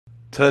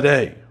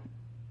Today,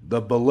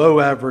 the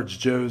Below Average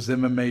Joe's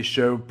MMA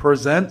show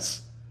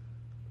presents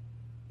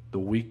the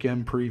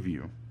weekend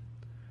preview.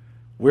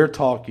 We're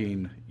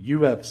talking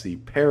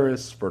UFC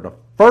Paris for the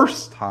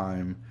first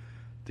time.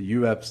 The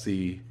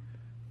UFC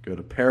go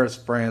to Paris,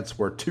 France,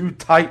 where two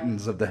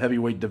titans of the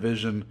heavyweight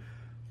division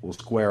will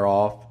square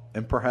off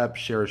and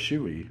perhaps share a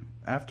shoey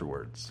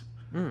afterwards.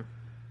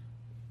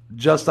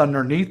 Just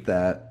underneath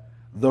that,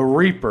 the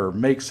Reaper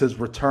makes his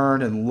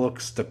return and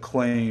looks to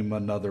claim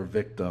another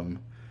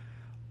victim.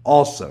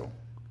 Also,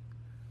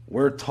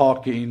 we're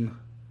talking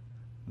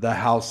the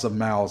House of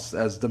Mouse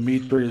as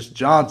Demetrius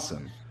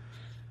Johnson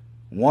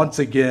once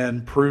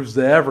again proves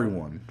to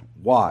everyone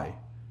why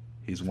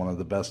he's one of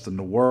the best in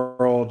the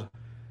world.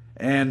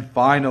 And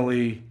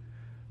finally,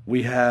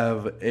 we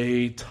have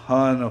a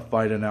ton of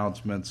fight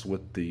announcements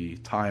with the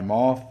time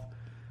off,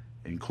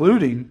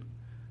 including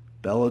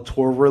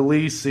Bellator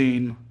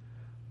releasing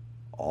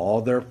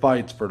all their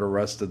fights for the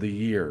rest of the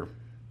year.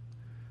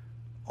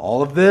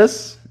 All of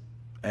this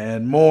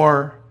and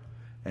more,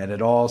 and it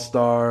all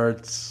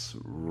starts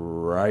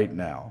right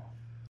now.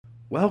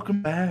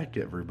 Welcome back,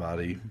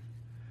 everybody.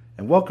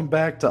 And welcome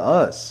back to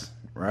us,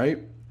 right?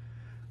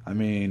 I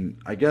mean,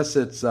 I guess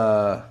it's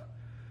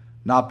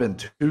not been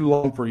too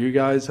long for you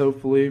guys,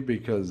 hopefully,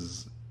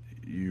 because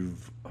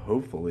you've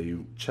hopefully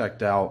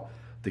checked out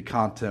the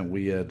content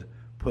we had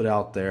put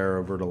out there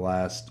over the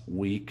last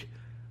week.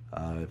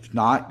 If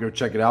not, go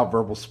check it out.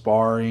 Verbal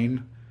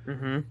Sparring,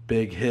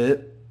 big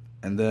hit.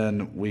 And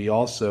then we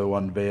also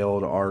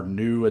unveiled our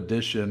new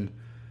addition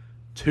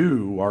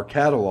to our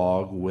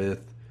catalog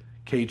with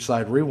Cage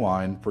Side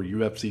Rewind for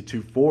UFC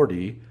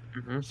 240.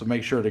 So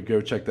make sure to go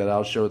check that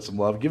out. Show it some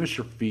love. Give us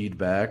your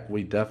feedback.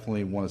 We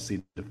definitely want to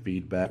see the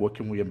feedback. What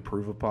can we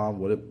improve upon?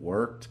 What it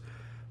worked?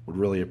 Would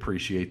really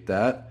appreciate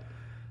that.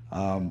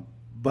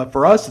 But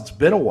for us, it's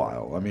been a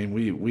while. I mean,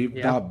 we've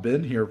not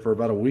been here for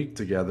about a week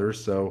together,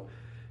 so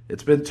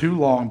it's been too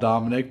long,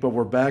 Dominic, but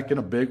we're back in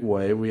a big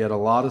way. We had a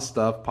lot of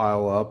stuff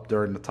pile up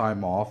during the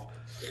time off.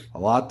 A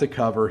lot to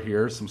cover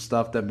here. Some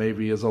stuff that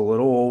maybe is a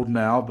little old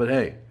now, but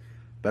hey,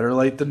 better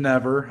late than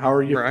never. How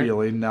are you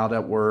feeling now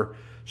that we're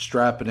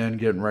strapping in,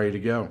 getting ready to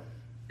go?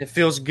 It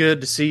feels good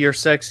to see your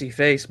sexy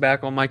face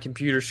back on my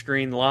computer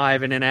screen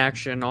live and in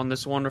action on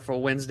this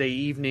wonderful Wednesday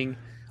evening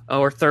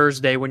or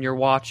Thursday when you're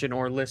watching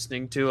or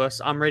listening to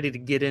us. I'm ready to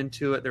get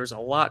into it. There's a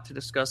lot to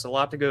discuss, a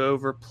lot to go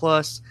over,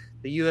 plus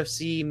the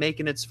UFC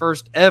making its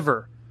first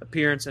ever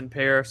appearance in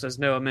Paris, as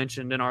Noah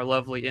mentioned in our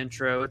lovely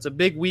intro. It's a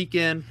big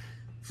weekend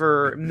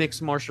for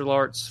mixed martial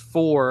arts,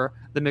 for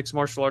the mixed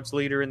martial arts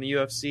leader in the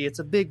UFC. It's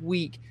a big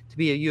week to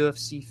be a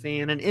UFC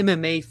fan, an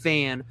MMA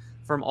fan,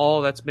 from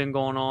all that's been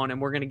going on,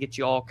 and we're going to get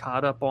you all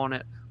caught up on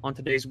it on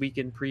today's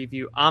weekend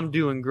preview. I'm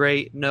doing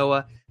great.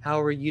 Noah, how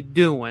are you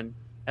doing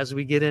as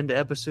we get into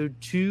episode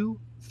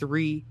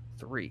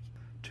 233?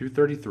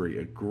 233,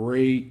 a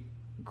great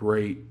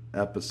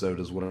episode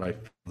is what I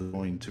feel is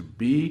going to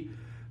be.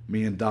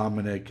 Me and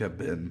Dominic have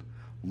been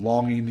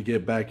longing to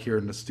get back here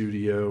in the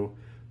studio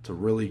to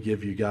really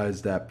give you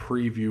guys that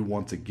preview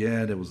once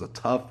again. It was a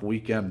tough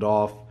weekend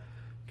off.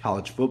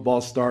 College football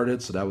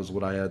started, so that was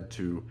what I had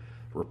to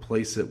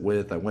replace it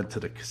with. I went to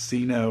the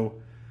casino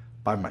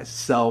by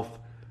myself.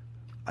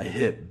 I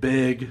hit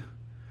big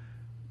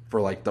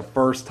for like the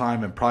first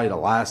time and probably the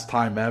last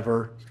time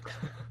ever.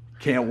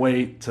 Can't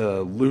wait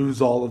to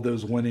lose all of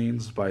those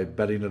winnings by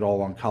betting it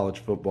all on college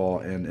football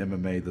and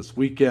MMA this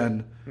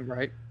weekend.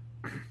 Right.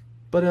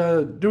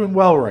 But doing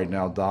well right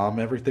now, Dom.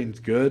 Everything's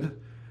good.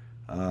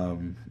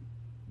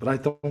 But I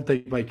don't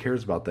think anybody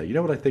cares about that. You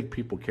know what I think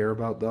people care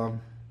about,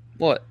 Dom?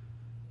 What?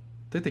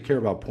 I think they care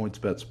about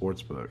PointsBet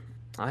Sportsbook.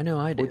 I know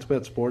I do.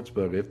 PointsBet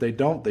Sportsbook. If they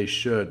don't, they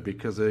should,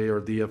 because they are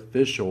the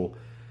official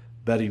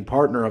betting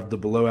partner of the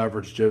Below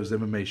Average Joe's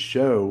MMA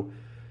show.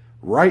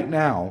 Right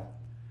now,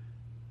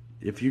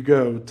 if you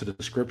go to the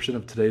description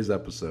of today's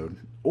episode,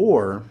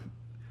 or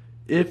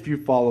if you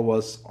follow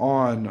us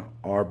on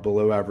our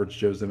Below Average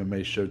Joe's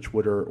MMA show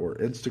Twitter or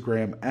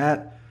Instagram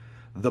at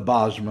the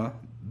Bajma,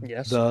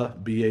 the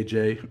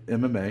BAJ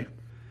MMA,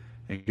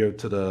 and go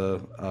to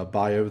the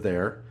bio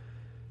there,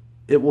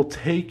 it will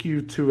take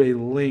you to a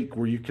link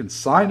where you can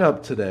sign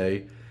up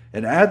today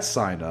and add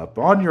sign up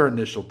on your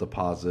initial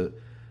deposit.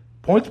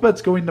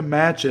 PointsBet's going to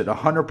match it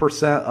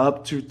 100%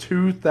 up to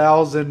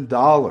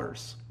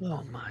 $2,000.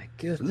 Oh my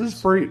goodness. This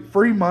is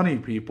free money,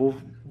 people.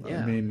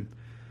 Yeah. I mean,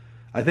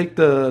 I think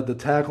the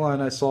tagline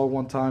I saw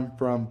one time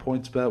from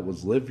PointsBet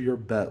was "Live your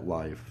bet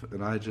life,"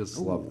 and I just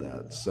love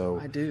that.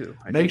 So I do.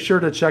 Make sure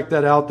to check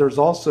that out. There's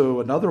also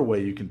another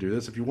way you can do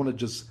this. If you want to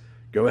just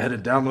go ahead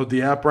and download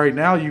the app right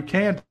now, you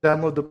can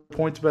download the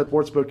PointsBet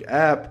Sportsbook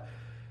app,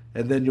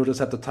 and then you'll just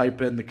have to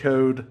type in the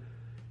code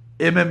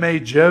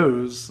MMA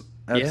Joe's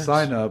at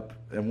sign up,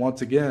 and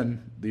once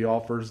again, the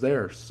offer's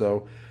there.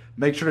 So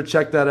make sure to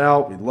check that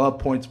out. We love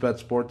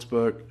PointsBet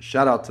Sportsbook.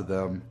 Shout out to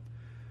them.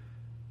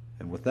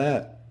 And with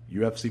that,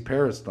 UFC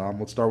Paris, Dom.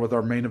 Let's start with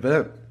our main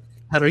event.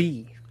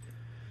 Hurry.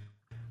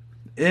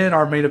 In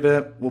our main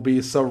event will be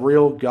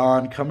Ciryl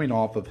Gane coming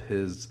off of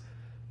his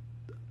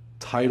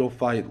title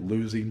fight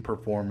losing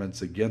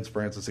performance against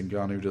Francis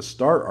Ngannou to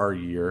start our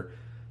year.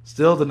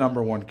 Still the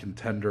number one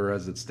contender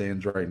as it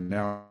stands right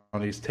now.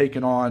 And he's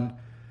taken on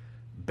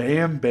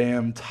Bam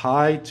Bam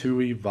Tai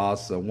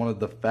Tuivasa, one of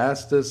the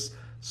fastest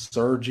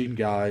surging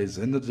guys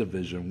in the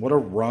division. What a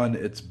run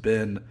it's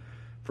been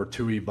for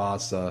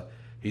Tuivasa.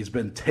 He's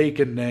been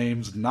taking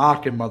names,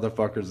 knocking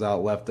motherfuckers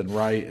out left and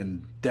right,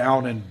 and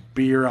downing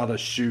beer out of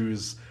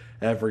shoes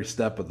every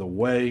step of the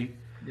way.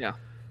 Yeah.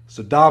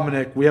 So,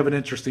 Dominic, we have an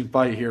interesting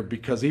fight here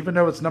because even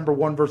though it's number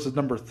 1 versus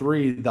number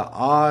 3, the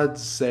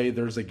odds say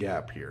there's a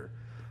gap here.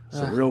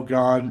 Ciryl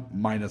Gane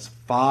minus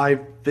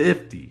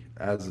 550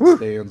 as it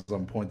stands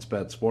on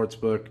PointsBet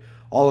Sportsbook.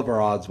 All of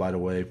our odds, by the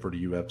way, for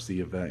the UFC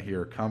event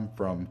here come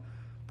from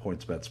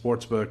PointsBet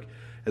Sportsbook.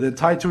 And then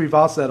Tai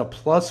Tuivasa at a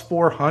plus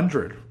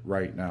 400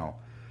 right now.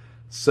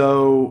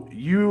 So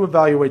you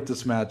evaluate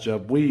this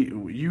matchup.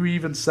 You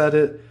even said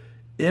it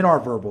in our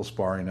verbal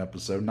sparring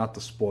episode, not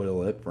to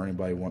spoil it for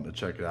anybody wanting to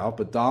check it out,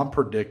 but Dom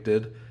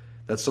predicted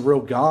that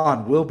Ciryl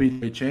Gane will be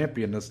the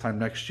champion this time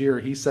next year.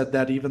 He said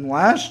that even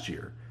last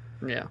year.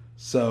 Yeah.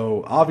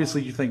 So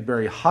obviously you think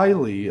very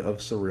highly of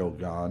Ciryl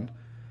Gane.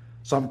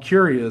 So I'm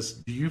curious,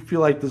 do you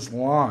feel like this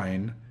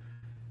line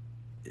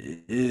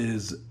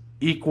is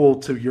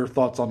equal to your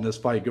thoughts on this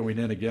fight going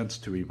in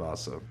against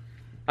Tuivasa?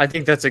 I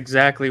think that's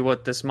exactly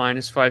what this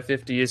minus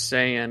 550 is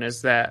saying,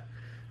 is that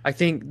I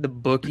think the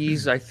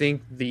bookies, I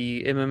think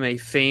the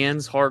MMA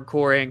fans,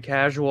 hardcore and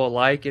casual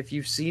alike, if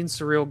you've seen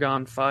Ciryl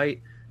Gane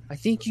fight, I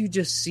think you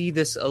just see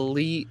this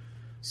elite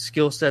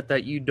skill set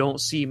that you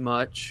don't see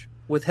much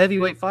with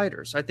heavyweight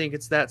fighters. I think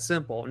it's that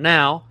simple.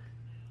 Now,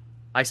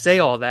 I say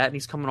all that, and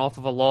he's coming off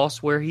of a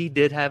loss where he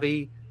did have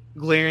a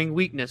glaring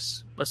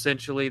weakness,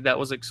 essentially, that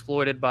was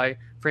exploited by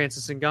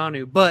Francis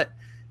Ngannou. But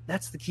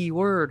that's the key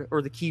word,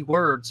 or the key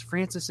words,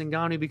 Francis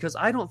Ngannou, because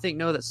I don't think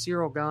that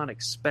Ciryl Gane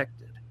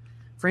expected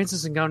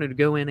Francis Ngannou to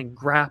go in and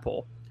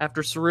grapple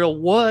after Ciryl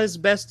was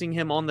besting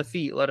him on the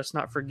feet, let us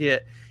not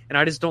forget. And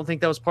I just don't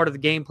think that was part of the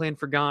game plan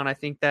for Gane. I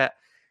think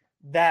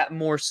that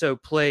more so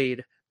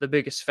played the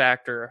biggest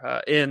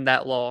factor in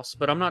that loss.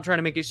 But I'm not trying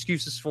to make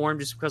excuses for him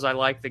just because I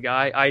like the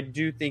guy. I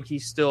do think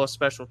he's still a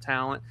special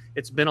talent.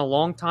 It's been a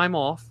long time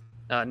off,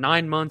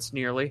 9 months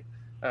nearly,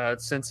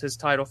 since his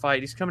title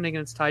fight. He's coming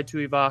against Tai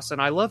Tuivasa,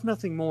 and I love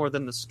nothing more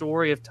than the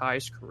story of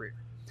Tai's career.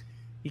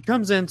 He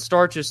comes in,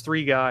 starches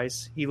 3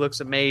 guys. He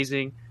looks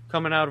amazing.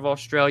 Coming out of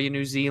Australia,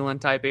 New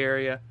Zealand type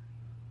area.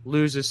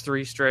 Loses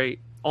 3 straight.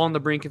 On the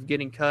brink of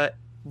getting cut.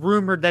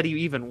 Rumored that he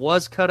even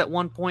was cut at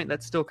one point.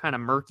 That's still kind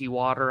of murky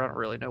water. I don't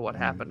really know what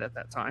happened at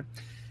that time.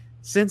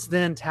 Since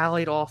then,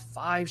 tallied off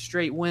 5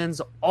 straight wins.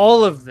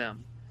 All of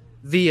them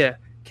via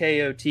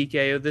KO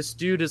TKO. This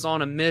dude is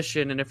on a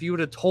mission. And if you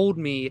would have told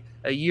me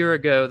a year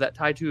ago that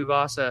Tai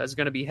Tuivasa is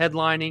going to be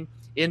headlining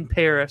in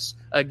Paris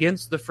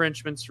against the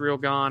Frenchman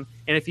Ciryl Gane,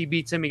 and if he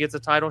beats him, he gets a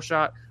title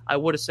shot, I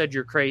would have said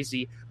you're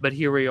crazy. But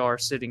here we are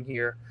sitting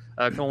here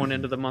going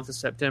into the month of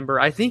September.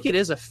 I think it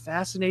is a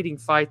fascinating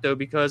fight, though,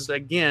 because,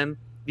 again,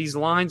 these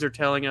lines are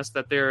telling us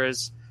that there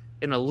is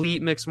an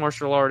elite mixed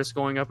martial artist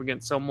going up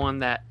against someone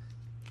that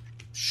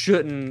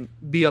shouldn't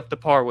be up to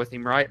par with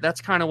him, right? That's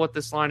kind of what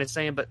this line is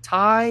saying. But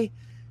Tai,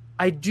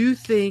 I do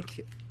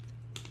think,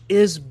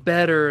 is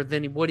better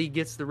than what he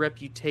gets the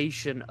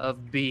reputation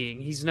of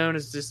being. He's known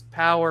as this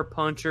power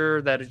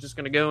puncher that is just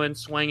going to go in,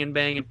 swing and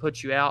bang, and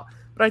put you out.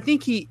 But I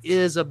think he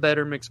is a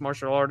better mixed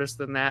martial artist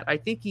than that. I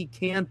think he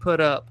can put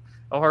up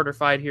a harder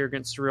fight here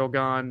against Ciryl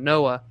Gane.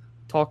 Noah,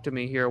 talk to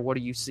me here. What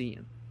are you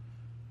seeing?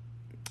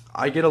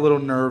 I get a little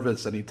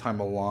nervous anytime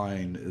a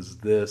line is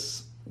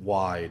this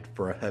wide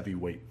for a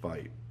heavyweight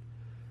fight.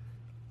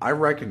 I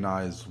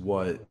recognize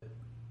what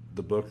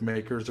the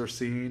bookmakers are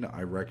seeing.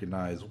 I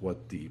recognize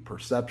what the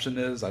perception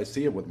is. I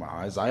see it with my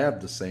eyes. I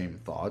have the same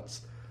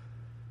thoughts.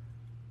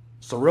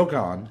 Ciryl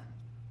Gane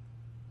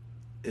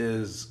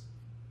is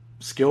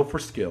skill for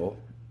skill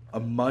a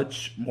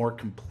much more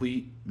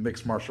complete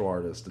mixed martial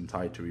artist than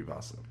Tai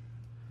Tuivasa.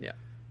 Yeah.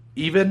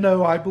 Even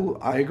though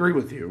I agree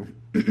with you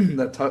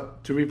that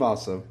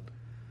Tuivasa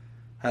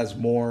has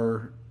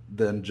more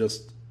than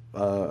just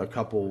a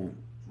couple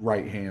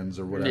right hands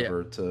or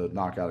whatever to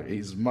knock out.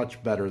 He's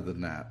much better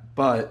than that.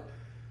 But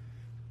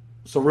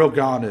Ciryl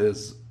Gane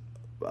is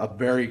a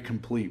very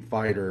complete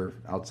fighter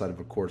outside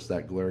of course,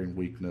 that glaring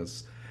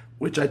weakness,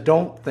 which I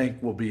don't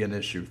think will be an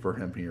issue for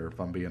him here, if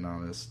I'm being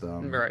honest.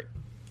 Right.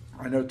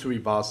 I know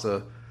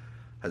Tuivasa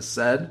has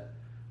said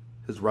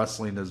his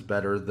wrestling is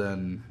better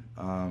than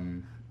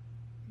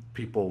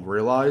people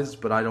realize,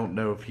 but I don't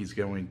know if he's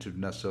going to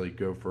necessarily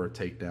go for a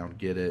takedown,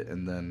 get it,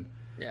 and then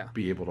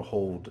be able to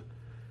hold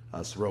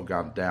Ciryl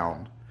Gane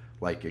down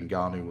like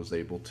Ngannou was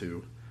able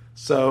to.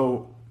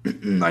 So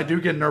I do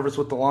get nervous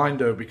with the line,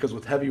 though, because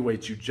with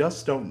heavyweights, you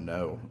just don't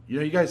know. You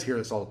know, you guys hear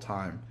this all the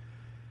time.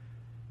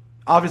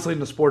 Obviously, in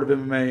the sport of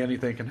MMA,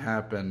 anything can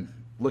happen.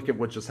 Look at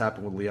what just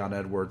happened with Leon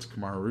Edwards,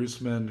 Kamaru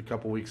Usman a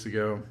couple weeks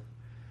ago.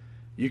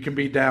 You can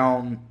be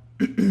down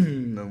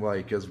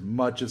like as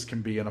much as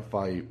can be in a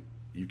fight.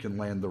 You can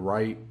land the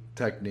right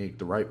technique,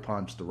 the right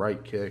punch, the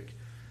right kick,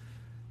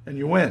 and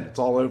you win. It's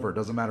all over. It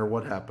doesn't matter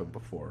what happened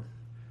before.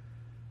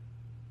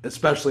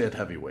 Especially at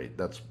heavyweight,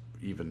 that's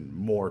even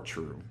more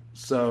true.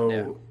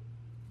 So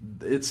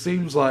it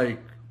seems like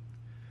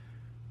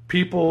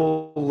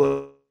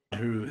people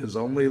who his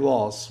only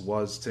loss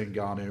was to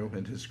Ngannou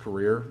in his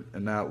career,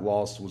 and that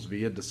loss was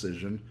via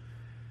decision.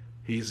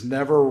 He's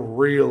never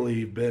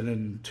really been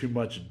in too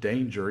much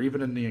danger.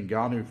 Even in the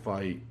Ngannou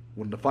fight,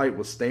 when the fight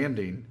was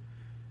standing,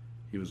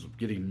 he was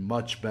getting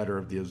much better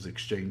of those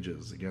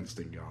exchanges against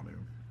Ngannou.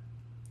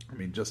 I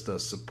mean, just a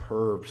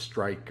superb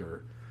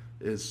striker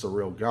is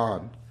Ciryl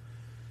Gane.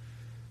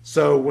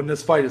 So when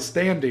this fight is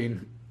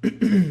standing,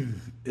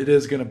 it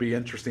is going to be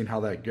interesting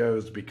how that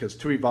goes because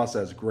Tuivasa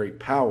has great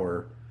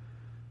power,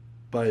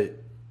 but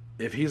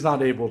if he's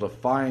not able to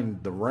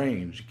find the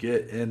range,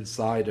 get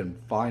inside and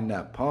find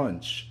that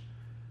punch,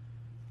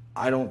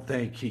 I don't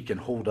think he can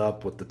hold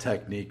up with the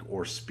technique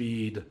or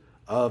speed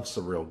of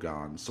Ciryl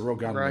Gane. Ciryl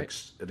Gane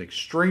is an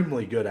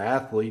extremely good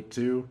athlete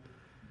too.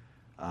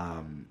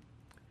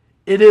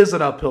 It is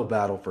an uphill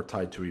battle for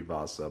Tai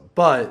Tuivasa,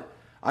 but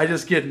I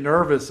just get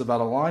nervous about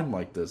a line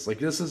like this. Like,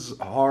 this is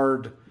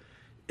hard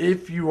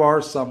if you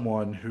are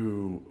someone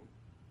who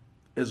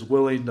is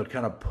willing to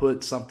kind of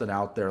put something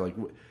out there. Like,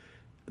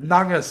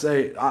 not going to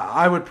say,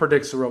 I would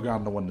predict Ciryl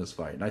Gane to win this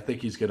fight, and I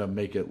think he's going to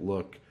make it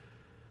look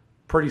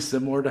pretty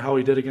similar to how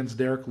he did against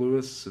Derek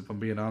Lewis, if I'm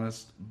being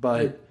honest.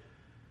 But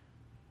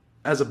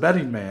as a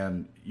betting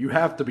man, you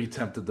have to be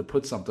tempted to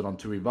put something on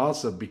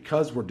Tuivasa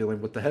because we're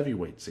dealing with the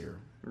heavyweights here.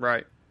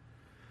 Right.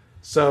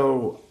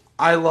 So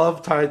I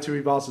love Tai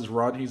Tuivasa's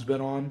run he's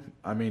been on.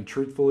 I mean,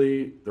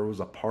 truthfully, there was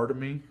a part of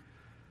me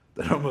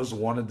that almost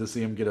wanted to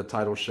see him get a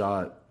title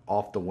shot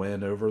off the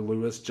win over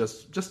Lewis,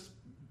 just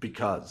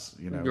because,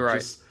 you know,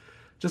 right.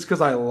 just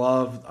because I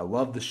love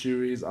the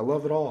shoeys, I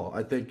love it all.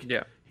 I think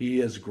he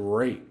is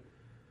great,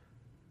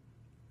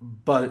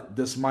 but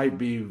this might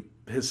be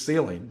his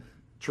ceiling.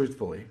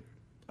 Truthfully,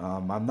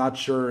 I'm not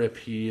sure if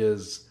he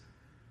is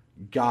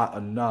got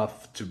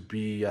enough to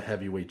be a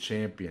heavyweight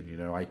champion. You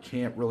know, I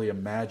can't really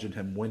imagine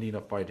him winning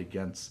a fight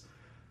against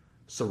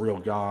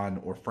Ciryl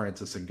Gane or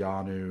Francis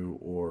Ngannou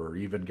or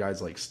even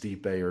guys like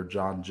Stipe or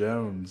John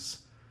Jones.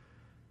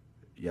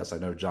 Yes, I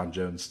know John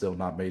Jones still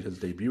not made his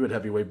debut at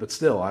heavyweight, but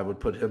still, I would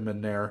put him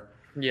in there.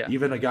 Yeah.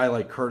 Even a guy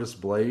like Curtis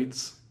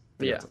Blades,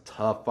 it's a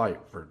tough fight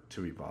for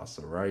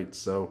Tuivasa, right?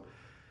 So,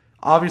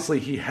 obviously,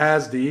 he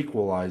has the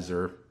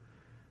equalizer,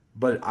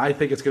 but I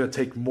think it's going to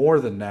take more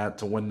than that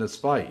to win this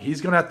fight.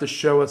 He's going to have to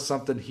show us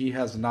something he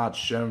has not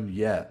shown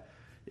yet.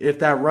 If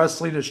that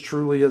wrestling is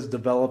truly as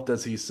developed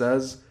as he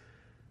says,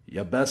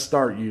 you best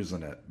start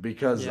using it.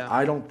 Because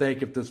I don't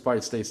think if this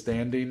fight stays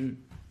standing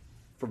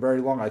for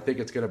very long, I think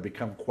it's going to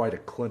become quite a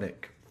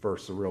clinic for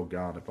Ciryl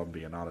Gane, if I'm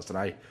being honest. And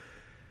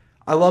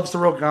I love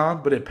Ciryl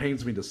Gane, but it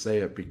pains me to say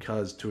it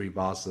because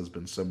Tuivasa has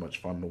been so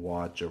much fun to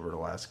watch over the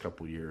last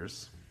couple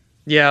years.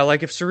 Yeah,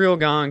 like if Ciryl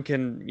Gane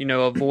can, you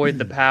know, avoid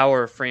the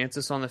power of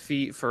Francis on the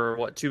feet for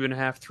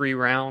 2.5, 3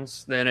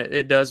 rounds, then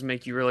it does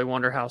make you really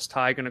wonder how's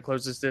Tai going to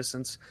close this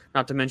distance.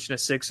 Not to mention a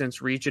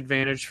 6-inch reach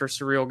advantage for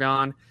Ciryl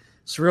Gane.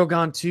 Ciryl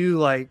Gane too,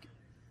 like,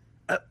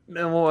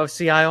 well,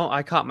 see,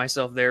 I caught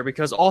myself there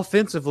because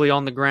offensively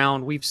on the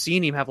ground, we've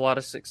seen him have a lot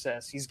of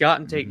success. He's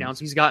gotten takedowns,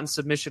 he's gotten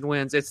submission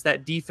wins. It's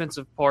that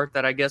defensive part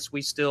that I guess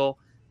we still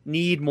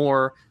need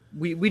more.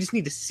 We just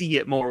need to see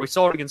it more. We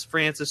saw it against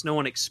Francis. No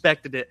one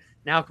expected it.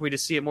 Now can we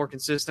just see it more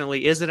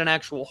consistently? Is it an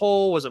actual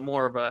hole? Was it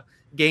more of a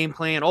game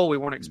plan? Oh, we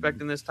weren't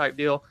expecting this type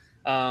deal.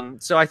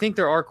 So I think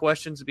there are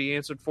questions to be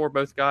answered for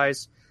both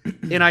guys.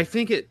 And I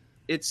think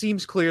it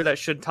seems clear that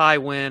should Tai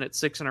win at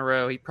 6 in a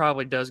row, he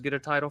probably does get a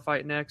title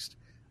fight next.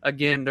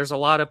 Again, there's a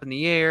lot up in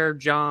the air.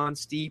 John,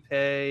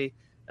 Stipe,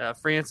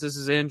 Francis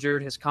is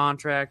injured, his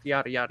contract,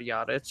 yada, yada,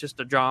 yada. It's just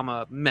a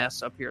drama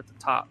mess up here at the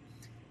top.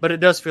 But it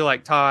does feel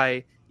like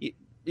Tai,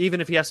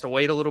 even if he has to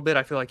wait a little bit,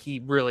 I feel like he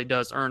really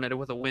does earn it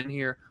with a win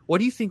here. What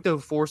do you think, though,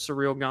 for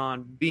Ciryl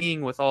Gane,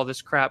 being with all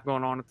this crap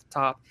going on at the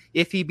top?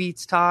 If he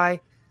beats Tai,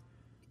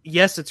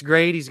 yes, it's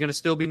great. He's going to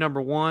still be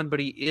number one,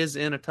 but he is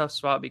in a tough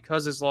spot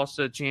because he's lost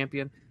to a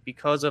champion,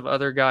 because of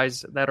other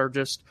guys that are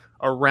just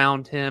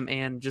around him,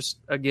 and just,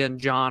 again,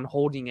 John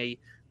holding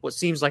what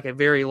seems like a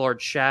very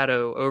large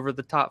shadow over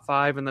the top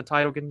 5 and the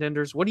title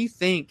contenders. What do you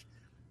think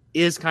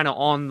is kind of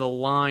on the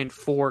line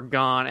for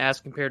Gane as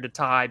compared to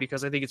Tai?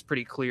 Because I think it's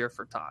pretty clear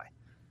for Tai.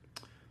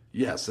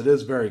 Yes, it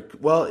is very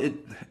well. It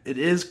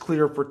is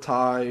clear for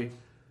Tai,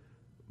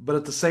 but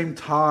at the same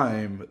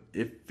time,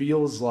 it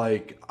feels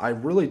like I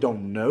really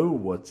don't know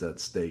what's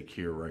at stake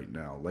here right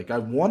now. Like, I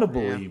want to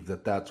believe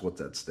that that's what's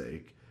at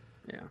stake.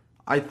 Yeah,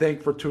 I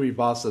think for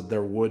Tuivasa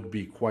there would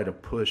be quite a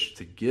push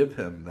to give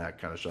him that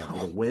kind of shot.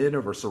 The win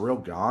over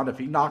Ciryl Gane, if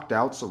he knocked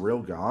out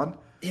Ciryl Gane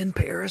in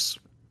Paris,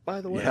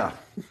 by the way. Yeah.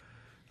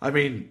 I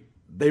mean,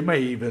 they may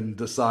even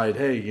decide,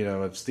 hey, you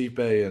know, if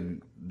Stipe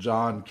and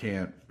John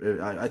can't,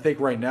 I think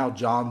right now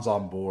John's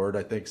on board.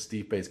 I think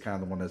Stipe's kind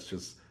of the one that's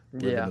just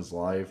living his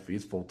life.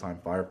 He's a full-time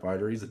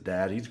firefighter. He's a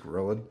dad. He's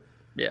grilling.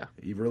 Yeah.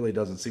 He really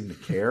doesn't seem to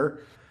care.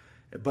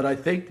 But I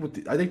think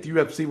the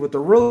UFC, what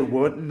they're really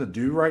wanting to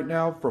do right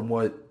now, from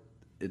what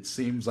it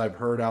seems I've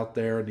heard out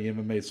there in the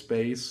MMA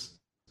space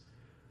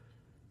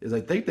is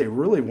I think they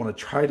really want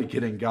to try to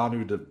get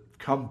Ngannou to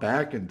come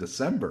back in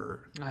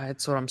December,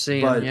 That's what I'm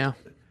seeing. but Yeah.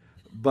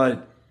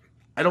 but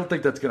I don't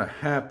think that's going to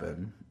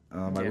happen.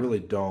 I Yeah. really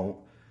don't.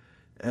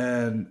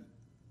 And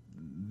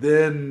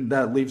then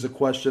that leaves a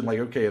question like,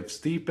 okay, if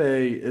Stipe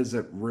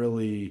isn't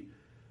really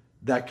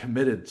that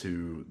committed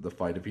to the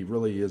fight, if he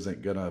really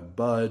isn't going to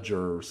budge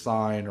or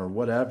sign or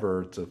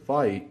whatever to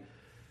fight,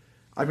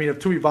 I mean, if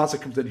Tuivasa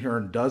comes in here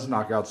and does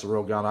knock out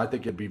Cyril Gane, I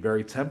think it'd be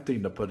very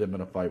tempting to put him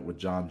in a fight with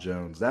John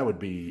Jones. That would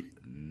be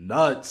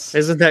nuts.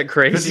 Isn't that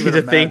Couldn't crazy even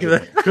to think imagine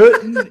that? it.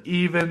 Couldn't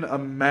even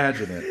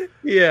imagine it.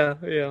 Yeah,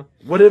 yeah.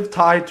 What if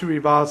Tai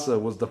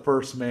Tuivasa was the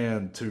first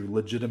man to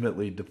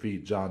legitimately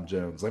defeat John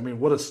Jones? I mean,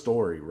 what a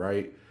story,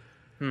 right?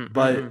 Mm-hmm.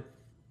 But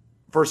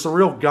for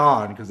Cyril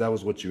Gane, because that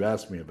was what you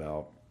asked me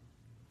about,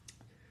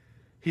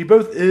 he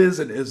both is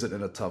and isn't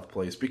in a tough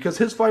place because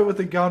his fight with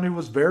Ngannou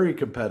was very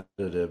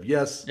competitive.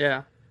 Yes,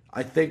 Yeah.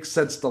 I think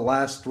since the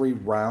last 3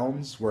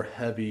 rounds were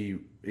heavy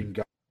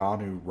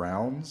Ngannou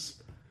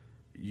rounds,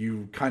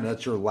 you kind of,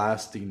 that's your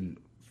lasting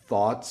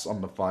thoughts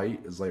on the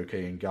fight is like,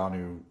 okay,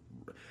 Ngannou.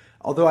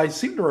 Although I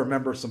seem to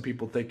remember some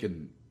people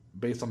thinking,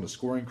 based on the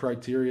scoring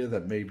criteria,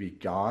 that maybe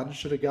Gane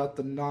should have got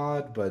the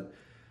nod, but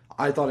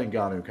I thought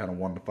Ngannou kind of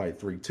won the fight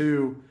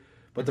 3-2.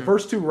 But the Mm-hmm.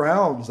 first 2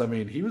 rounds, I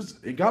mean,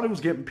 Ngannou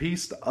was getting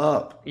pieced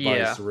up by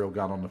Yeah. Cyril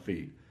Gane on the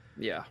feet.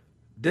 Yeah.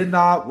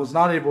 Was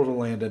not able to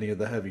land any of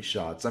the heavy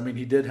shots. I mean,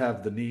 he did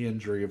have the knee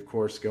injury, of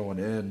course, going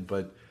in,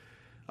 but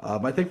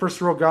I think for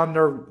Cyril Gane,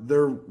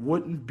 there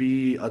wouldn't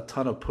be a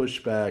ton of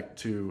pushback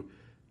to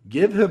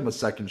give him a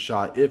second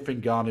shot if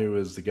Ngannou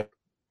is the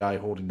guy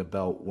holding the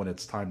belt when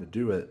it's time to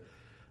do it.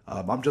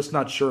 I'm just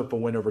not sure if a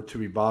win over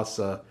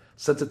Tuivasa,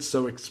 since it's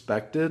so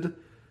expected,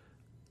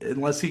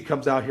 unless he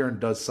comes out here and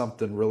does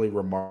something really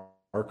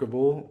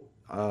remarkable,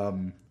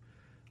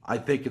 I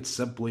think it's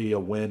simply a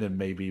win and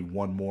maybe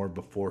one more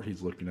before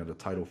he's looking at a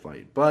title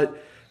fight.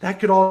 But that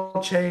could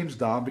all change,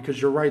 Dom,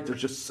 because you're right.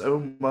 There's just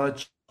so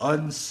much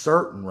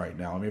uncertain right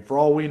now. I mean, for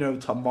all we know,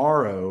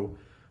 tomorrow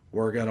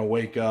we're going to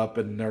wake up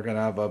and they're going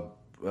to have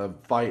a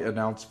fight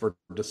announced for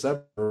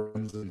December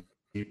and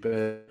keep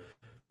it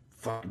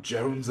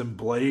Jones and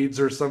Blades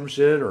or some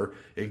shit, or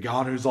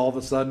Ngannou's all of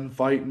a sudden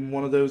fighting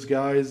one of those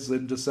guys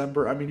in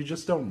December. I mean, you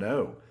just don't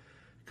know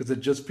because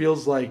it just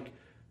feels like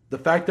the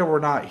fact that we're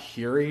not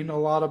hearing a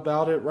lot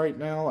about it right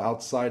now,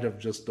 outside of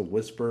just the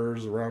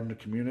whispers around the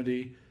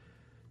community,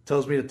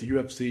 tells me that the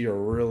UFC are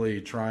really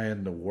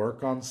trying to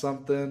work on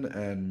something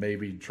and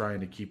maybe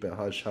trying to keep it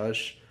hush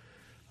hush.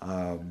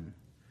 Um,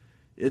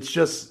 it's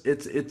just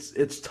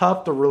it's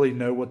tough to really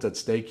know what's at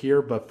stake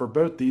here, but for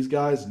both these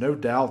guys, no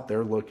doubt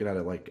they're looking at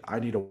it like I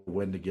need a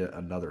win to get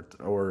another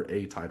or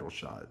a title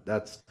shot.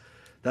 That's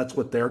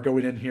what they're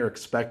going in here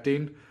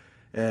expecting.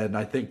 And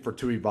I think for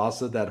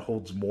Tuivasa that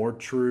holds more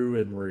true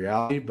in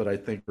reality, but I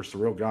think for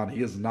Cyril Gane,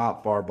 he is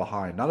not far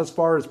behind. Not as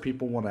far as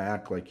people want to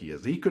act like he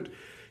is. He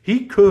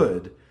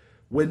could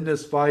win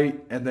this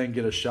fight and then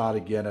get a shot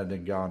again at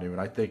Ngannou, and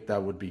I think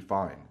that would be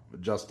fine,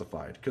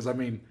 justified. Because I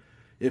mean,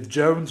 if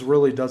Jones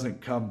really doesn't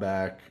come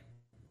back,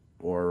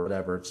 or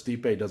whatever, if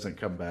Stipe doesn't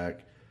come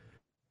back,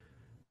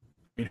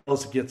 I mean, who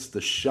else gets the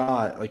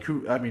shot? Like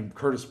who? I mean,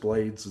 Curtis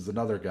Blades is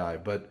another guy,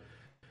 but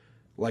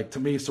like to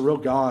me, Cyril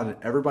Gane,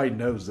 everybody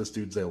knows this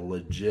dude's a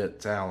legit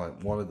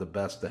talent, one of the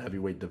best the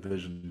heavyweight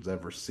division's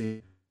ever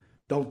seen.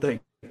 Don't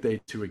think they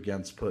too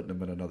against putting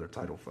him in another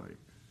title fight.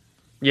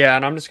 Yeah,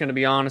 and I'm just going to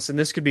be honest, and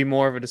this could be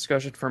more of a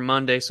discussion for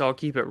Monday, so I'll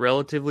keep it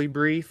relatively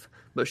brief.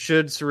 But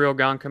should Cyril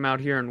Gane come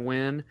out here and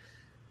win,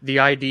 the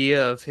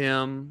idea of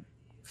him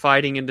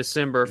fighting in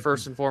December,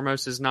 first and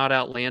foremost, is not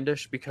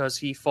outlandish because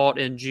he fought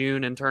in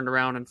June and turned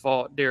around and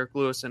fought Derek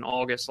Lewis in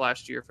August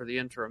last year for the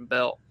interim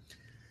belt.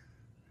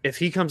 If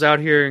he comes out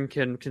here and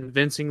can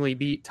convincingly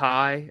beat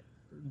Ty,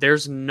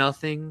 there's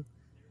nothing.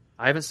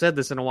 I haven't said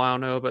this in a while,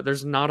 no, but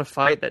there's not a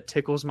fight that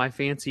tickles my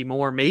fancy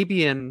more,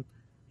 maybe in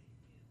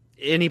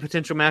any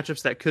potential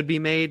matchups that could be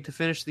made to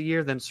finish the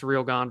year, than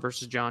Cyril Gane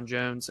versus John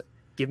Jones.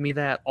 Give me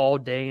that all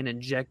day and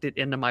inject it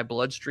into my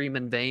bloodstream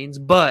and veins.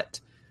 But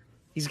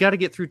he's got to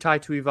get through Tai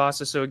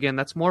Tuivasa. So again,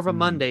 that's more of a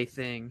Monday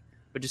thing,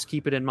 but just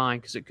keep it in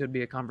mind because it could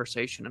be a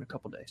conversation in a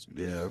couple days.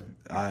 Yeah,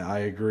 I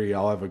agree.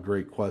 I'll have a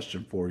great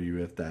question for you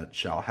if that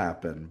shall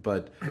happen.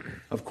 But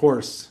of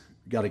course,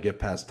 got to get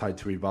past Tai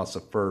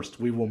Tuivasa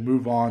first. We will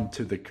move on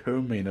to the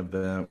co-main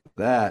event.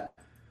 That,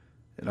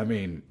 and I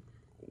mean,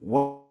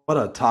 what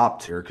a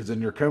top tier, because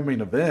in your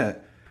co-main event,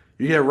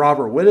 you get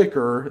Robert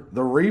Whittaker,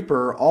 the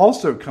Reaper,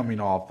 also coming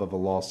off of a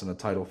loss in a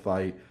title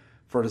fight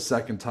for the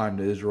second time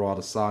to Israel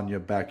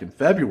Adesanya back in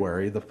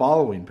February, the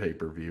following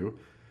pay-per-view.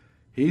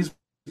 He's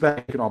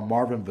back on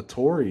Marvin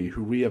Vettori,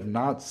 who we have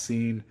not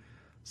seen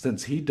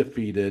since he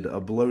defeated a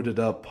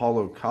bloated-up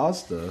Paulo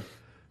Costa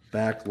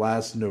back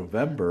last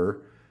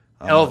November.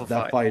 Hell of a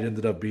that fight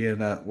ended up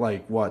being at,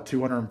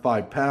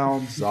 205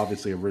 pounds,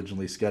 obviously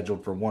originally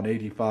scheduled for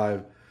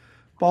 185.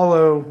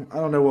 Paulo, I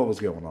don't know what was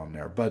going on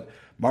there, but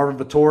Marvin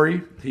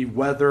Vettori, he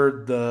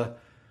weathered the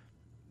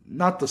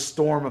not the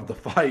storm of the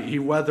fight. He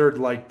weathered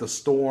like the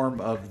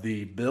storm of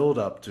the build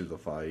up to the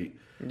fight,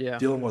 Yeah.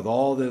 dealing with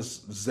all this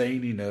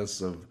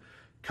zaniness of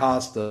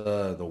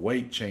Costa, the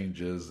weight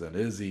changes, and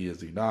is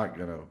he not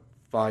gonna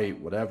fight,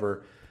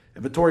 whatever.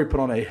 And Vettori put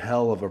on a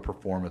hell of a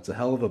performance, a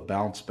hell of a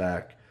bounce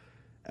back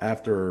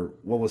after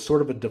what was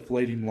sort of a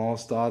deflating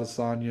loss to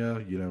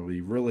Adesanya. You know,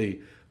 he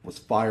really was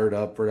fired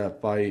up for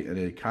that fight, and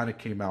it kind of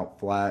came out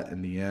flat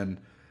in the end.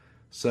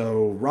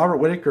 So Robert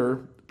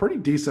Whitaker, pretty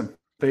decent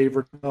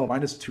favorite,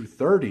 minus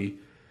 230.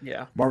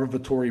 Yeah. Marvin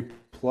Vettori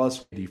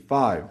plus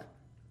 85.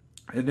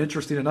 And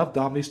interesting enough,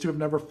 Dom, these two have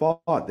never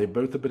fought. They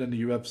both have been in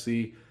the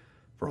UFC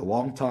for a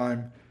long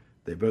time.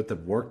 They both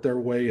have worked their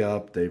way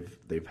up.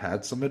 They've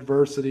had some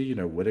adversity. You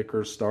know,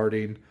 Whitaker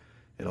starting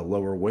in a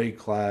lower weight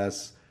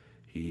class.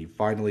 He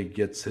finally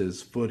gets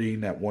his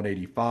footing at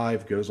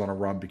 185, goes on a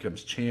run,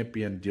 becomes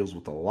champion, deals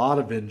with a lot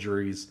of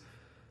injuries,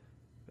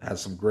 has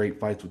some great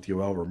fights with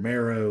Yoel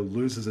Romero,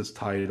 loses his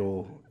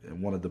title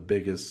in one of the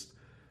biggest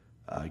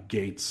one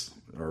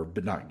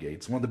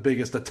of the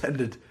biggest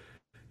attended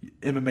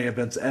MMA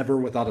events ever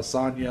with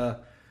Adesanya.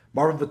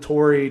 Marvin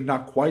Vettori,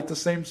 not quite the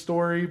same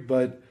story,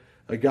 but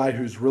a guy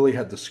who's really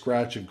had to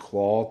scratch and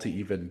claw to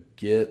even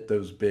get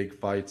those big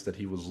fights that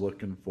he was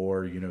looking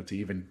for, you know, to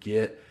even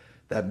get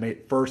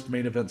that first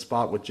main event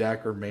spot with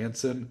Jack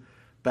Hermanson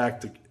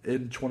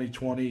in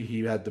 2020.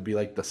 He had to be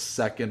like the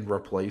second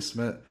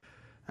replacement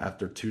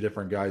after two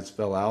different guys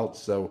fell out.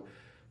 So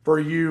for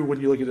you, when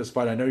you look at this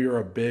fight, I know you're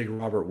a big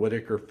Robert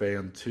Whitaker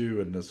fan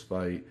too in this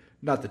fight.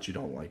 Not that you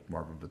don't like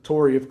Marvin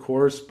Vettori, of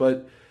course,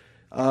 but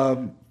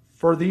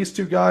for these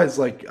two guys,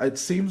 like it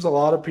seems a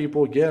lot of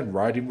people, again,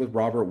 riding with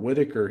Robert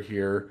Whitaker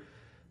here.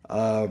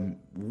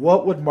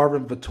 What would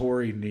Marvin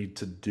Vettori need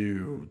to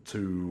do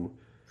to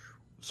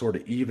sort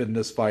of even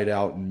this fight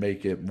out and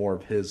make it more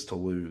of his to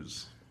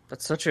lose?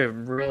 That's such a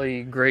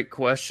really great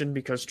question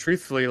because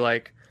truthfully,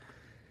 like,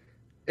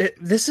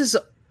 this is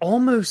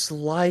almost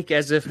like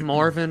as if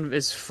Marvin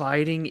is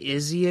fighting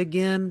Izzy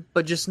again,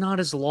 but just not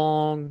as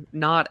long,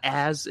 not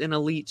as an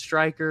elite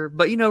striker.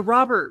 But, you know,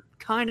 Robert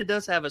kind of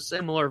does have a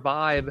similar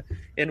vibe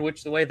in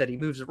which the way that he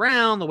moves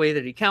around, the way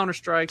that he counter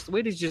strikes, the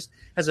way that he just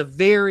has a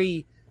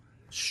very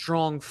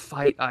strong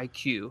fight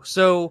IQ.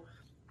 So,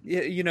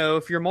 you know,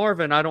 if you're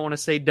Marvin, I don't want to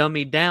say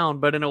dummy down,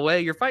 but in a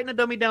way, you're fighting a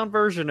dummy down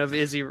version of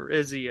Izzy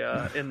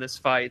in this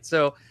fight.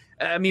 So,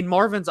 I mean,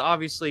 Marvin's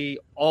obviously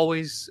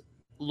always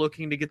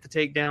looking to get the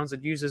takedowns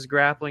and use his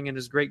grappling and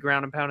his great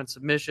ground and pound and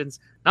submissions.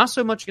 Not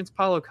so much against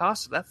Paulo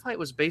Costa. That fight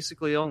was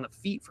basically on the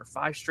feet for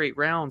 5 straight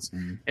rounds,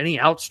 and he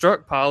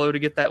outstruck Paulo to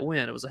get that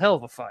win. It was a hell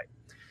of a fight.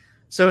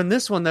 So in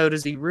this one, though,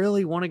 does he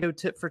really want to go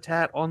tit for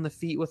tat on the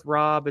feet with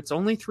Rob? It's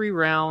only 3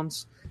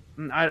 rounds.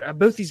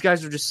 Both these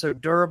guys are just so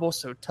durable,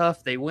 so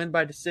tough. They win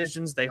by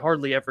decisions. They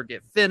hardly ever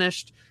get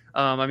finished.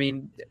 I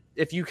mean,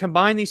 if you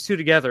combine these two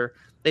together,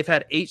 they've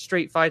had 8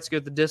 straight fights go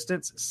the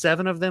distance.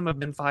 7 of them have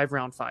been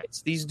 5-round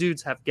fights. These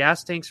dudes have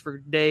gas tanks for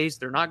days.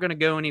 They're not going to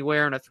go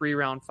anywhere in a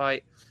 3-round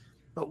fight.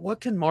 But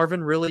what can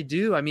Marvin really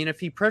do? I mean, if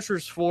he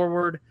pressures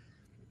forward,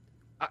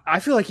 I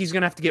feel like he's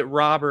going to have to get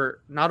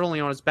Robert not only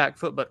on his back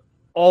foot, but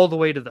all the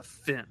way to the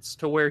fence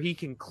to where he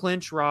can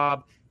clinch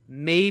Rob.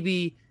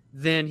 Maybe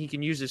then he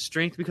can use his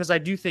strength, because I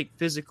do think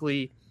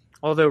physically,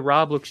 although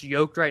Rob looks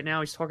yoked right now,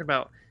 he's talking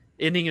about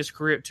ending his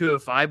career at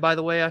 205, by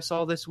the way, I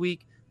saw this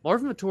week.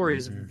 Marvin Vettori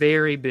is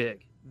very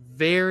big,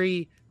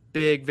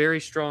 very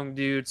strong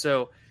dude.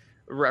 So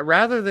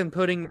rather than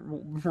putting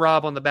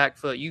Rob on the back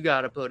foot, you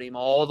got to put him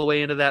all the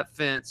way into that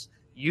fence,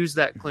 use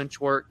that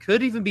clinch work.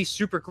 Could even be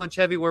super clinch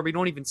heavy where we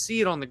don't even see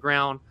it on the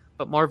ground,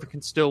 but Marvin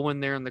can still win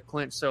there in the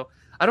clinch. So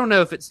I don't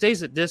know if it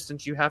stays at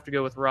distance. You have to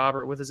go with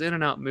Robert with his in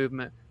and out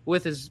movement,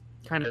 with his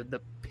kind of the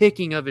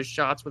picking of his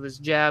shots, with his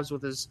jabs,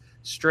 with his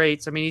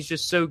straights. I mean, he's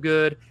just so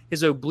good.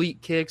 His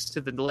oblique kicks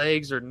to the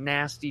legs are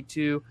nasty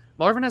too.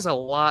 Marvin has a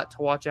lot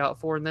to watch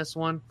out for in this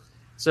one.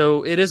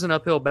 So it is an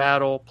uphill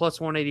battle. Plus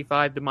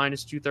 185 to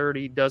minus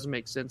 230 does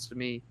make sense to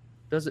me.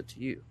 Does it to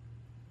you?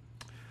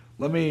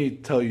 Let me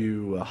tell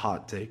you a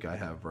hot take I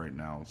have right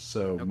now.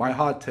 So my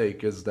hot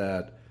take is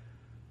that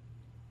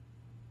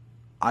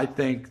I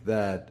think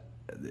that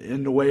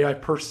in the way I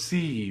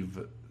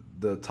perceive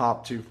the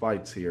top 2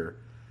 fights here,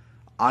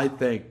 I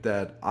think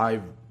that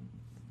I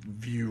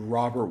view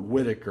Robert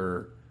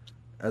Whitaker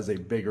as a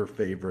bigger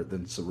favorite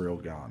than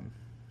Ciryl Gane.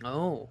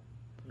 Oh,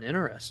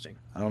 interesting.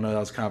 I don't know. That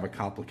was kind of a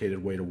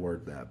complicated way to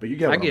word that, but you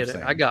get what I'm saying. I get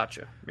it. I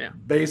gotcha. Yeah.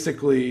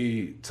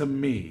 Basically, to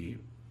me,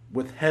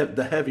 with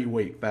the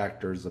heavyweight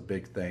factor is a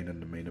big thing in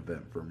the main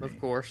event for me.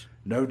 Of course.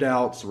 No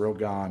doubt, Ciryl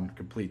Gane,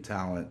 complete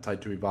talent.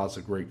 Taito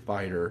Ivasa, great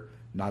fighter.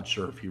 Not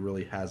sure if he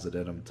really has it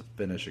in him to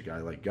finish a guy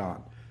like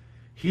Gane.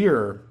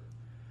 Here,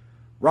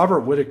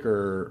 Robert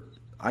Whitaker,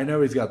 I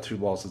know he's got 2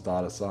 losses to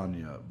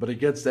Adesanya, but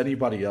against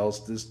anybody else,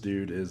 this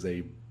dude is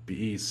a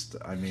beast.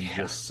 I mean,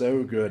 just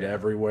so good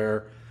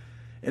everywhere.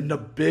 And the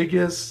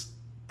biggest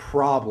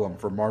problem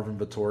for Marvin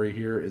Vettori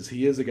here is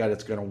he is a guy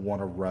that's going to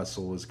want to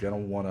wrestle, is going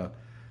to want to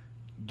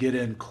get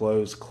in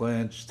close,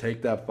 clinch,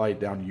 take that fight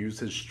down, use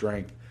his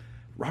strength.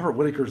 Robert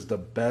Whitaker's the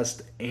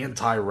best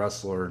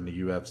anti-wrestler in the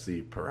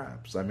UFC,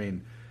 perhaps. I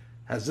mean,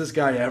 has this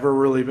guy ever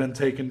really been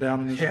taken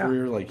down in his Yeah.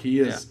 career? Like, he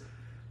is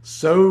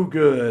so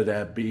good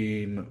at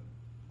being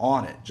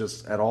on it,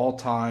 just at all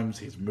times.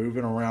 He's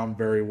moving around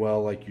very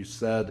well, like you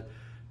said.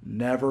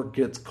 Never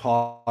gets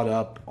caught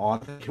up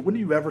on. When do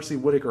you ever see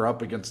Whitaker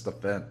up against the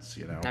fence?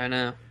 I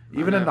know. I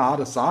Even in the know.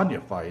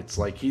 Adesanya fights,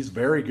 like he's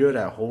very good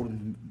at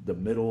holding the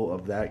middle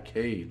of that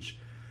cage.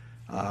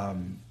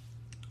 Um,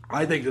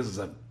 I think this is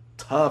a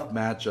tough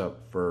matchup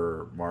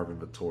for Marvin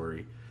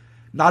Vettori.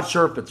 Not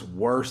sure if it's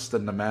worse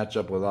than the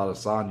matchup with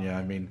Adesanya.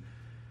 I mean,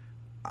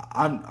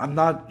 I'm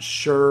not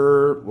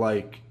sure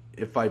like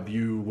if I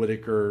view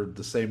Whitaker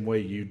the same way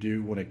you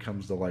do when it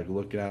comes to like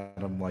looking at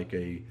him like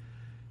a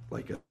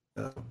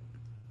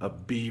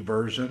B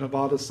version of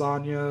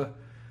Adesanya,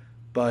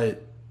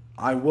 but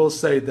I will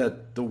say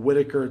that the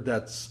Whitaker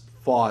that's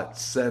fought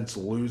since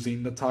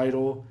losing the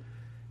title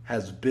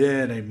has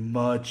been a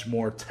much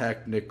more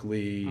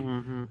technically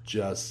Hmm.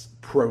 just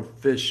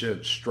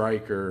proficient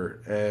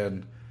striker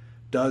and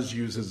does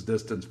use his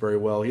distance very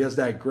well. He has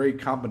that great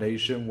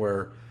combination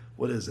where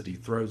what is it? He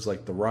throws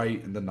like the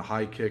right and then the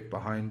high kick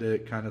behind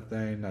it kind of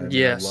thing. I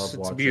mean, I Yes, love it's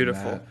watching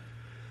beautiful. that.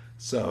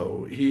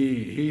 So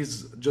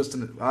he's just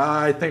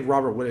I think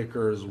Robert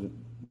Whitaker is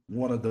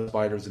one of the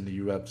fighters in the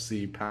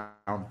UFC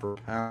pound for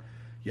pound.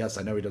 Yes,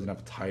 I know he doesn't have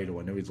a title.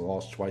 I know he's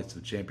lost twice to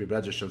the champion, but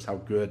that just shows how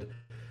good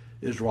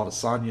Israel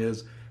Adesanya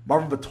is.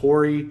 Marvin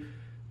Vettori,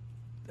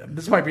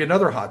 this might be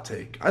another hot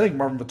take. I think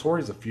Marvin Vettori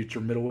is a future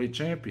middleweight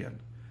champion,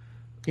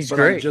 He's but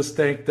I great. just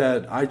think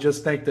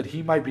that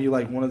he might be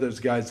like one of those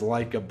guys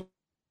like a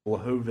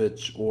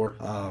Blachowicz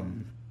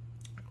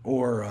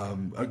or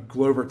a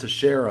Glover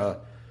Teixeira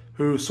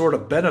who sort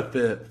of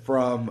benefit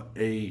from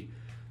a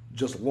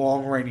just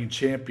long reigning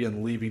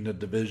champion leaving the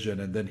division,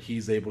 and then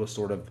he's able to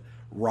sort of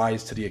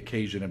rise to the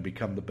occasion and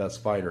become the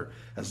best fighter.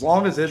 As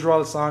long as Israel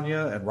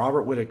Adesanya and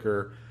Robert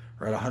Whitaker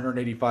are at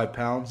 185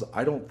 pounds,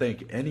 I don't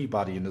think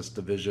anybody in this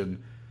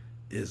division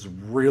is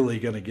really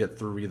going to get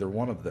through either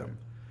one of them.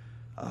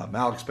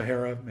 Alex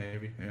Pereira,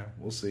 maybe, yeah,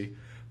 we'll see.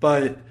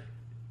 But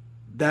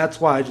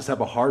that's why I just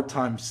have a hard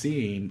time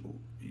seeing.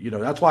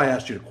 That's why I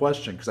asked you the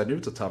question because I knew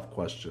it's a tough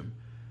question.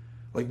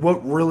 Like,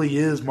 what really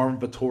is Marvin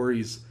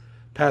Vittori's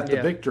path to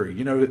Yeah, victory?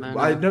 I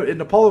I know. know in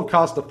the Paulo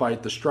Costa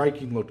fight, the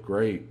striking looked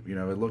great.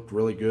 It looked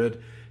really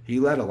good. He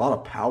had a lot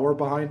of power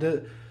behind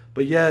it,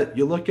 but yet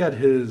you look at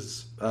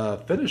his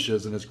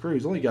finishes in his career,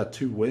 he's only got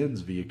 2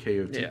 wins via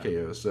KO Yeah.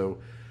 TKO. So,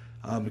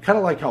 kind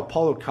of like how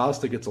Paulo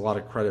Costa gets a lot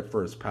of credit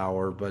for his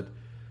power, but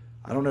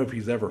I don't know if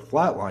he's ever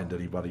flatlined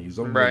anybody. He's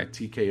only Right.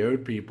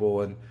 TKO'd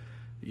people, and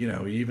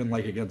even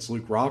like against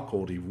Luke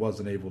Rockhold, he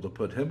wasn't able to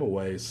put him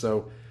away.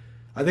 So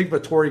I think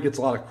Vettori gets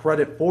a lot of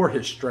credit for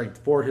his strength,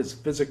 for his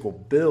physical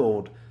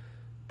build,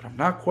 but I'm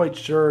not quite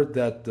sure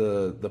that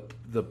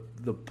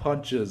the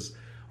punches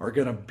are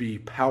going to be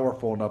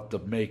powerful enough to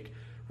make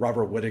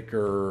Robert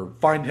Whitaker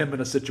find him in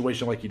a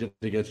situation like he did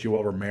against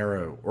Yoel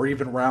Romero, or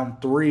even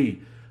round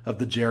 3 of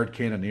the Jared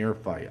Cannonier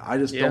fight. I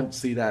just Yeah. don't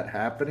see that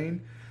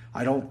happening.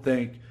 I don't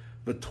think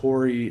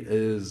Vittori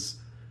is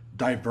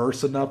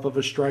diverse enough of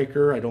a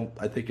striker.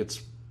 I think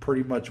it's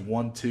pretty much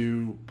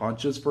 1-2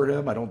 punches for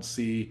him. I don't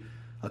see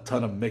a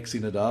ton of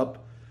mixing it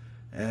up.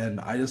 And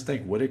I just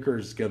think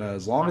Whitaker's gonna,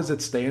 as long as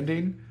it's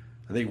standing,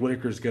 I think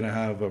Whitaker's gonna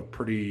have a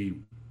pretty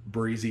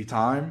breezy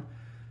time.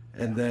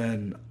 And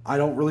then I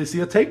don't really see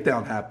a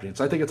takedown happening.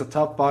 So I think it's a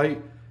tough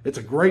fight. It's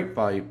a great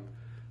fight.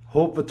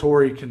 Hope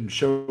Vittori can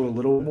show a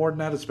little more than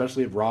that,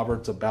 especially if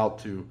Robert's about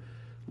to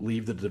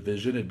leave the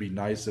division. It'd be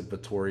nice if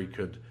Vittori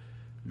could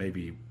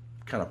maybe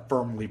kind of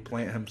firmly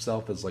plant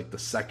himself as like the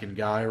second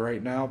guy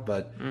right now.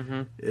 But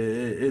Hmm.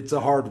 it's a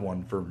hard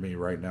one for me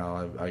right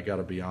now. I got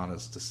to be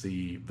honest to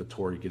see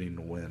Vittori getting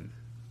the win.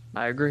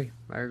 I agree.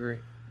 I agree.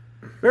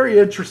 Very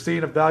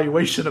interesting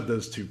evaluation of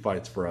those two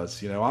fights for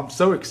us. I'm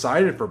so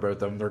excited for both of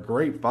them. They're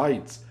great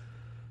fights,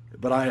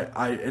 but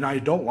I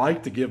don't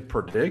like to give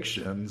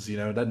predictions.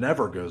 That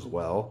never goes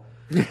well.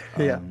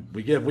 Yeah.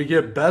 We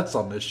give bets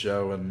on this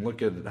show, and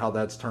look at how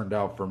that's turned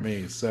out for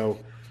me. So,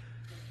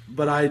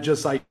 but I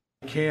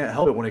can't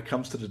help it when it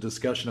comes to the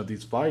discussion of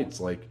these fights.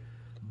 Like,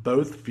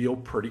 both feel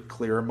pretty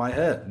clear in my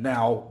head.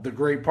 Now, the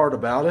great part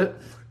about it,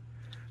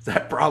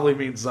 that probably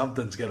means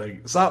something's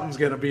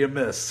gonna be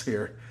amiss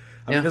here.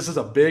 I mean, Yeah. this is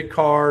a big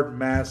card,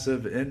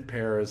 massive in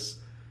Paris.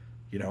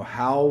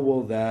 How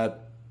will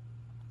that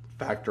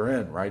factor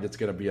in? Right, it's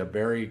gonna be a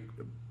very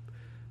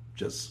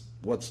just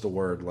what's the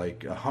word,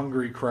 like a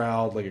hungry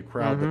crowd, like a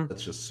crowd Hmm.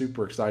 that's just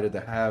super excited to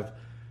have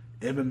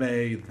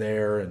MMA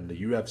there and the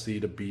UFC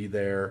to be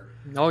there.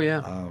 Oh yeah.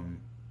 Um,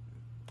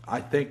 I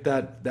think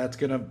that's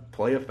going to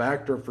play a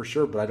factor for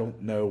sure, but I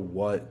don't know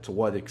to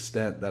what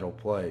extent that'll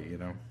play.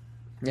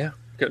 Yeah.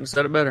 Couldn't have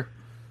said it better.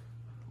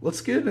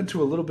 Let's get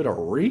into a little bit of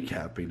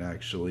recapping.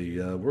 Actually,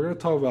 we're going to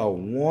talk about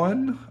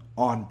one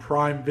on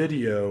Prime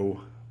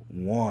Video.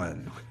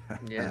 One.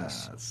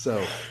 Yes.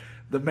 So,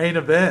 the main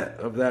event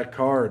of that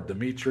card,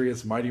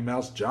 Demetrius Mighty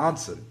Mouse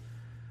Johnson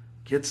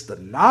gets the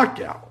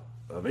knockout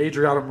of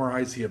Adriano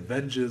Moraes. He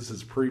avenges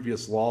his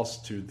previous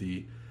loss to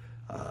the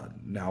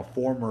now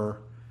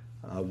former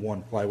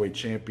one flyweight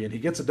champion. He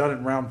gets it done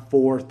in round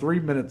 4, 3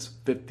 minutes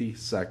 50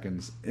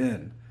 seconds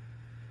in.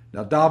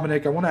 Now,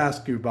 Dominic, I want to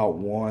ask you about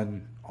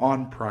one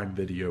on Prime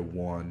Video,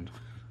 one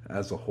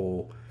as a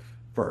whole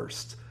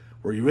first.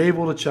 Were you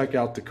able to check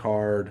out the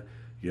card?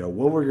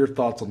 What were your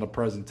thoughts on the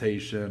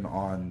presentation,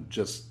 on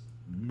just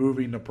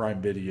moving to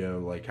Prime Video?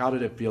 Like, how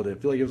did it feel? Did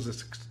it feel like it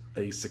was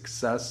a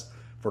success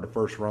for the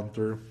first run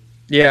through?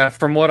 Yeah,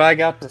 from what I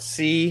got to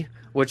see,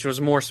 which was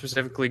more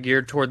specifically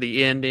geared toward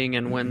the ending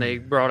and when they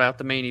brought out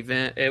the main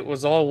event, it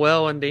was all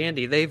well and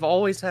dandy. They've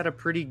always had a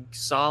pretty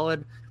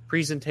solid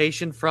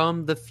presentation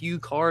from the few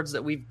cards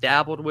that we've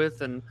dabbled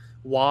with and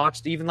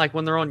watched. Even like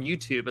when they're on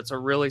YouTube, it's a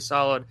really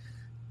solid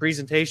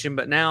presentation.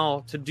 But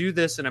now to do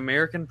this in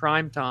American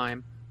prime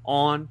time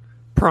on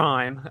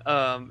Prime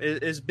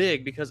is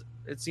big, because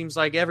it seems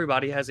like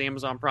everybody has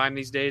Amazon Prime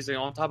these days,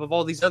 on top of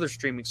all these other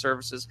streaming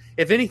services.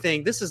 If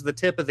anything, this is the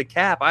tip of the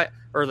cap,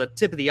 or the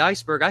tip of the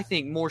iceberg. I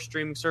think more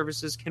streaming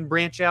services can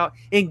branch out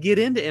and get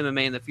into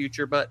MMA in the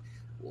future, but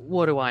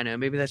what do I know?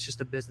 Maybe that's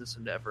just a business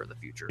endeavor in the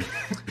future.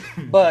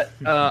 But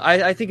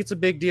I think it's a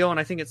big deal, and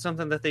I think it's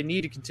something that they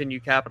need to continue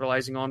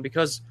capitalizing on,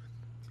 because,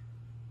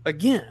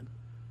 again,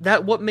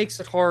 that what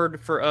makes it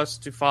hard for us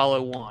to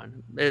follow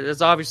one.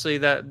 It's obviously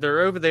that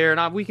they're over there,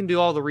 and we can do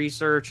all the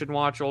research and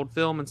watch old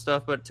film and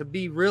stuff, but to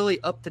be really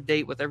up to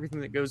date with everything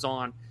that goes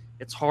on,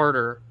 it's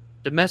harder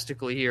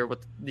domestically here.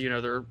 With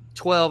they're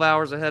 12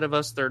 hours ahead of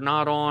us. They're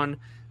not on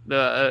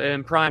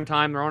in prime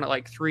time. They're on at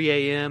like 3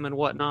 a.m. and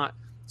whatnot.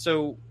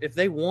 So if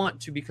they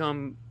want to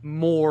become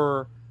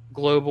more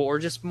global, or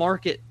just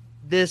market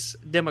this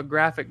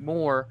demographic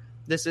more,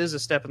 this is a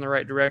step in the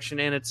right direction,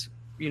 and it's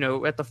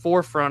at the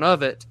forefront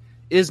of it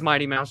is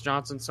Mighty Mouse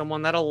Johnson,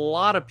 someone that a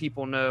lot of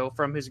people know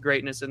from his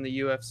greatness in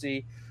the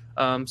UFC.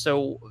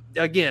 So,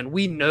 again,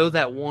 we know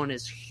that one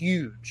is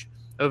huge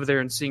over there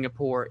in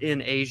Singapore,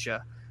 in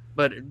Asia.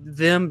 But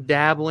them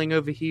dabbling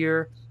over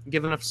here,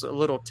 giving us a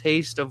little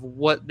taste of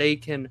what they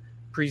can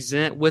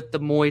present with the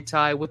Muay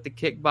Thai, with the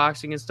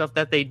kickboxing and stuff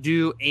that they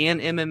do,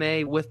 and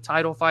MMA with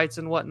title fights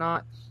and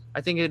whatnot,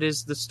 I think it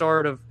is the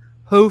start of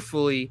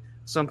hopefully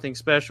something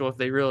special if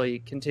they really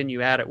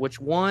continue at it, which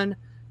one...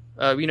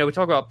 we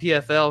talk about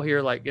PFL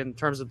here, like in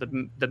terms of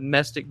the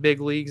domestic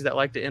big leagues that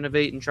like to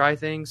innovate and try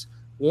things.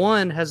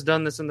 One has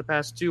done this in the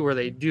past too, where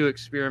they do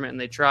experiment and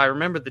they try.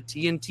 Remember the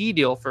TNT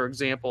deal, for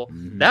example.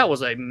 Mm-hmm. That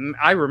was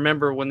I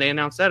remember when they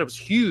announced that, it was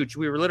huge.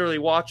 We were literally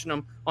watching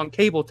them on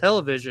cable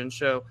television.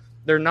 So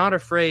they're not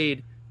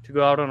afraid to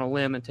go out on a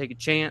limb and take a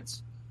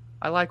chance.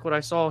 I like what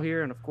I saw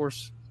here, and of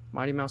course,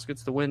 Mighty Mouse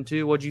gets the win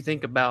too. What do you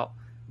think about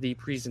the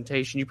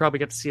presentation? You probably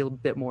got to see a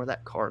bit more of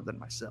that card than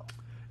myself.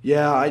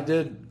 Yeah, I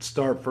did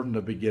start from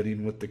the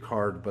beginning with the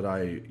card, but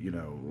I'm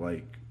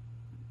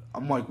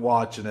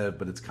watching it,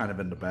 but it's kind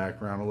of in the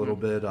background a little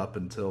bit up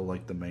until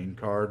like the main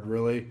card,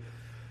 really.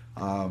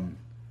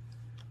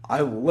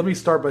 Let me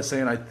start by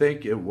saying I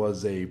think it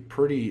was I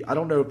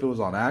don't know if it was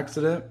on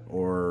accident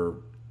or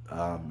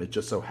it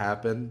just so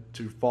happened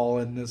to fall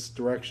in this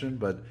direction,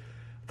 but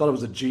I thought it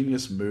was a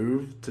genius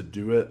move to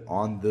do it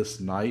on this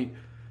night,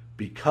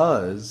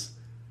 because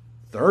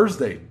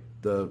Thursday,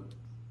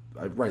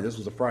 this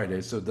was a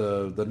Friday, so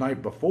the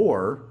night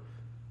before,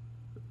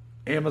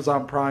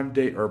 Amazon Prime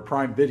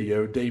Prime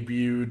Video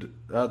debuted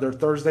their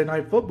Thursday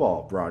Night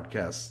Football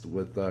broadcast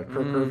with Kirk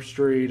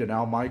Herbstreit and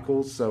Al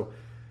Michaels. So,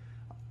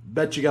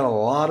 bet you got a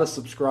lot of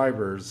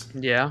subscribers.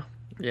 Yeah.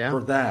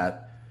 For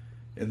that,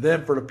 and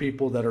then for the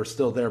people that are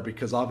still there,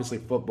 because obviously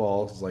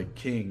football is like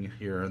king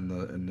here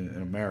in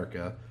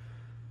America.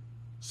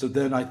 So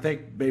then I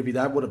think maybe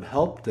that would have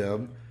helped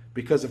them.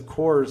 Because, of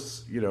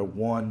course,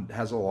 one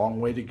has a long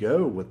way to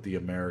go with the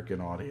American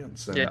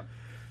audience. And,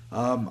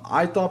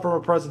 I thought from a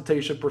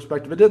presentation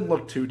perspective, it didn't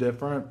look too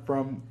different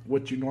from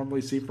what you normally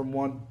see from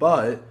one.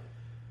 But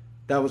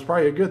that was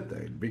probably a good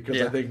thing,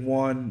 because I think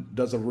one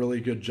does a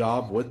really good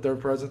job with their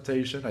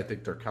presentation. I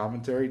think their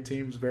commentary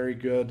team's very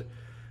good.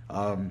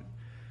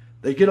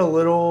 They get they're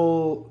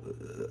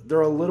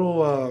a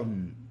little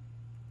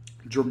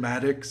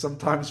dramatic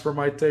sometimes for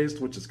my taste,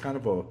 which is kind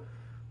of a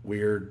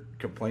weird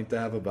complaint to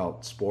have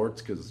about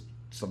sports, because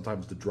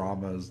sometimes the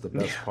drama is the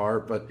best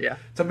part. But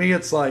to me,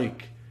 it's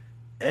like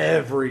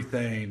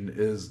everything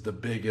is the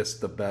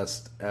biggest, the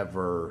best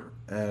ever.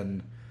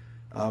 And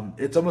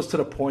it's almost to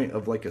the point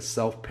of like a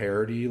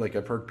self-parody. Like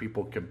I've heard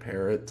people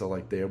compare it to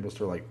like they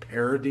almost are like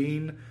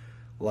parodying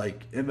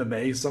like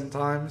MMA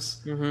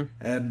sometimes. Mm-hmm.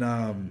 And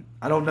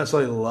I don't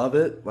necessarily love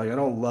it. Like I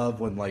don't love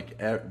when like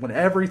when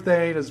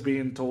everything is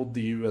being told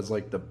to you as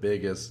like the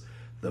biggest,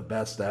 the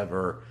best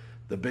ever,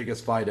 the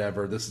biggest fight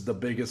ever, this is the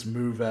biggest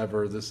move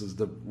ever, this is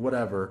the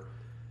whatever.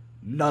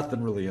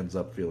 Nothing really ends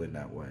up feeling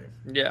that way.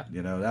 Yeah.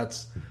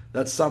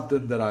 That's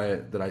something that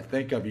I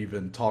think I've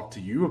even talked to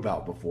you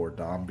about before,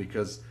 Dom,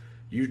 because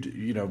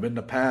in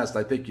the past,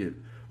 I think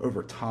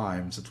over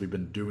time, since we've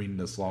been doing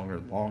this longer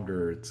and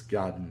longer, it's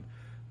gotten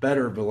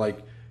better. But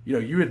like,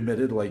 you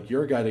admitted like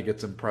you're a guy that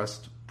gets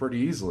impressed pretty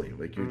easily.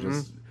 Like you're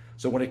just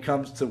So when it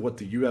comes to what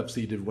the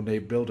UFC did when they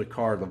build a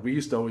card, like we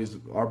used to always,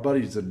 our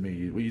buddies and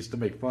me, we used to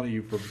make fun of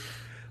you for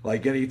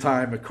like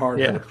anytime a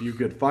card had a few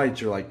good fights,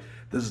 you're like,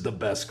 this is the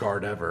best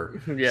card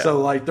ever. Yeah. So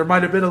like there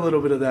might have been a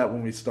little bit of that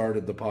when we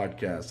started the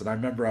podcast. And I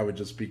remember I would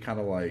just be kind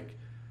of like,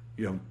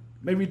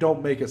 maybe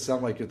don't make it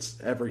sound like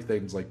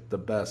everything's like the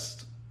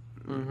best.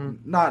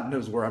 Not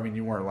nose where, I mean,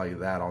 you weren't like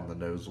that on the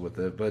nose with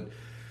it, but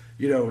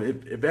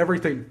if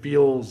everything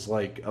feels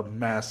like a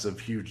massive,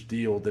 huge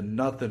deal, then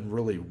nothing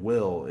really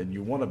will. And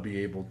you want to be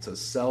able to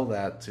sell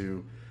that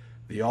to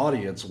the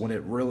audience when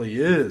it really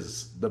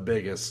is the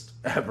biggest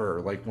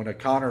ever. Like when a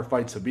Conor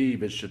fights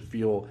Khabib, it should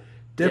feel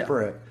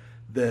different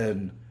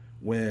than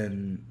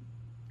when,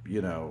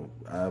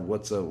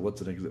 what's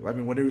an example? I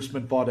mean, when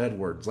Usman fought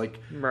Edwards, like,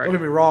 don't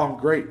get me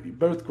wrong,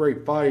 both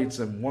great fights,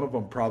 and one of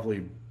them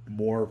probably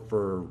more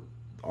for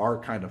our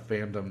kind of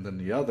fandom than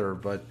the other,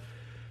 but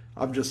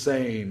I'm just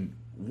saying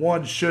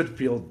one should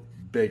feel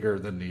bigger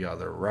than the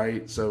other,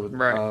 right? So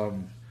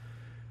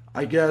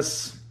I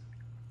guess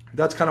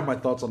that's kind of my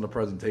thoughts on the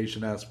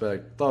presentation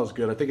aspect. Thought it was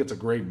good. I think it's a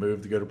great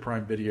move to go to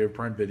Prime Video.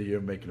 Prime Video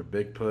making a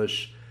big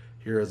push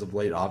here as of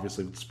late,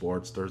 obviously with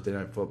sports. Thursday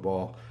Night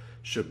Football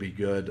should be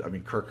good. I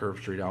mean, Kirk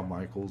Herbstreit, Al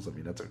Michaels, I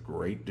mean, that's a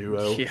great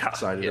duo.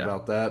 Excited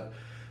about that.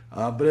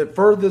 But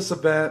for this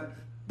event,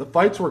 the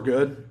fights were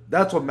good.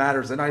 That's what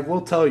matters. And I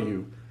will tell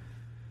you,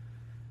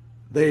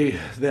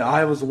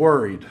 I was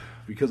worried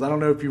because I don't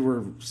know if you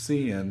were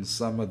seeing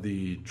some of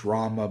the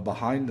drama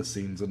behind the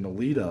scenes in the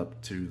lead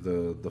up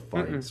to the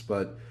fights,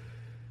 but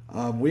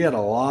we had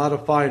a lot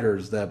of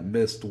fighters that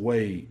missed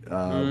weight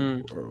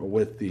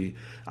with the.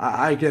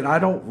 I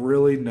don't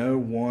really know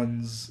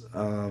one's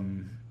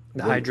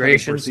the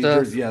hydration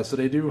stuff. Yeah, so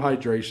they do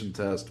hydration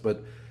tests,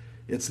 but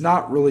it's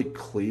not really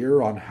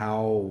clear on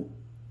how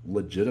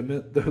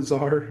legitimate those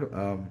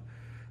are.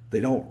 They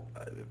don't.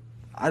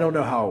 I don't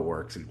know how it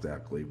works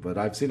exactly, but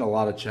I've seen a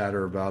lot of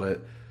chatter about it.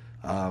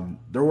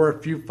 There were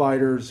a few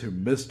fighters who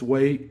missed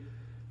weight,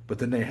 but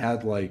then they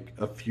had like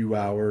a few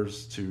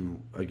hours to,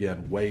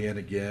 again, weigh in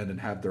again and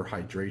have their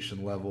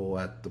hydration level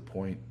at the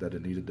point that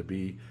it needed to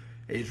be.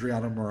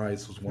 Adriano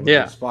Moraes was one of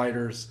those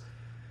fighters.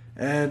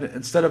 And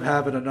instead of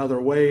having another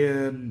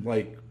weigh-in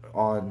like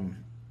on,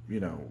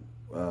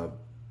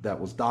 that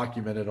was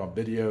documented on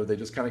video, they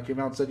just kind of came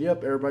out and said,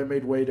 yep, everybody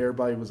made weight,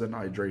 everybody was in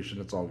hydration,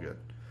 it's all good.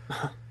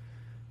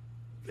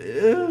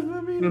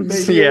 I mean,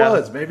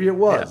 maybe it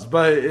was,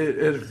 but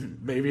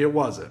maybe it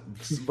wasn't.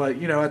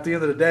 But at the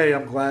end of the day,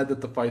 I'm glad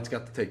that the fights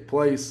got to take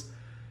place.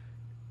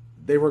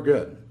 They were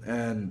good,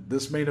 and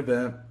this main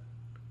event,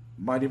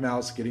 Mighty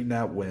Mouse getting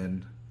that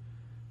win,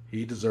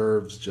 he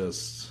deserves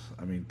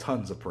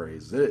tons of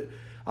praise.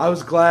 I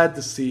was glad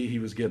to see he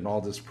was getting all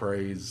this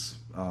praise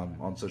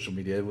on social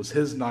media. It was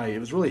his night. It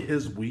was really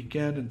his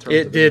weekend in terms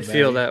of it did MMA.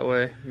 feel that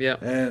way. Yeah,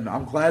 and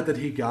I'm glad that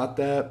he got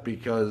that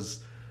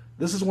because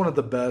this is one of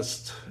the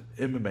best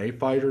MMA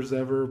fighters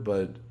ever,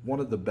 but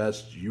one of the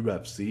best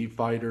UFC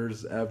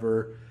fighters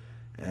ever.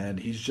 And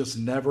he's just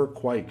never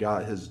quite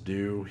got his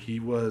due.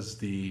 He was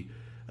the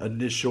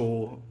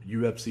initial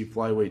UFC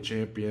flyweight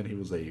champion. He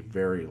was a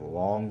very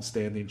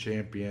long-standing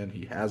champion.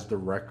 He has the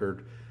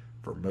record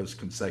for most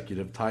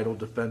consecutive title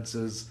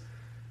defenses.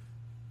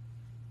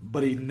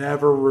 But he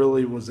never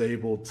really was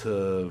able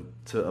to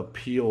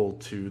appeal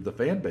to the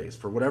fan base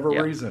for whatever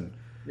reason.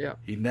 Yeah.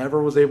 He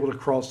never was able to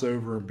cross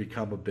over and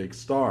become a big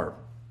star.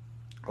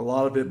 A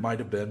lot of it might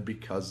have been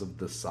because of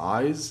the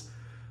size.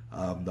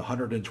 The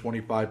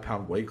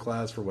 125-pound weight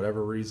class, for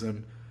whatever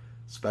reason,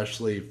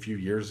 especially a few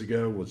years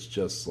ago, was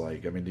just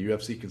like, the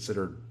UFC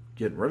considered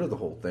getting rid of the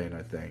whole thing,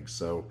 I think.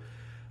 So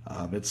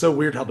it's so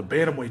weird how the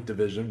bantamweight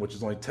division, which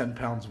is only 10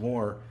 pounds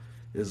more,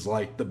 is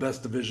like the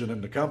best division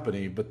in the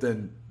company, but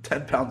then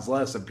 10 pounds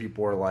less and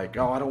people are like,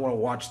 oh, I don't want to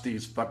watch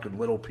these fucking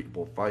little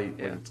people fight.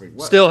 Yeah. It's like,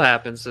 what? Still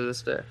happens to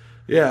this day.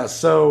 Yeah,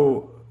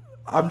 so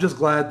I'm just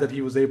glad that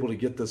he was able to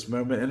get this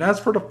moment. And as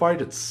for the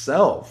fight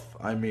itself,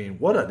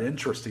 what an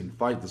interesting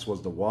fight this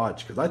was to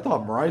watch, because I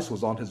thought Moraes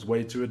was on his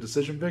way to a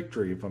decision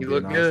victory, if I'm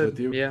being honest with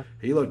you. Yeah.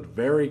 He looked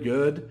very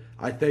good.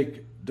 I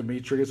think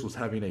Demetrius was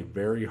having a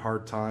very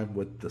hard time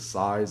with the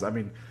size. Let's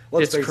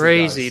face it's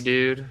crazy, it, guys.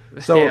 Dude.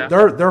 So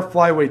their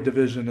flyweight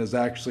division is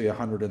actually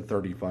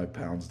 135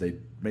 pounds. They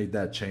made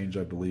that change,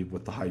 I believe,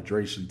 with the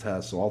hydration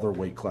test. So all their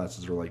weight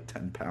classes are like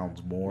 10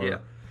 pounds more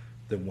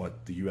than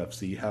what the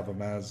UFC have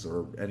them as,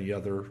 or any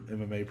other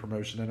MMA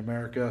promotion in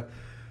America.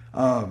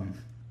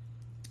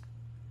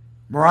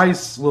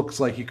 Moraes looks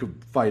like he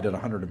could fight at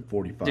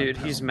 145 Dude,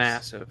 pounds. he's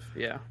massive,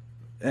 yeah.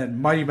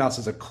 And Mighty Mouse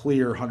is a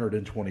clear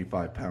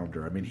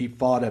 125-pounder. He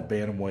fought at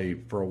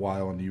bantamweight for a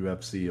while in the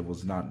UFC. It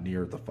was not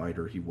near the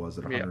fighter he was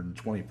at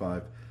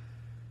 125.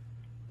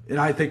 And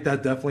I think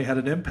that definitely had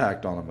an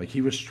impact on him. Like,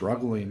 he was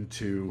struggling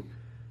to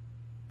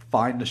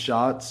find the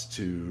shots,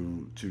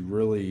 to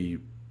really...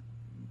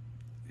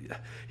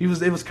 It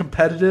was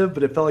competitive,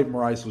 but it felt like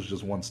Moraes was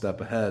just one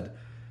step ahead.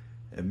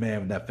 And,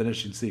 man, that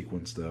finishing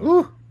sequence,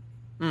 though...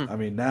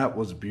 that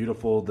was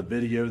beautiful. The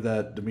video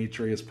that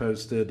Demetrius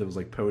posted, it was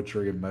like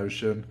poetry in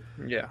motion.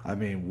 Yeah.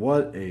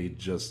 What a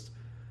just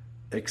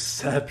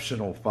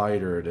exceptional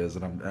fighter it is,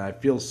 and I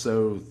feel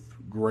so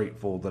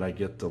grateful that I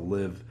get to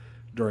live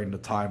during the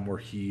time where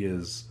he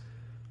is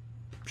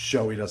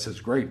showing us his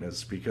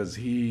greatness because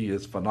he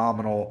is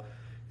phenomenal.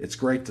 It's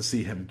great to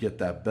see him get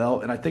that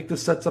belt, and I think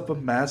this sets up a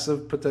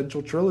massive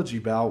potential trilogy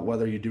bout,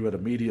 whether you do it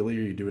immediately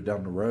or you do it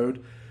down the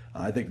road.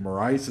 I think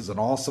Moraes is an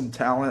awesome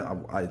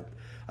talent. I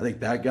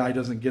think that guy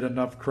doesn't get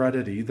enough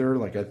credit either.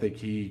 Like, I think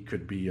he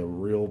could be a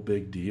real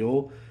big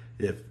deal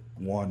if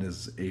one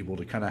is able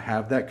to kind of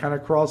have that kind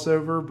of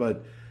crossover.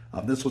 But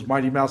this was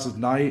Mighty Mouse's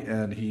night,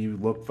 and he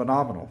looked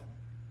phenomenal.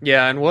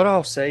 Yeah, and what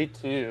I'll say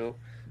too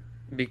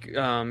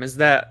is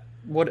that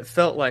what it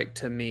felt like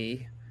to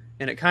me,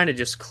 and it kind of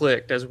just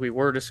clicked as we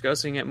were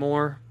discussing it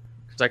more,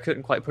 because I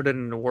couldn't quite put it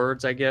into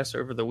words, I guess,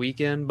 over the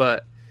weekend.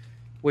 But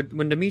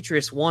when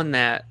Demetrius won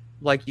that,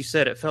 like you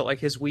said, it felt like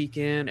his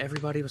weekend.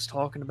 Everybody was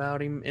talking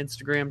about him,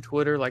 Instagram,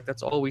 Twitter, like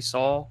that's all we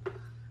saw.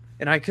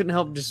 And I couldn't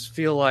help just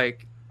feel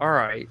like, all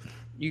right,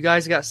 you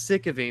guys got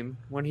sick of him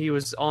when he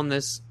was on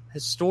this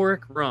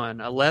historic run,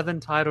 11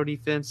 title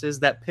defenses.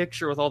 That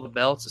picture with all the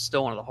belts is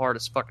still one of the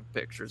hardest fucking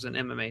pictures in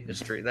MMA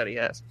history that he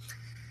has.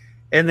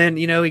 And then,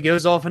 he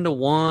goes off into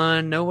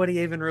one. Nobody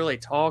even really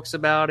talks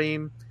about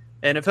him.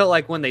 And it felt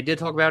like when they did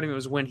talk about him, it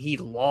was when he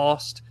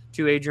lost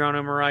to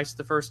Adriano Moraes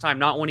the first time,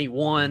 not when he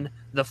won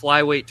the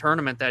flyweight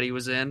tournament that he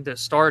was in to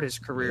start his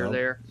career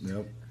there.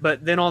 Yep.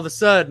 But then all of a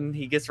sudden,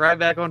 he gets right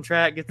back on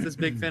track, gets this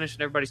big finish,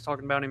 and everybody's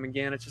talking about him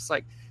again. It's just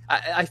like,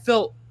 I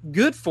felt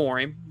good for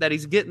him that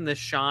he's getting this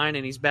shine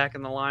and he's back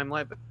in the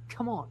limelight. But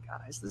come on,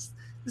 guys,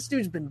 this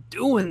dude's been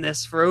doing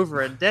this for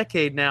over a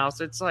decade now.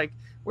 So it's like,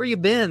 where you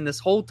been this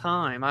whole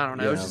time? I don't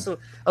know. Yeah. It's just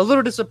a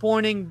little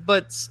disappointing,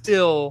 but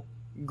still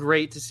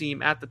great to see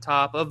him at the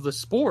top of the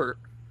sport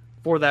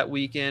for that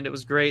weekend. It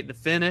was great. The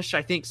finish,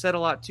 I think, said a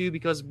lot too,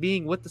 because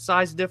being with the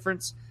size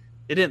difference,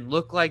 it didn't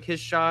look like his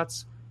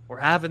shots were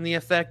having the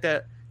effect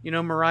that,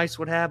 Moraes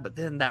would have, but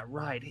then that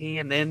right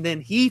hand, and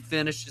then he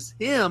finishes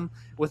him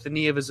with a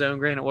knee of his own.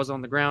 Granted, it was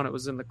on the ground. It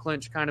was in the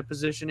clinch kind of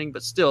positioning,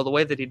 but still, the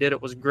way that he did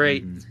it was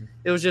great. Mm-hmm.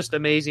 It was just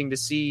amazing to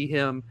see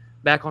him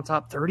back on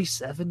top,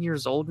 37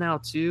 years old now,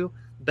 too.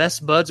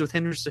 Best buds with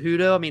Henry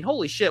Cejudo. I mean,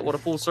 holy shit, what a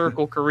full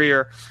circle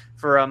career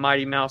for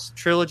Mighty Mouse.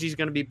 Trilogy's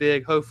going to be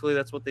big. Hopefully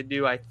that's what they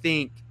do. I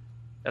think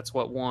that's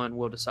what one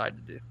will decide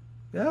to do.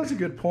 Yeah, that was a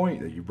good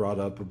point that you brought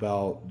up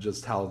about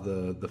just how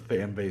the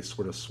fan base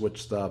sort of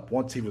switched up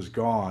once he was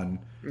gone.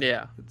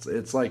 Yeah,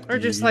 it's like or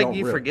just like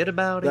you forget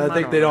about him. I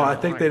think they don't. I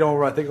think they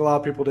don't. I think a lot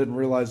of people didn't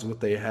realize what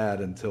they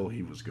had until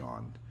he was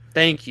gone.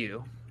 Thank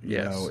you.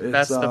 Yes,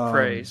 that's the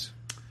praise.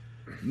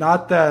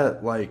 Not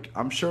that, like,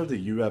 I'm sure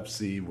the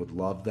UFC would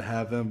love to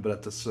have him, but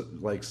at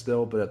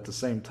the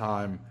same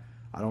time,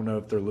 I don't know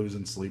if they're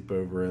losing sleep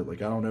over it.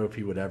 Like, I don't know if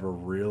he would ever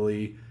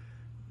really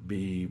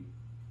be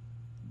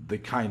the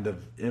kind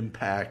of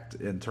impact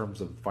in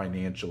terms of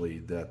financially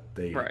that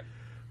they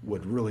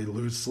would really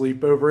lose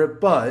sleep over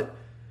it. But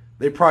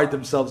they pride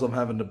themselves on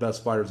having the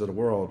best fighters in the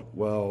world.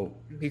 Well,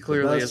 he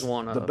clearly is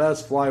one of the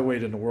best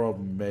flyweight in the world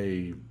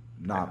may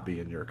not be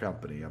in your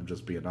company. I'm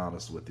just being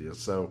honest with you.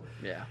 So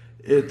yeah.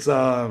 It's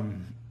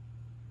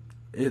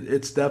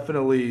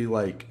definitely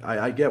like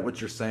I get what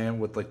you're saying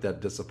with like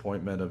that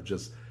disappointment of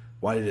just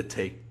why did it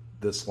take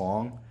this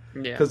long?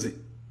 Yeah. Because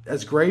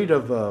as great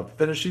of a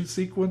finishing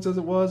sequence as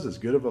it was, as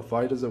good of a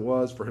fight as it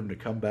was for him to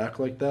come back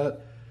like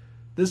that,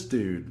 this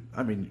dude,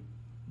 I mean,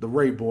 the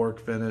Ray Borg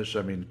finish,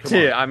 I mean, come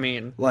on. I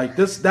mean, like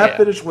that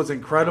finish was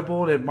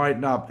incredible. It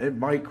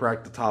might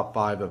crack the top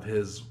 5 of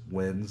his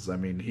wins. I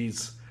mean,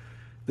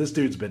 this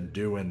dude's been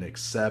doing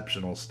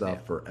exceptional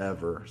stuff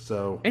forever.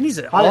 So, and he's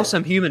an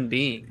awesome human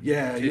being.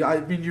 Yeah,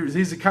 I mean,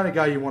 he's the kind of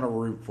guy you want to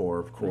root for,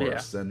 of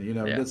course. Yeah. And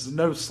there's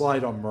no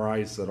slight on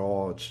Moraes at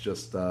all. It's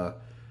just,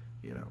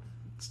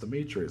 it's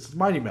Demetrius. It's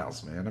Mighty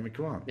Mouse, man. I mean,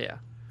 come on. Yeah,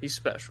 he's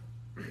special.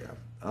 Yeah.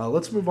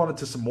 Let's move on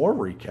into some more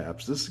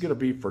recaps. This is going to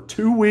be for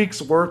 2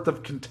 weeks worth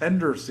of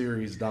Contender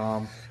Series,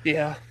 Dom.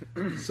 Yeah.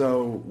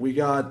 So we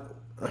got,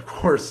 of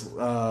course,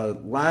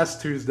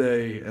 last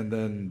Tuesday and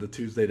then the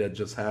Tuesday that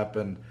just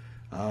happened.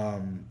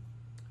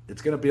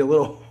 It's going to be a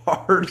little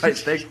hard, I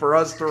think, for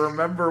us to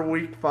remember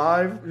week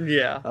 5.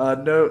 Yeah.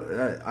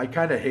 I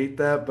kind of hate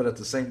that, but at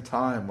the same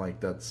time, like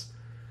that's,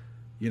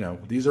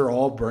 these are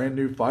all brand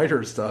new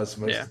fighters to us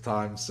most of the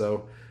time,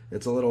 so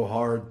it's a little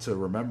hard to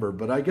remember.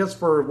 But I guess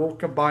we'll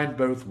combine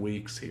both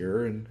weeks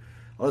here, and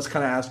I'll just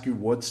kind of ask you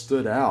what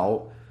stood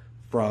out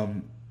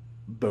from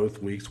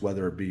both weeks,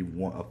 whether it be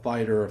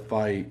a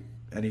fight,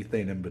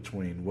 anything in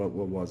between. What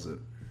was it?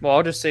 Well,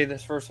 I'll just say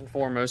this first and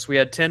foremost. We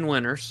had 10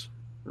 winners,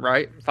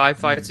 right? 5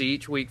 fights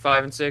each, week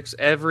 5 and 6.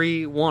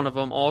 Every one of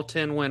them, all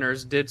 10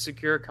 winners, did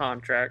secure a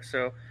contract.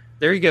 So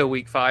there you go,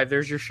 week 5.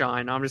 There's your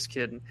shine. I'm just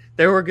kidding.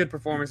 There were good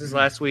performances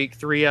last week.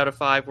 3 out of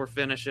 5 were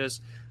finishes.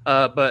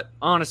 But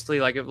honestly,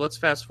 let's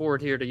fast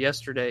forward here to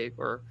yesterday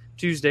or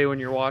Tuesday when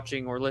you're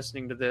watching or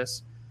listening to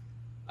this.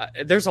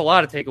 There's a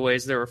lot of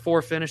takeaways. There were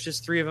 4 finishes,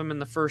 3 of them in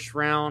the first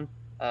round.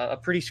 A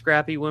pretty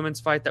scrappy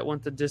women's fight that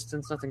went the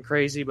distance. Nothing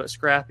crazy, but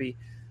scrappy.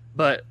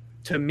 But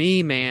to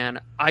me,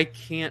 man, I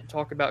can't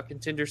talk about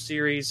Contender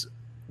Series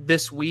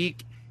this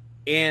week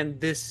and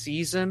this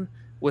season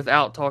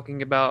without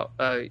talking about,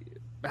 I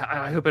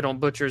hope I don't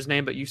butcher his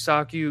name, but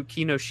Yusaku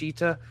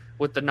Kinoshita,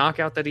 with the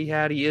knockout that he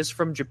had. He is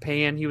from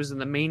Japan. He was in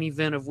the main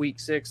event of Week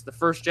 6, the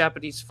first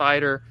Japanese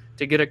fighter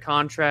to get a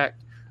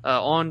contract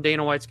on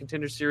Dana White's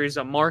Contender Series,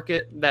 a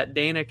market that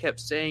Dana kept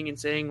saying and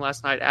saying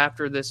last night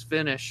after this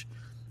finish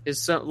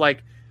is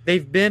like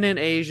they've been in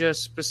Asia,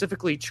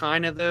 specifically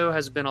China, though,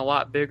 has been a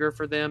lot bigger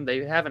for them.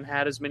 They haven't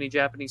had as many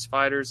Japanese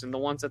fighters, and the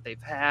ones that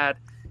they've had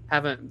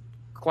haven't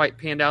quite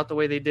panned out the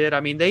way they did.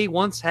 I mean, they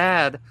once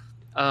had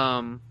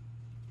Horiguchi,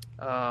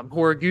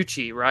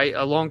 right,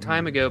 a long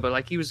time ago, but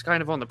like he was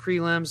kind of on the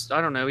prelims. I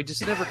don't know. He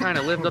just never kind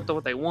of lived up to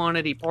what they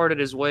wanted. He parted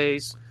his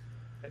ways.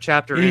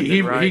 Chapter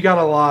ended, right? He got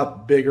a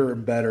lot bigger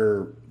and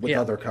better with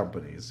other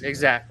companies.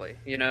 Exactly.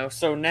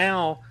 So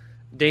now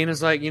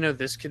Dana's like,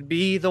 this could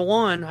be the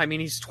one. I mean,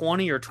 he's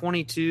 20 or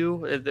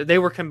 22. They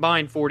were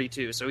combined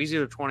 42, so he's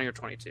either 20 or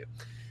 22.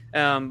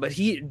 But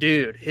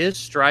his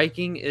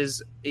striking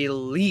is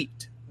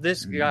elite.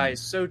 This guy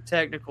is so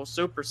technical,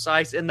 so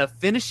precise. And the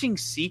finishing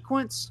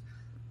sequence,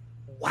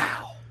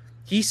 wow.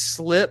 He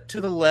slipped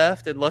to the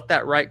left and let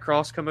that right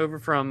cross come over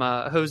from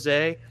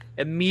Jose.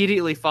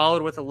 Immediately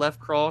followed with a left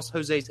cross.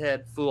 Jose's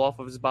head flew off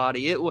of his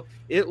body.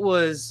 It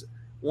was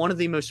one of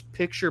the most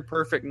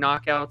picture-perfect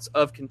knockouts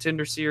of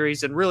Contender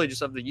Series and really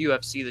just of the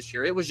UFC this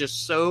year. It was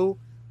just so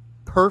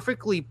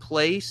perfectly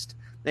placed.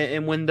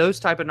 And when those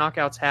type of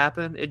knockouts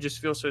happen, it just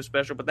feels so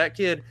special. But that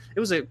kid, it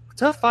was a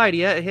tough fight.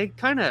 He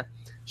kind of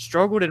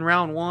struggled in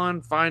round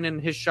 1, finding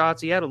his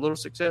shots. He had a little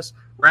success.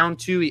 Round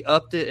 2, he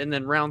upped it. And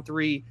then round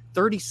 3,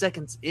 30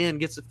 seconds in,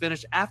 gets the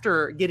finish.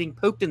 After getting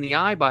poked in the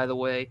eye, by the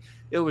way,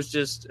 it was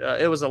just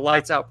it was a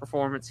lights-out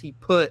performance. He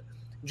put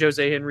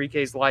Jose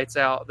Henrique's lights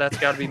out. That's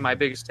got to be my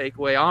biggest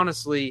takeaway.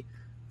 Honestly,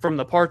 from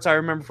the parts I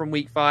remember from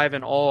Week 5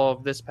 and all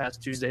of this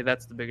past Tuesday,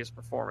 that's the biggest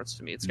performance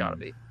to me. It's got to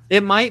be.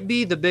 It might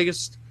be the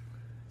biggest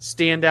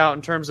standout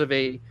in terms of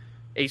a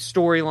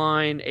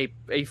storyline,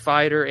 a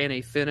fighter, and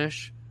a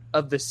finish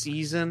of the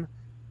season.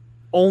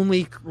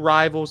 Only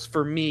rivals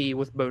for me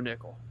with Bo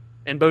Nickel.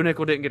 And Bo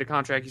Nickel didn't get a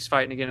contract. He's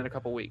fighting again in a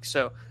couple weeks.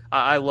 So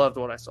I loved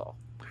what I saw.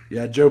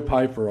 Yeah, Joe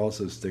Pyfer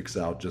also sticks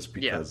out just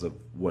because of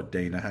what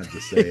Dana had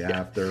to say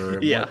after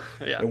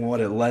and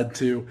what it led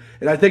to.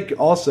 And I think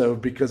also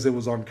because it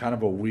was on kind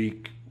of a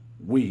weak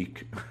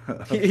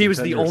he was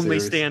the only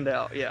series.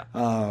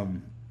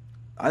 Standout,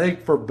 I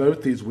think for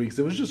both these weeks,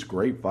 it was just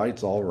great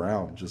fights all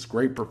around. Just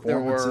great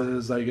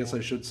performances, I guess I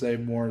should say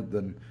more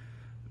than –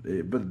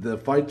 but the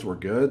fights were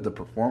good. The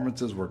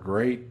performances were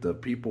great. The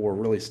people were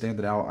really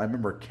standing out. I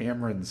remember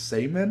Cameron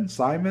Simon,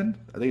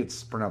 I think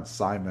it's pronounced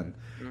Simon,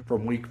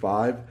 from Week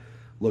 5,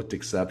 looked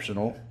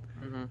exceptional.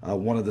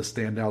 One of the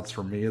standouts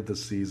for me of the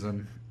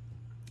season.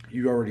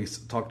 You already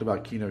talked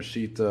about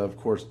Kinoshita. Of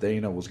course,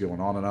 Dana was going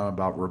on and on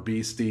about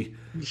Rabisti.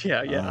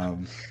 Yeah.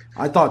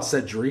 I thought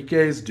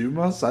Cedriquez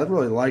Dumas, I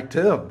really liked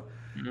him.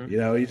 He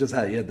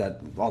had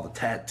that all the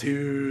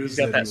tattoos. He's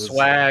got that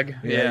swag.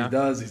 Yeah, he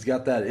does. He's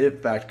got that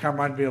it fact. Kind of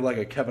reminded me of like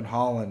a Kevin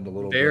Holland a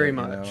little bit. Very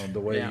much. The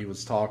way he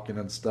was talking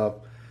and stuff.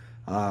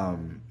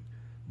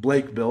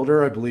 Blake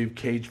Builder, I believe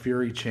Cage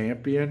Fury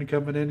champion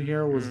coming in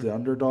here, was the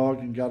underdog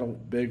and got a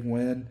big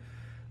win.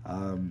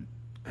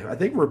 I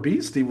think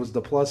Rabisti was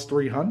the plus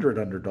 300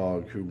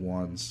 underdog who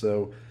won.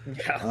 So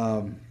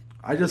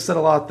I just said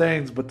a lot of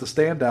things, but the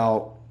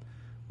standout,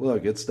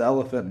 look, it's the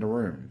elephant in the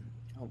room.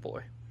 Oh,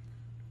 boy.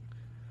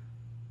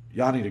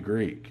 Yanni the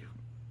Greek.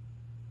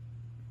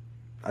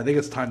 I think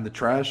it's time to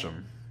trash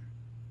him.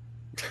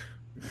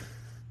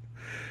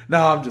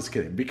 No, I'm just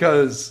kidding.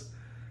 Because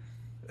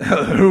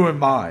who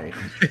am I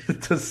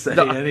to say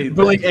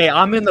anything? Hey,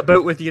 I'm in the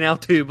boat with you now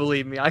too.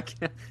 Believe me, I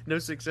can't. No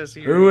success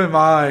here. Who am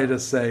I to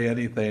say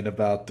anything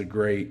about the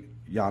great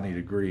Yanni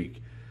the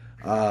Greek?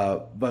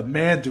 But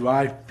man, do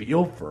I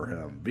feel for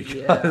him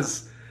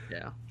because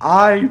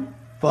I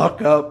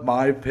fuck up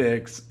my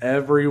picks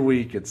every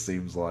week. It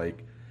seems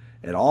like.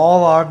 And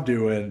all I'm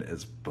doing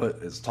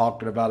is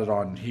talking about it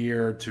on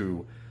here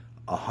to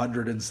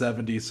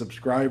 170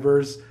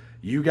 subscribers.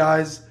 You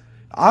guys,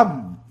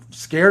 I'm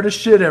scared as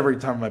shit every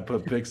time I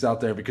put picks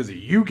out there because of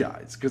you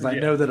guys. Because I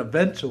know that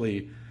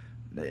eventually,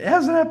 it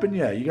hasn't happened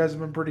yet. You guys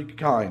have been pretty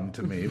kind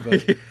to me.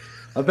 But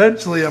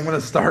eventually I'm going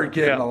to start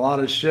getting a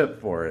lot of shit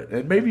for it.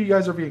 And maybe you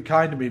guys are being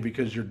kind to me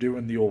because you're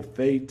doing the old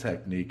fade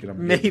technique. And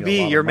I'm maybe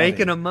you're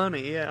making them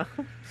money,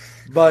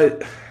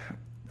 But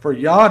for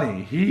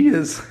Yanni, he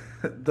is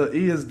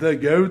the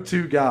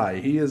go-to guy.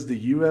 He is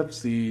the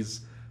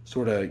UFC's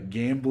sort of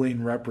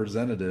gambling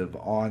representative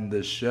on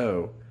this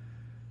show.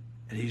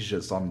 And he's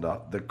just on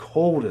the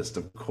coldest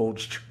of cold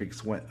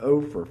streaks. Went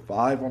 0 for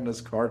 5 on this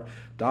card.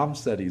 Dom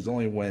said he's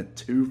only went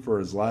 2 for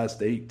his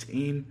last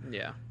 18.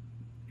 Yeah.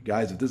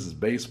 Guys, if this is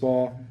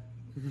baseball,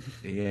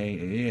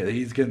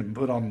 he's getting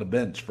put on the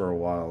bench for a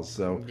while.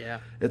 So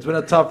it's been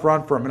a tough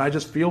run for him. And I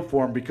just feel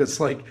for him because,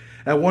 like,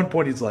 at one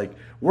point he's like,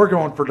 we're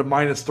going for the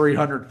minus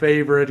 300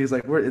 favorite. He's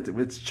like,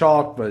 it's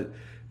chalk, but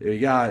you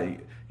got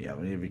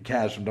if you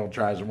cash them, don't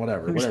trash them,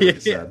 whatever he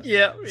said.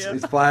 Yeah.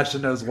 He's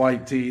flashing those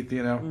white teeth,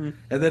 and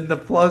then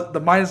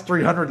the minus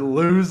 300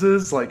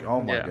 loses. Like,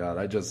 oh my God,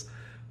 I just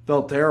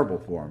felt terrible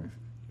for him.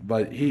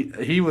 But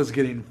he was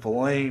getting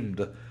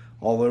flamed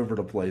all over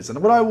the place.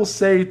 And what I will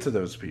say to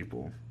those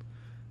people,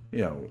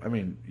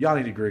 Yanni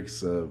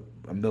DeGreek's a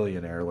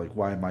millionaire. Like,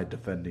 why am I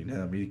defending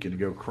him? He can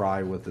go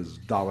cry with his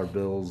dollar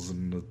bills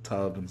in the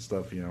tub and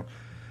stuff,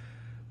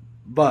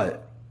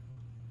 But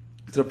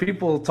to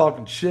people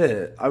talking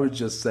shit, I would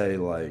just say,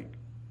 like,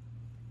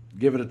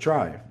 give it a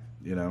try,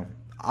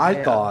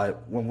 I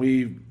thought when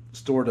we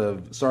sort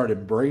of started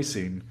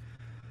embracing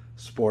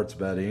sports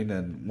betting,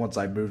 and once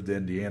I moved to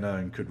Indiana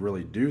and could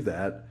really do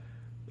that,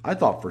 I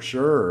thought for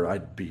sure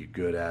I'd be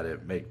good at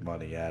it, make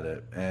money at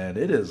it. And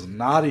it is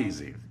not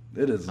easy.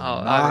 It is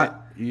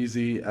not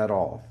easy at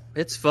all.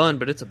 It's fun,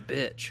 but it's a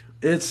bitch.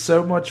 It's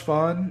so much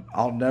fun.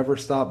 I'll never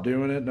stop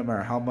doing it, no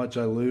matter how much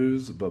I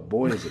lose. But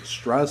boy, is it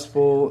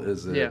stressful?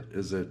 Is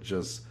it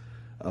just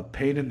a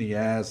pain in the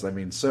ass?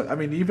 Even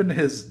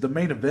the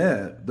main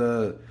event,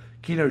 the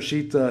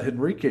Kinoshita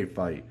Henrique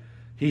fight,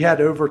 he had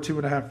over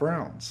 2.5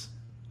 rounds.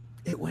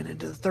 It went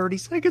into the 30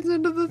 seconds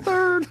into the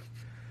third.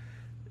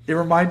 It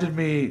reminded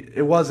me.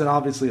 It wasn't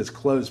obviously as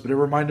close, but it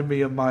reminded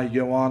me of my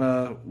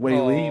Joanna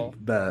Weili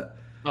bet.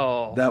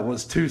 Oh, that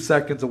was 2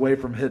 seconds away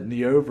from hitting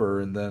the over,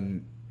 and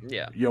then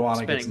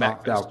Joanna gets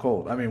knocked out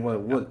cold.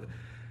 What?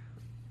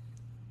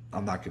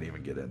 I'm not going to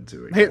even get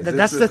into it. Hey,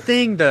 that's the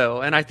thing,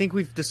 though, and I think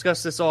we've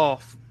discussed this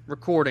off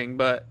recording.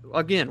 But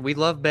again, we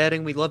love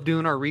betting, we love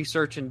doing our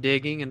research and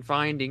digging and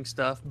finding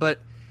stuff. But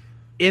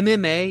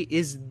MMA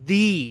is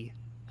the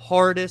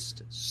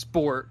hardest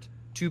sport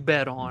to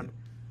bet on,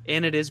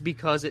 and it is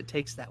because it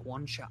takes that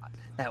one shot,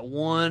 that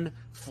one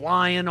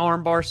flying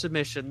armbar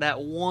submission, that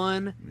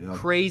one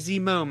crazy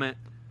moment,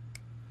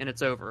 and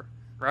it's over,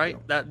 right?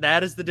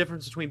 That is the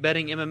difference between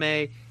betting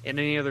MMA and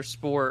any other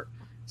sport.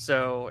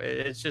 So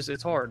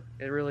it's hard.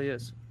 It really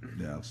is.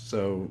 Yeah.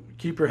 So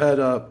keep your head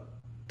up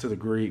to the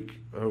Greek.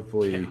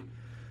 Hopefully,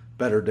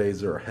 better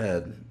days are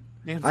ahead.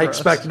 I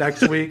expect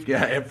next week.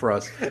 Yeah, and for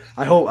us,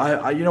 I hope.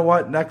 You know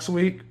what? Next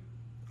week,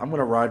 I'm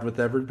gonna ride with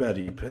every bet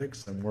he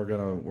picks, and we're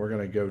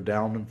gonna go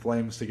down in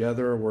flames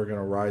together. We're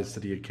gonna rise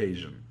to the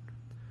occasion.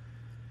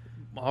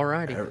 All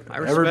righty.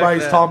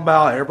 Everybody's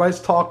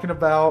talking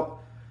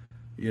about,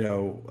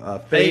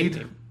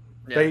 fading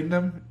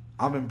him.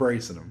 I'm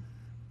embracing him.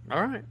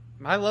 All right.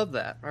 I love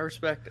that. I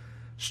respect it.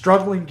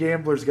 Struggling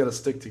gamblers got to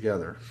stick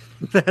together.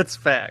 That's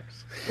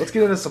facts. Let's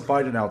get into some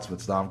fight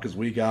announcements, Dom, because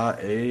we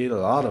got a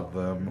lot of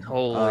them.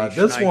 Holy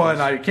this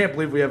one, I can't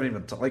believe we haven't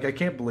even I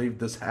can't believe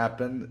this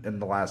happened in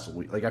the last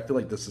week. Like, I feel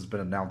like this has been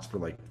announced for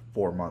like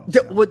 4 months.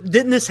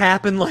 Didn't this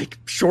happen like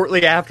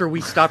shortly after we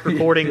stopped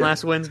recording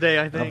last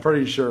Wednesday, I think? I'm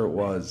pretty sure it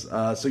was.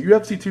 So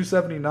UFC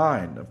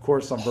 279, of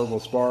course, on Verbal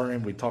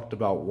Sparring, we talked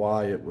about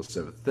why it was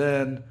so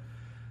thin.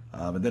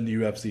 And then the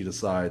UFC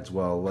decides,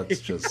 well, let's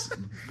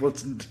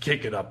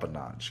kick it up a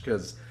notch,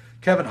 because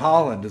Kevin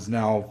Holland is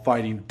now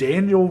fighting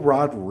Daniel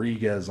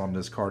Rodriguez on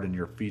this card in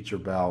your feature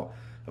bout.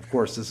 Of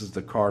course, this is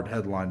the card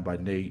headlined by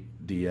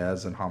Nate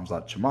Diaz and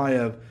Khamzat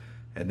Chimaev.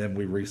 And then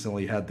we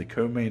recently had the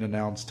co-main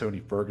announced,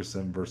 Tony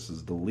Ferguson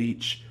versus The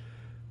Leech.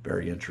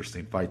 Very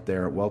interesting fight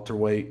there at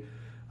welterweight.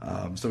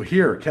 So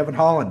here, Kevin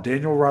Holland,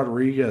 Daniel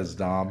Rodriguez,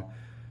 Dom.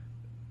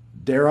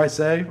 Dare I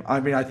say?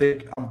 I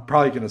think I'm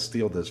probably going to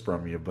steal this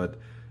from you, but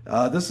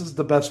this is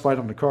the best fight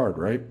on the card,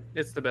 right?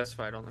 It's the best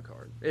fight on the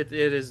card. It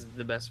is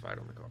the best fight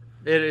on the card.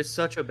 It is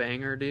such a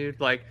banger,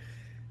 dude. Like,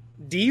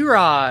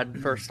 D-Rod,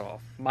 first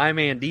off, my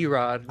man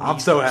D-Rod.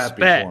 I'm so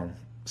happy for him.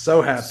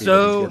 So happy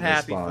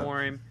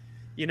for him.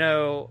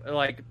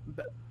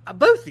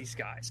 Both these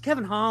guys.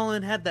 Kevin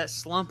Holland had that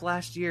slump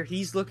last year.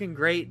 He's looking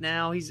great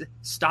now. He's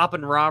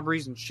stopping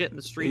robberies and shit in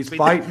the streets. He's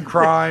fighting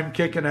crime,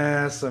 kicking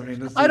ass.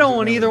 I don't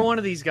want either one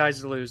of these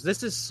guys to lose.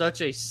 This is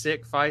such a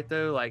sick fight,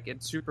 though. Like,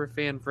 it's super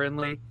fan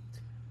friendly.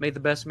 May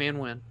the best man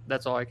win.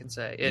 That's all I can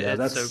say.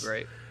 It's so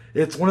great.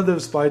 It's one of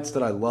those fights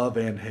that I love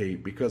and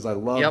hate, because I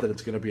love that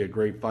it's going to be a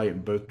great fight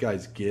and both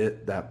guys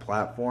get that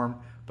platform.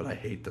 But I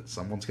hate that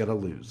someone's got to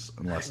lose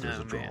unless there's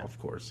a draw, of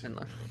course.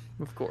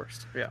 Of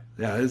course, yeah.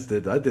 Yeah,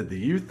 I did the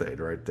youth aid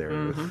right there.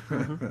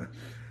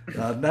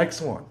 Mm-hmm.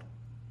 Next one,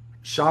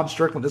 Sean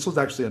Strickland. This was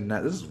actually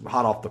this is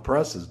hot off the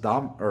presses.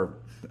 Dom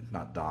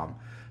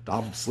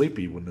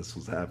sleepy when this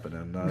was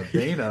happening.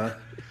 Dana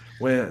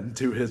went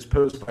into his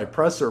post-fight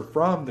presser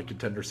from the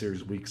Contender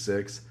Series Week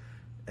 6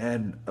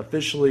 and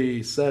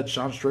officially said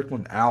Sean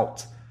Strickland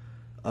out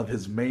of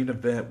his main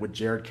event with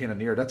Jared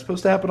Cannonier. That's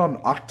supposed to happen on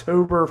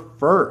October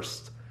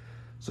 1st.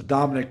 So,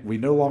 Dominic, we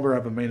no longer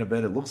have a main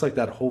event. It looks like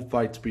that whole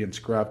fight's being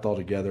scrapped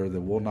altogether.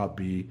 There will not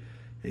be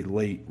a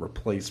late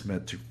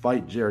replacement to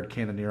fight Jared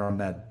Cannonier on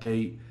that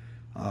date.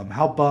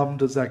 How bummed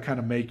does that kind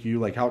of make you?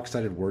 Like, how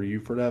excited were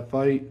you for that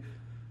fight?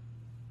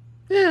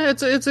 Yeah,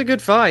 it's a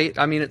good fight.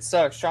 It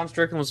sucks. Sean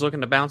Strickland was looking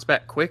to bounce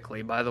back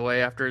quickly, by the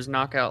way, after his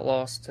knockout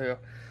loss to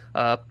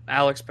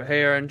Alex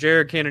Pereira, and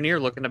Jared Cannonier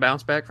looking to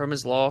bounce back from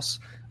his loss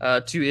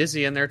to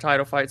Izzy in their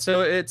title fight.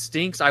 So it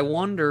stinks. I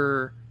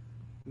wonder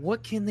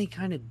what can they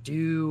kind of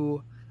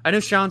do? I know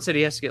Sean said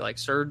he has to get like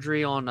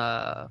surgery on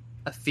a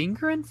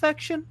finger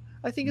infection,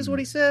 I think is what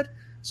he said.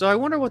 So I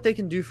wonder what they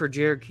can do for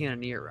Jared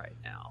Cannonier right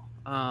now.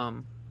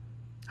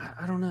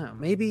 I don't know.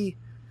 Maybe,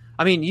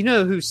 I mean, you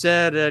know who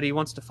said that he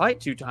wants to fight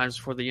 2 times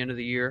before the end of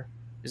the year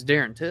is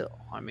Darren Till.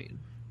 I mean,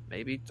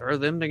 maybe throw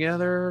them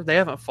together. They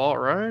haven't fought,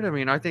 right? I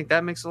mean, I think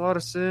that makes a lot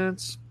of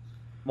sense.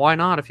 Why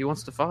not if he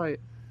wants to fight?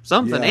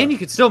 Something. Yeah. And you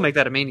could still make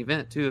that a main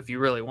event, too, if you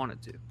really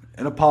wanted to.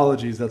 And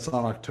apologies, that's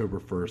not October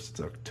 1st. It's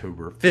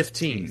October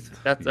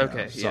 15th. That's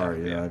okay.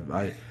 Sorry. Yeah.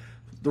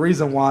 The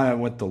reason why I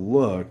went to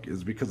look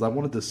is because I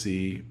wanted to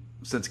see,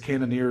 since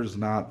Cannonier's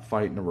not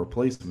fighting a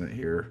replacement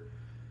here,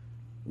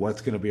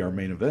 what's going to be our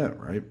main event,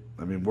 right?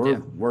 I mean,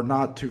 we're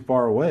not too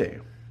far away.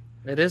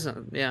 It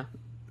isn't, yeah.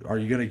 Are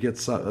you going to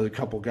get a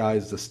couple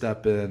guys to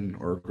step in,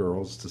 or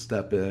girls to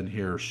step in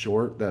here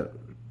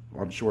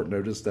on short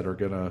notice that are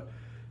going to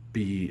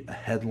be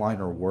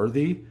headliner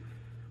worthy?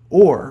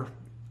 Or,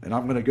 and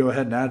I'm going to go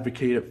ahead and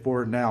advocate it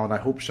for now, and I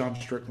hope Sean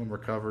Strickland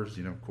recovers.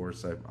 You know, of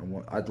course,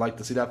 I'd like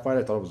to see that fight.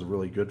 I thought it was a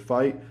really good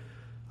fight.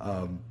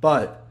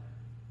 But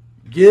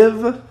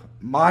give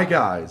my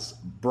guys,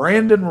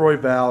 Brandon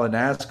Royval and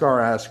Askar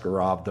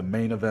Askarov, the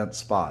main event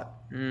spot.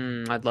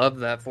 I'd love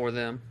that for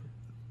them.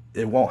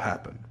 It won't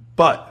happen.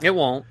 But it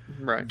won't.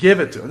 Right. Give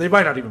it to them. They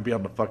might not even be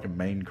on the fucking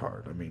main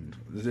card. I mean,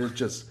 it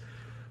just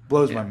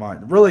blows my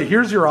mind. Really,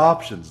 here's your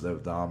options, though,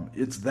 Dom.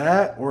 It's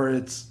that or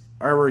it's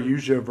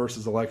Araujo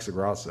versus Alexa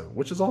Grasso,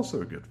 which is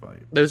also a good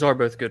fight. Those are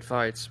both good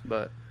fights.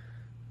 But,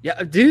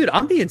 yeah, dude,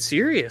 I'm being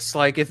serious.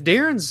 Like, if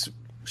Darren's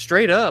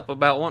straight up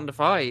about wanting to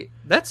fight,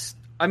 that's...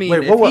 I mean,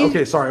 wait, what?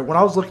 Okay, sorry. When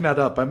I was looking that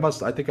up,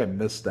 I think I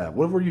missed that.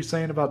 What were you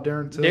saying about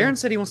Darren Till? Darren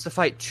said he wants to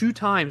fight 2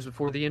 times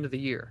before the end of the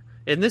year.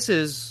 And this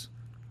is...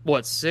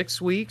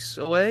 6 weeks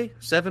away?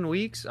 7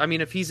 weeks? I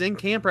mean, if he's in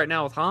camp right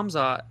now with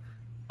Hamzat,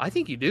 I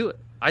think you do it.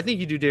 I think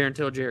you do Darren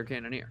Till, Jared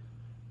Cannonier.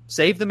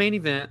 Save the main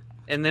event,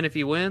 and then if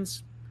he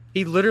wins,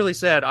 he literally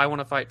said, I want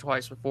to fight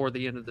twice before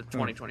the end of the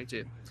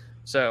 2022.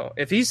 So,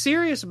 if he's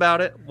serious about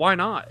it, why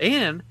not?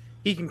 And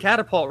he can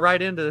catapult right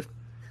into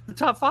the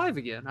top 5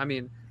 again. I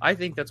mean, I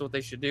think that's what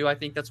they should do. I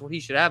think that's what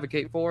he should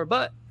advocate for,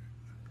 but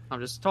I'm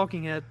just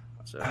talking head.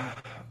 So...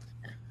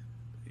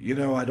 You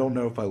know, I don't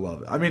know if I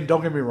love it. I mean,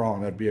 don't get me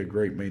wrong. That'd be a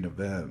great main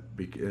event.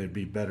 It'd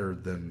be better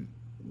than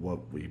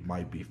what we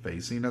might be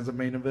facing as a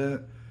main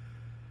event.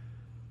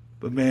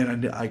 But,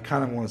 man, I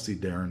kind of want to see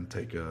Darren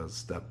take a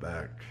step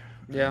back.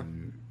 Yeah.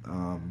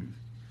 And,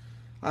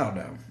 I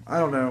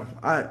don't know.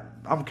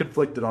 I'm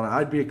conflicted on it.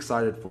 I'd be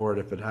excited for it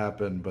if it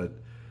happened, but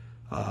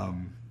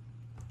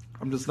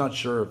I'm just not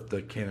sure if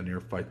the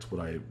Cannonier fight's what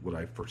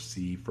I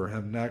foresee for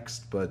him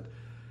next. But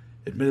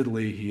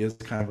admittedly, he is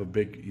kind of a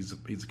big. He's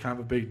kind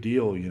of a big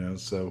deal, you know.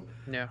 So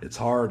it's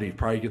hard. He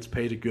probably gets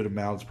paid a good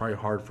amount. It's probably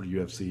hard for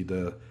UFC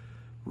to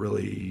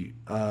really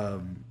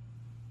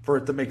for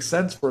it to make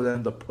sense for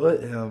them to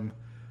put him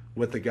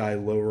with the guy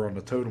lower on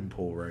the totem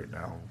pole right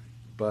now.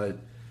 But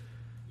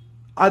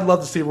I'd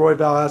love to see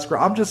Royval Askar.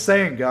 I'm just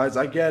saying, guys.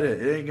 I get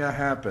it. It ain't gonna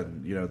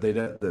happen. You know,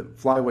 the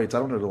flyweights. I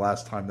don't know the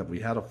last time that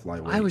we had a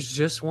flyweight. I was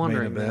just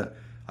wondering. Main event.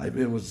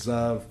 It was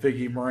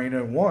Figgy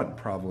Moreno 1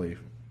 probably.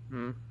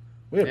 Mm-hmm.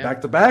 We had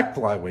back-to-back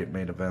flyweight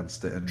main events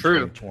to end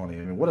 2020. I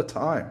mean, what a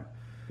time.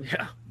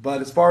 Yeah. But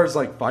as far as,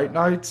 like, fight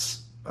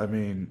nights, I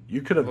mean,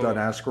 you could have done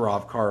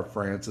Askarov, Cara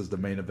France as the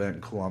main event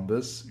in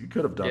Columbus. You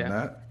could have done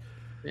that.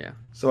 Yeah.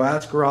 So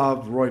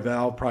Askarov,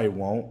 Royval probably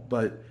won't.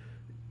 But,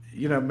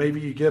 you know,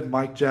 maybe you give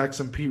Mike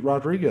Jackson, Pete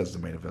Rodriguez the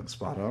main event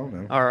spot. I don't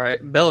know. All right.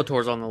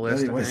 Bellator's on the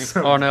list, anyway, I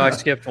think. Oh, no, I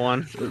skipped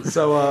one.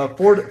 So,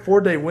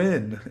 four-day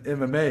win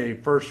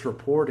MMA, first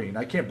reporting.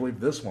 I can't believe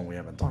this one we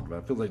haven't talked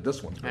about. It feels like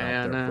this one's been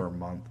out there for a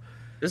month.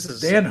 This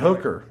is Dan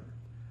Hooker.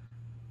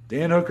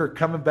 Dan Hooker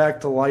coming back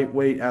to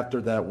lightweight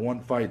after that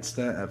one-fight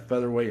stint at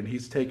featherweight, and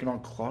he's taking on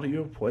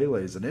Claudio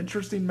Puelles. An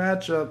interesting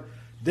matchup.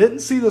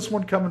 Didn't see this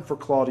one coming for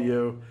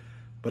Claudio,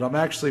 but I'm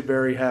actually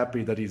very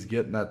happy that he's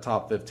getting that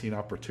top 15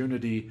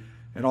 opportunity.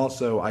 And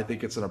also, I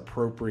think it's an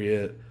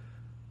appropriate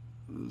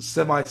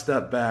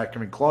semi-step back.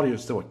 I mean,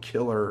 Claudio's still a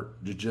killer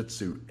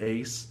jiu-jitsu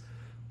ace,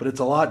 but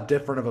it's a lot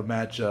different of a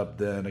matchup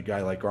than a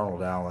guy like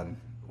Arnold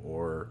Allen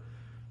or...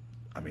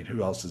 I mean,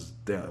 who else is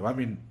there? I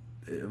mean,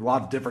 a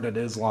lot different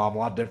than Islam, a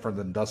lot different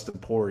than Dustin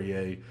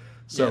Poirier.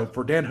 So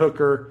for Dan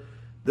Hooker,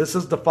 this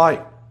is the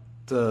fight.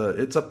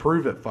 It's a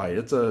prove-it fight.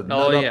 It's a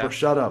nut-up or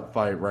shut-up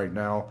fight right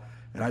now.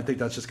 And I think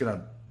that's just going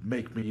to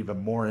make me even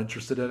more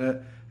interested in it.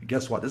 And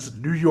guess what? This is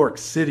New York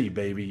City,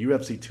 baby.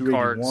 UFC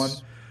 281,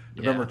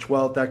 November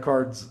 12th. That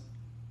card's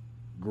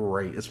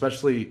great.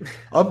 Especially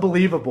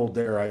unbelievable,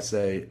 dare I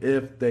say,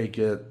 if they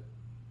get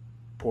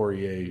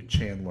Poirier,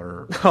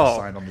 Chandler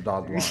signed on the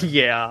dotted line.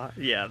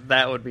 Yeah,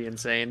 that would be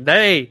insane.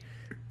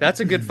 That's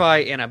a good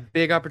fight and a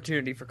big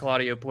opportunity for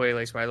Claudio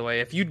Puelles, by the way.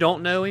 If you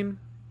don't know him,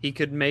 he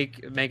could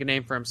make a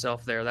name for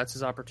himself there. That's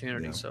his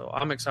opportunity. Yeah. So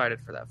I'm excited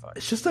for that fight.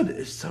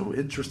 It's so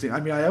interesting. I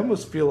mean, I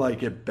almost feel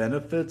like it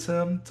benefits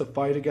him to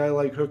fight a guy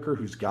like Hooker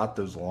who's got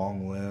those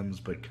long limbs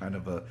but kind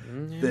of a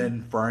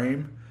thin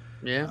frame.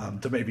 Yeah.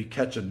 To maybe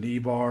catch a knee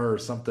bar or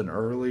something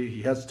early.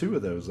 He has 2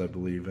 of those, I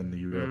believe, in the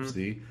Mm-hmm.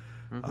 UFC.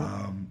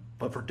 Mm-hmm.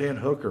 But for Dan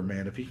Hooker,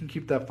 man, if he can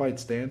keep that fight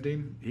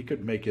standing, he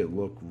could make it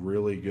look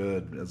really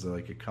good as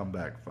like a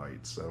comeback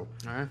fight. So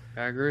All right.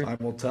 I agree. time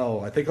will tell.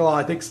 I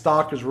think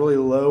stock is really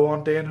low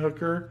on Dan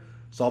Hooker,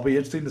 so I'll be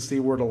interesting to see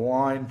where the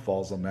line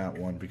falls on that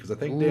one because I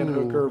think Dan Ooh.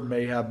 Hooker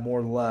may have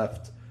more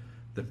left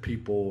than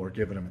people are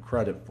giving him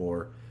credit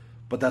for.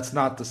 But that's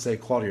not to say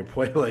Claudio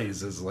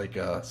Puelles is like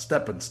a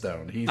stepping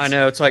stone. I He's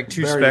know it's like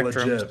two very spectrums.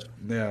 legit.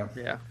 Yeah.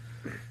 Yeah.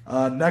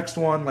 Next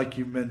one, like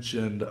you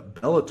mentioned,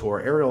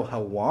 Bellator. Ariel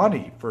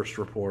Helwani first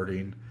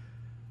reporting.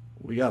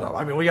 We got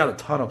a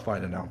ton of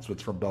fight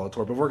announcements from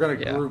Bellator, but we're gonna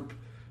Yeah. group.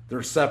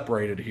 They're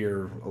separated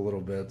here a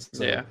little bit.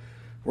 So Yeah.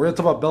 we're gonna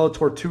talk about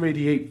Bellator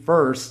 288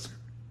 first.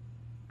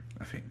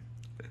 I mean,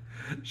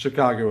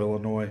 Chicago,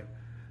 Illinois.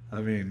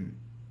 I mean,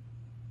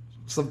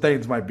 some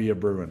things might be a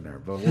brewing there,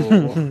 but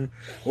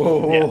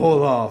we'll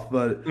hold off.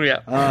 But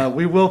Yeah.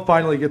 we will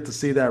finally get to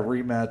see that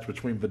rematch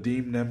between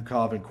Vadim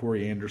Nemkov and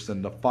Corey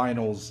Anderson, the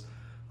finals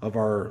of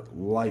our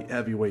light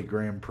heavyweight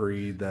Grand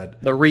Prix.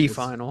 That The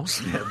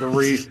re-finals. yeah, the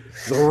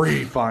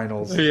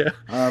re-finals. Yeah.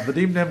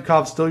 Vadim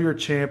Nemkov still your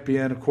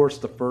champion. Of course,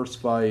 the first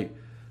fight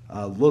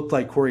looked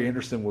like Corey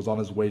Anderson was on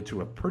his way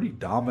to a pretty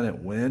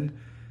dominant win,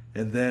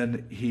 and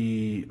then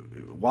he,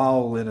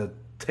 while in a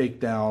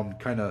takedown,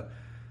 kind of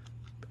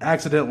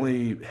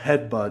accidentally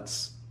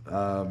headbutts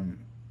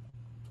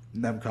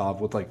Nemkov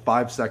with like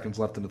 5 seconds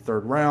left in the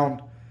third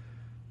round.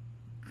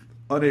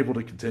 Unable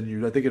to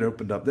continue. I think it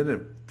opened up. Then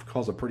it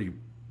caused a pretty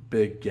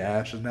big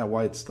gash. Isn't that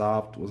why it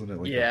stopped? Wasn't it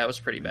like Yeah, it was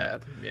pretty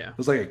bad. Yeah. it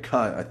was like a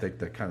cut, I think,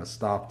 that kind of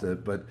stopped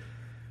it. But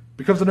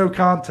becomes a no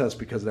contest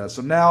because of that.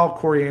 So now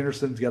Corey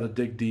Anderson's got to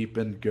dig deep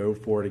and go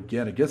for it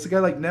again against a guy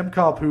like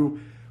Nemkov who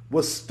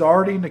was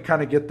starting to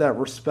kind of get that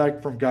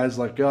respect from guys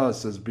like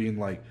us as being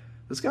like,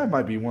 this guy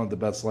might be one of the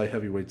best light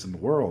heavyweights in the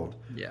world.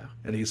 Yeah.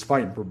 And he's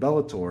fighting for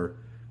Bellator.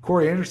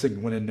 Corey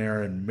Anderson went in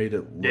there and made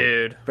it look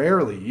Dude.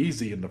 fairly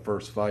easy in the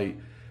first fight.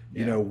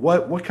 You Yeah. know,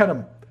 what kind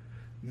of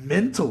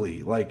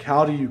mentally, like,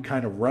 how do you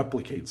kind of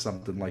replicate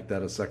something like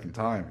that a second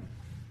time?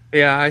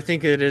 Yeah, I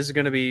think it is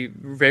going to be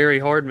very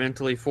hard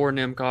mentally for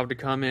Nemkov to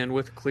come in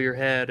with a clear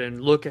head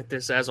and look at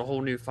this as a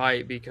whole new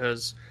fight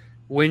because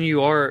when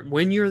you're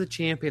the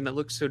champion that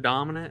looks so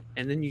dominant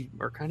and then you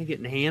are kind of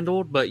getting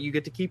handled, but you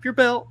get to keep your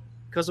belt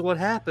because of what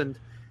happened.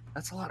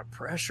 That's a lot of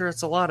pressure.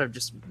 It's a lot of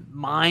just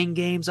mind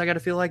games. I got to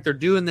feel like they're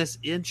doing this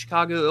in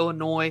Chicago,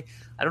 Illinois.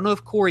 I don't know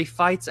if Corey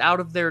fights out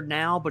of there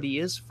now, but he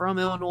is from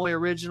Illinois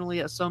originally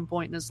at some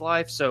point in his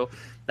life. So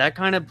that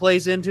kind of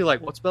plays into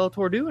like, what's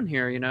Bellator doing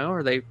here? You know,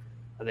 are they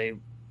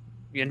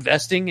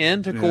investing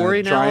into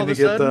Corey now? Trying all to of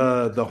a get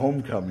sudden? the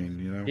homecoming,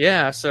 you know.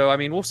 Yeah, so I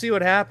mean, we'll see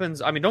what happens.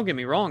 I mean, don't get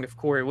me wrong. If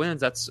Corey wins,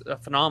 that's a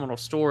phenomenal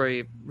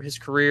story. His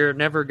career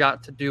never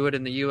got to do it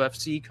in the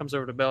UFC. Comes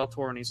over to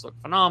Bellator and he's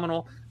looked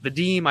phenomenal.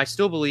 Vadim, I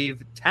still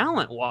believe,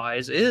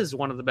 talent-wise, is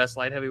one of the best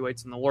light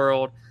heavyweights in the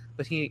world.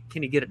 But can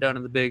he get it done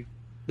in the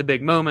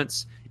big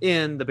moments,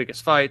 in the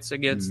biggest fights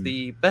against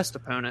the best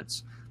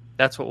opponents?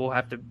 That's what we'll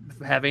have to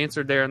have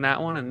answered there in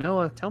that one. And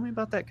Noah, tell me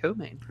about that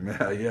co-main.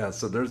 Yeah.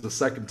 So there's the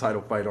second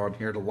title fight on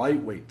here, the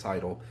lightweight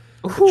title.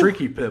 Ooh.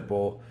 Tricky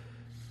Pitbull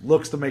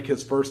looks to make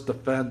his first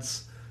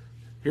defense.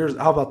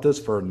 How about this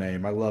for a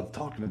name? I love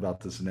talking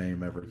about this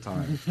name every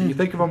time. Can you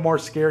think of a more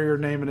scarier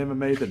name in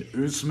MMA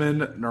than Usman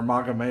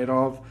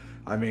Nurmagomedov?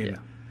 I mean,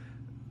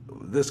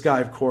 this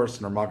guy, of course,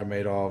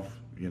 Nurmagomedov.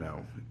 You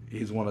know,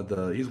 he's one of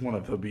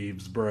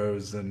Habib's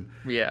bros, and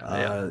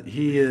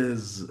he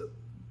is.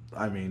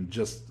 I mean,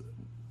 just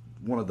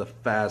one of the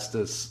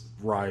fastest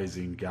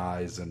rising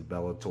guys in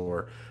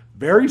Bellator.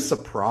 Very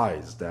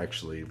surprised,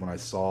 actually, when I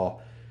saw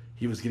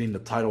he was getting the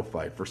title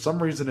fight. For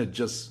some reason,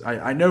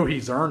 I know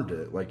he's earned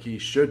it, like he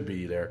should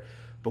be there.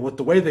 But with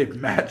the way they've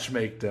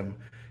matchmaked him,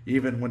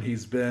 even when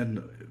he's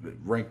been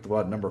ranked,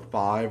 number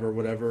 5 or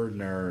whatever in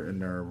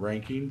their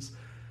rankings,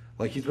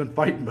 like he's been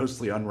fighting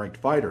mostly unranked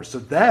fighters. So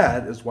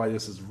that is why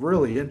this is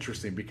really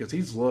interesting because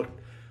he's looked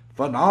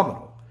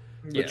phenomenal.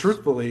 But Yes.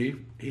 truthfully,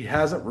 he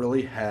hasn't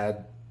really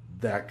had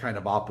that kind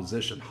of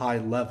opposition,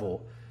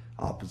 high-level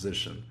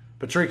opposition.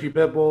 But Tricky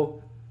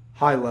Pitbull,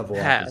 high-level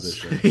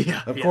opposition.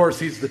 Of course,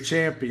 he's the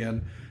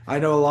champion. I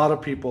know a lot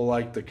of people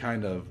like to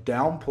kind of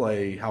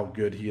downplay how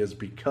good he is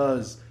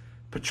because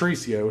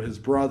Patricio, his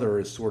brother,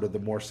 is sort of the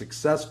more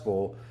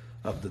successful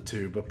of the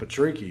two. But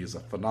Patricky is a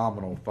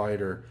phenomenal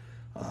fighter.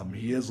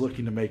 He is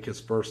looking to make his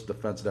first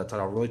defense of that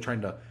title, really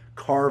trying to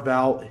carve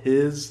out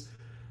his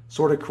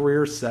sort of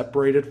career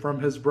separated from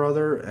his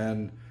brother,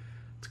 and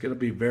it's going to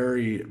be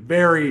very,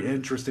 very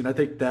interesting. I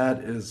think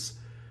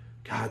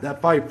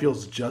that fight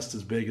feels just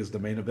as big as the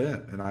main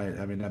event, and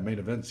I mean that main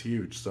event's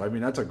huge. So I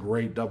mean that's a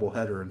great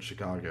doubleheader in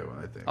Chicago,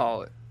 I think.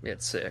 Oh,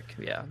 it's sick.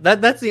 Yeah,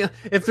 that's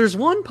if there's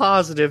one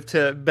positive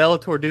to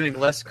Bellator doing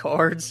less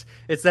cards,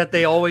 it's that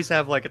they always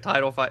have like a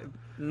title fight.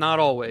 Not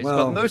always,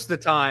 but most of the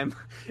time,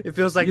 it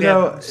feels like they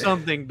have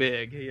something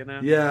big. You know?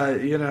 Yeah,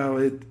 you know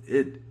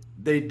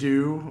They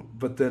do,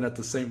 but then at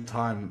the same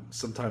time,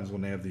 sometimes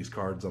when they have these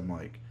cards, I'm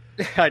like,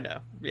 I know.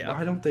 Yeah.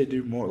 Why don't they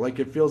do more? Like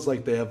it feels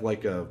like they have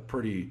like a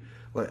pretty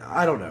like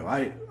I don't know.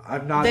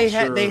 I'm not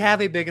sure. They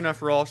have a big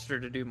enough roster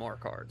to do more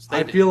cards. They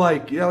I do. feel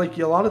like like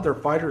a lot of their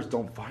fighters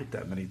don't fight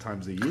that many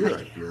times a year.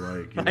 I feel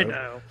like I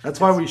know. That's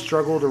why we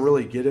struggle to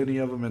really get any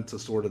of them into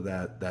sort of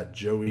that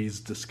Joey's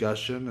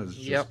discussion. Is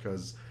just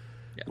because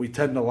we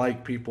tend to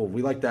like people.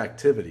 We like the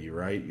activity,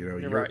 right? You're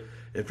right.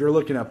 If you're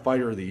looking at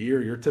fighter of the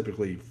year, you're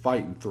typically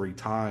fighting 3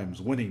 times,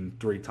 winning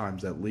 3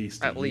 times at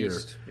least. At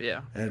least,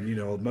 yeah. And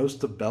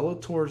most of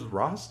Bellator's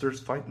rosters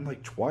fighting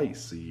like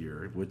twice a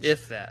year, which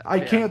if that I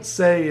can't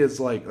say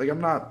is like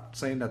I'm not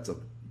saying that's a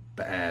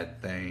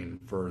bad thing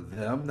for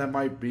them. That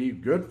might be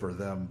good for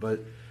them,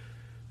 but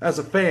as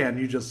a fan,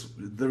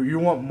 you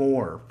want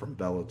more from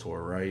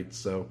Bellator, right?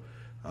 So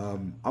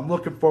I'm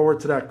looking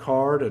forward to that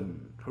card,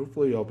 and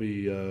hopefully I'll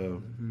be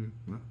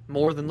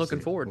more than looking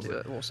forward to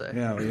it. We'll say.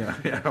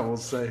 Yeah. We'll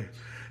say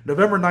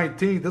November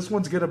 19th. This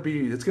one's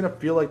it's gonna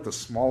feel like the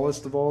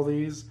smallest of all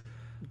these.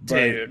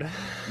 Dude,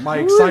 my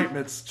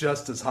excitement's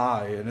just as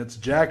high, and it's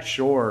Jack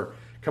Shore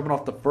coming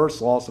off the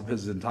first loss of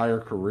his entire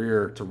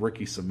career to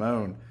Ricky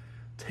Simone,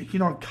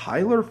 taking on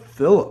Kyler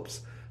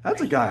Phillips.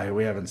 That's a guy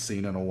we haven't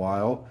seen in a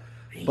while,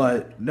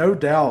 but no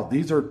doubt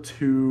these are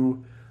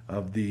 2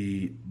 of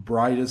the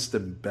brightest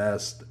and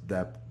best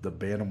that the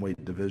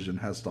bantamweight division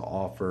has to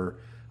offer.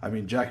 I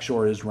mean, Jack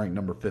Shore is ranked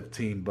number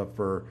 15, but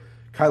for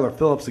Kyler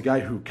Phillips, a guy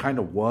who kind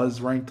of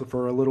was ranked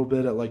for a little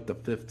bit at like the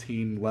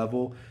 15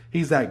 level,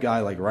 he's that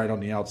guy like right on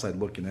the outside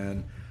looking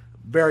in.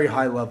 Very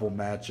high level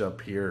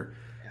matchup here.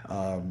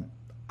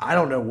 I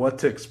don't know what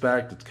to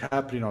expect. It's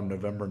happening on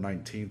November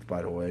 19th,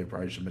 by the way.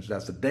 Probably should mention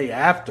that's the day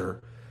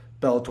after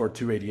Bellator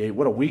 288.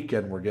 What a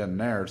weekend we're getting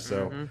there.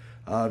 So,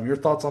 your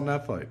thoughts on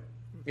that fight?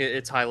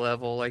 It's high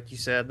level, like you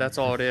said. That's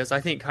all it is.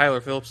 I think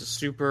Kyler Phillips is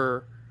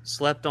super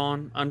slept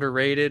on,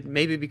 underrated,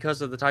 maybe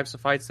because of the types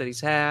of fights that he's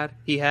had.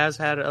 He has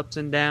had ups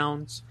and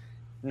downs.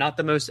 Not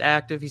the most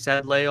active. He's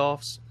had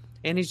layoffs.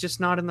 And he's just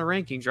not in the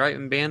rankings, right?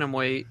 And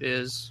bantamweight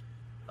is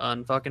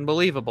unfucking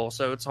believable.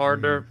 So it's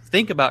hard to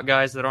think about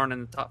guys that aren't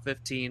in the top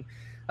 15.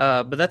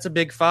 But that's a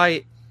big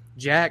fight.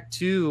 Jack,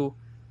 too,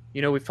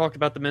 we've talked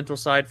about the mental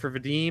side for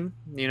Vadim,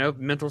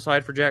 mental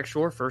side for Jack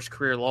Shore. First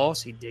career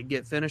loss. He did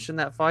get finished in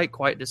that fight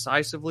quite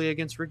decisively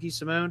against Ricky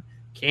Simone.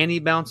 Can he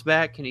bounce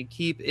back? Can he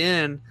keep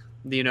in,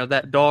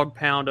 that dog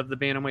pound of the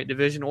bantamweight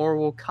division? Or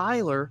will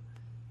Kyler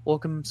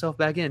welcome himself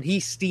back in? He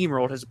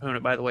steamrolled his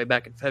opponent, by the way,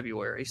 back in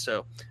February.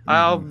 So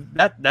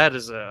that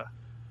is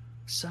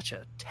such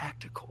a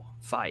tactical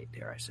fight,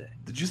 dare I say.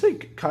 Did you say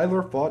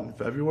Kyler fought in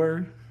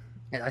February?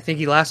 I think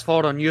he last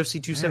fought on UFC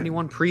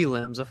 271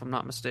 prelims, if I'm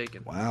not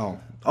mistaken.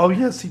 Wow. Oh,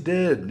 yes, he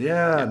did.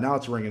 Yeah, now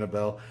it's ringing a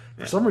bell.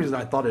 For some reason,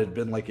 I thought it had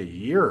been like a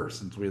year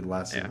since we had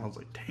last seen him. I was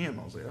like, damn.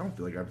 I don't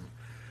feel like I've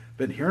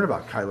been hearing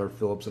about Kyler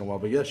Phillips in a while.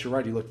 But yes, you're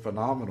right. He looked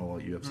phenomenal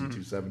at UFC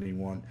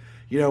 271.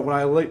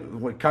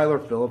 When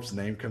Kyler Phillips'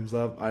 name comes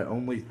up, I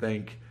only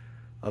think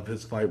of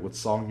his fight with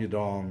Song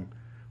Yadong,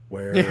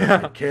 where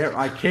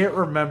I can't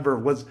remember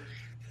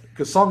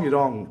because Song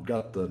Yadong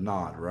got the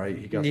nod, right?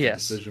 He got the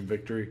decision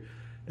victory.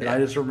 And I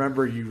just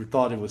remember you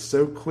thought it was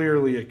so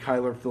clearly a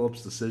Kyler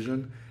Phillips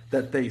decision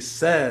that they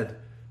said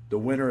the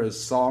winner is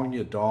Song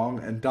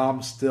Yadong, and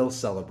Dom still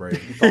celebrated.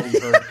 He thought he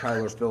heard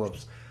Kyler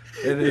Phillips.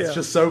 And it's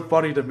just so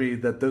funny to me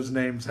that those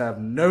names have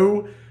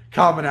no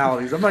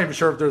commonalities. I'm not even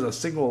sure if there's a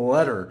single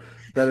letter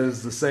that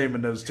is the same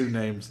in those 2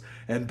 names.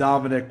 And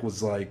Dominic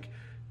was like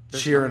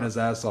cheering his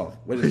ass off.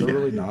 Wait, is there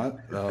really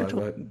not?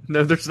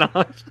 No, there's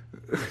not.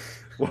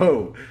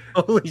 Whoa.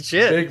 Holy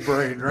shit. Big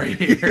brain right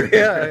here.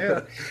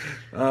 Yeah.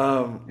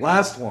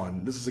 Last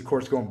one. This is, of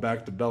course, going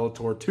back to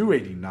Bellator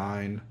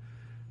 289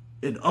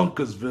 in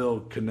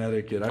Uncasville,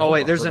 Connecticut.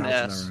 There's an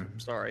S. Right.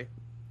 Sorry.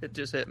 It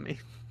just hit me.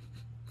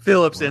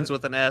 Phillips ends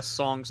with an S.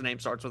 Song's name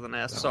starts with an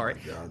S. Sorry.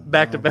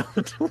 Back to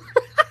Bellator.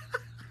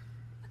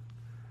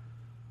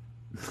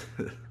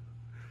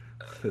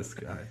 This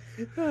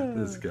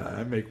guy.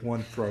 I make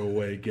one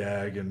throwaway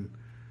gag, and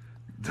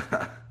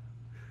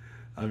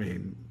I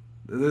mean,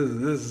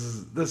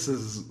 this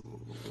is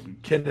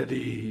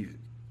Kennedy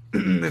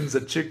and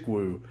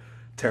Zachikwu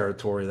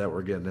territory that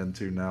we're getting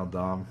into now,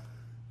 Dom.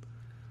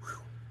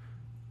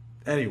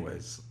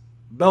 Anyways,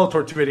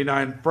 Bellator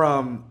 289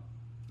 from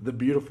the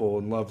beautiful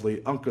and lovely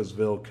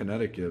Uncasville,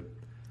 Connecticut.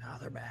 Oh,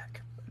 they're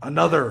back.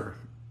 Another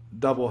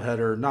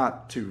doubleheader,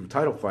 not 2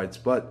 title fights,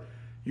 but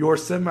your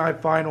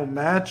semifinal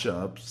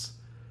matchups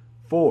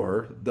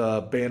for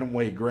the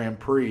Bantamweight Grand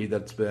Prix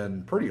that's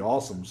been pretty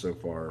awesome so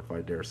far, if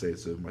I dare say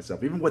so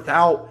myself. Even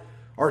without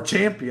our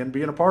champion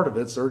being a part of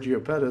it,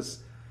 Sergio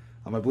Pettis.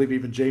 I believe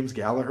even James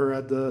Gallagher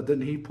had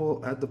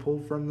to pull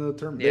from the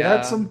tournament.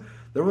 Yeah.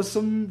 There was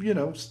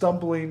some,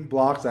 stumbling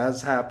blocks,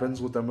 as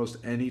happens with almost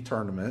any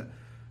tournament.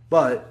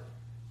 But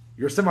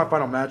your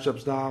semifinal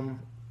matchups, Dom,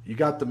 you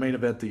got the main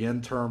event. The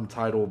interim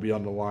title will be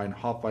on the line.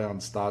 Rafael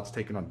Stotts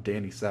taking on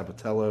Danny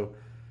Sabatello.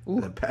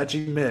 And then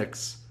Patchy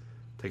Mix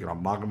taking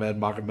on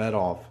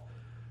Magomedov.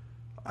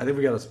 I think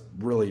we got to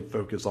really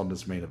focus on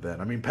this main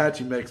event. I mean,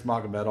 Patchy Mix,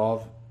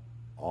 Magomedov,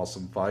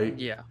 awesome fight.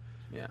 Yeah.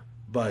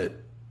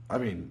 But I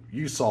mean,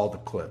 you saw the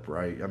clip,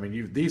 right? I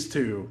mean, these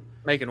two.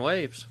 Making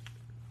waves.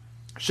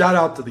 Shout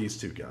out to these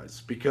two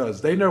guys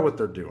because they know what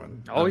they're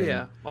doing. Oh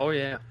yeah. Oh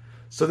yeah.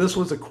 So this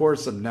was, of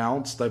course,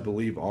 announced, I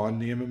believe, on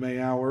the MMA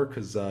Hour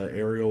because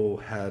Ariel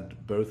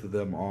had both of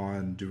them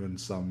on doing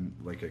some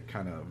like a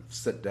kind of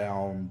sit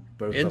down,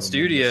 both In of them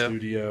studio. in the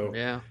studio.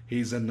 Yeah.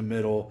 He's in the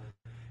middle,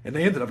 and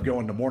they ended up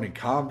going to Morning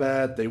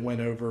Combat. They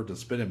went over to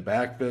Spinning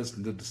Back Fist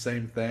and did the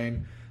same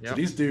thing. Yep. So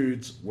these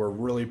dudes were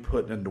really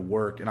putting into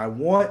work, and I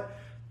want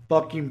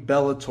fucking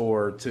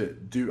Bellator to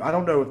do. I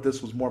don't know if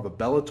this was more of a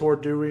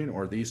Bellator doing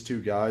or these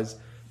two guys.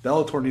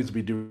 Bellator needs to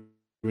be doing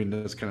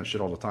this kind of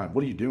shit all the time.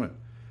 What are you doing?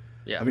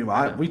 Yeah. I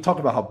mean, we talk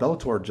about how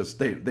Bellator just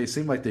they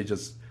seem like they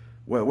just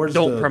where's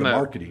Don't the promote.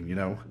 marketing, you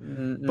know?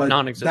 But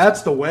Non-existent.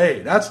 that's the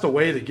way. That's the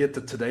way to get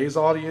to today's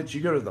audience.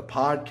 You go to the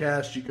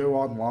podcast, you go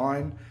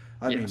online.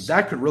 I mean,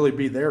 that could really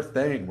be their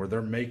thing where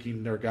they're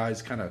making their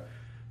guys kind of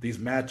these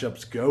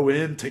matchups go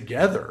in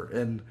together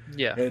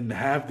and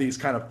have these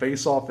kind of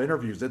face-off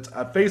interviews. It's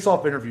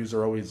face-off interviews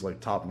are always like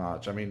top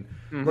notch. I mean,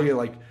 look at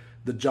like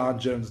the John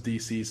Jones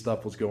DC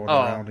stuff was going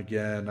around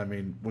again. I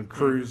mean, when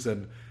Cruz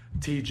and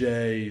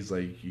TJ, he's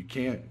like, you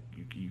can't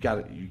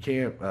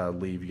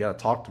leave. You got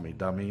to talk to me,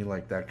 dummy.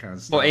 Like that kind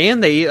of stuff. Well,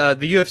 and they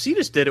the UFC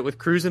just did it with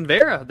Cruz and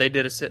Vera. They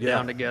did a sit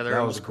down together.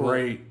 That was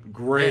cool.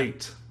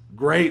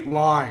 Great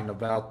line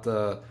about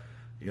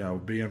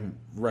being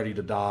ready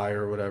to die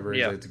or whatever.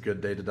 Yeah. It's a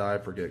good day to die. I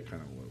forget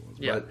kind of what it was.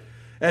 Yeah. But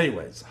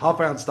anyways,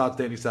 Hoffound stopped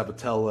Danny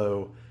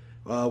Sabatello.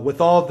 With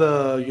all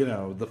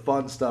the the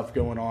fun stuff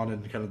going on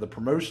and kind of the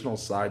promotional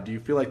side, do you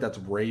feel like that's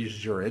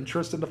raised your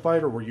interest in the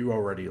fight, or were you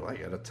already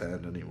like at a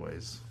 10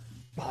 anyways?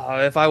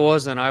 If I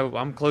wasn't,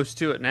 I'm close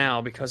to it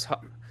now because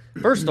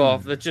first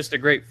off, it's just a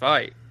great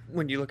fight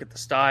when you look at the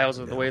styles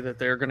of the way that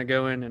they're going to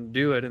go in and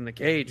do it in the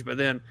cage. But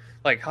then,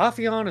 like,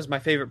 Haffion is my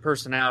favorite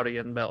personality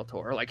in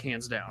Bellator, like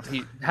hands down.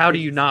 How do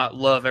you not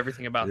love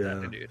everything about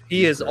that dude?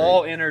 He is great.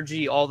 All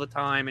energy all the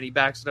time, and he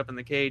backs it up in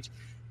the cage.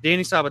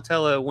 Danny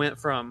Sabatello went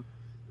from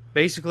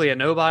basically a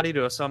nobody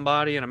to a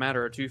somebody in a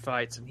matter of 2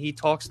 fights, and he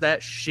talks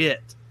that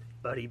shit,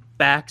 but he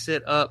backs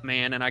it up,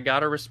 man. And I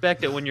gotta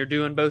respect it when you're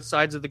doing both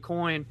sides of the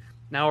coin.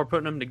 Now we're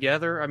putting them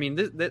together. I mean,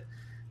 that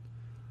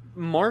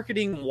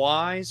marketing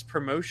wise,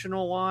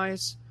 promotional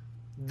wise,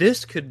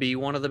 this could be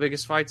one of the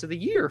biggest fights of the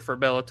year for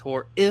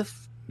Bellator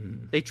if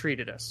they treat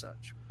it as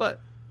such. But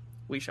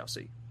we shall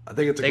see. I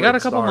think it's they got a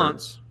couple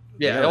months.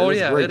 Yeah. It's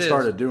a great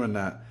start at doing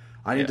that.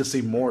 I need to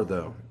see more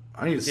though.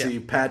 I need to see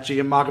Patchy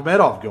and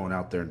Magomedov going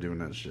out there and doing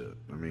that shit.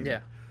 I mean,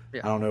 I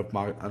don't know if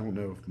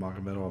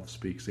Magomedov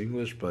speaks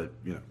English, but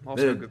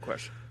also a good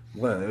question.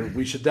 Well,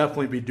 we should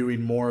definitely be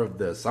doing more of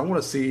this. I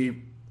want to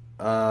see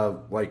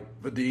like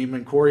Vadim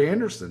and Corey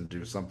Anderson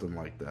do something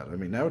like that. I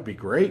mean, that would be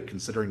great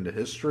considering the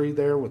history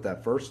there with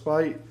that first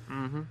fight.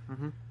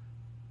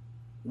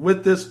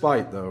 With this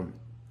fight, though,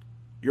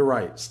 you're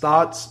right.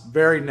 Stott's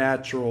very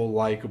natural,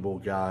 likable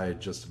guy,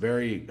 just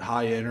very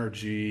high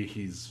energy.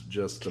 He's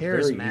just a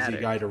very easy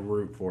guy to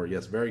root for.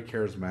 Yes, very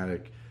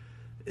charismatic.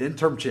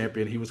 Interim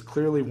champion. He was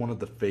clearly one of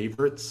the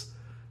favorites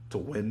to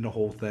win the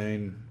whole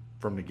thing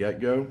from the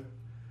get-go.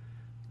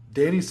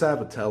 Danny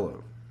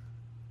Sabatello.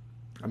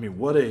 I mean,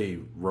 what a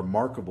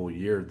remarkable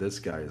year this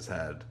guy has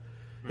had.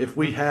 If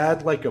we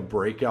had like a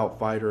breakout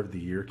fighter of the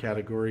year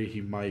category, he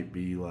might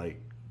be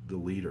like the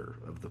leader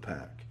of the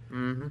pack.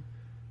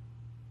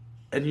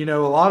 And, a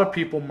lot of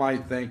people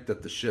might think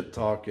that the shit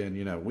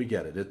talking, we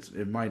get it.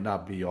 It might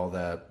not be all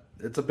that.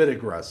 It's a bit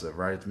aggressive,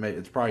 right?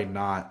 It's probably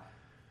not.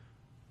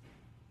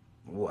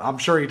 Well, I'm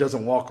sure he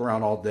doesn't walk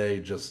around all day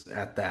just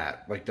at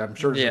that. Like, I'm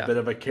sure there's a bit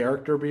of a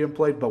character being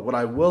played. But what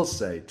I will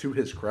say, to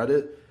his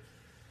credit,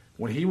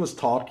 when he was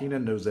talking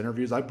in those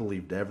interviews, I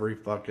believed every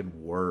fucking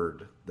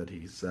word that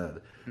he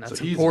said. So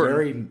he's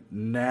very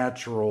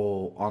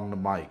natural on the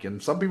mic.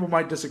 And some people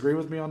might disagree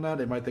with me on that.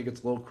 They might think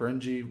it's a little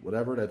cringy,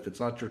 whatever. If it's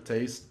not your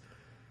taste.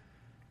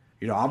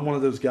 I'm one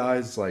of those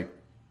guys, like,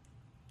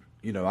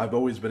 I've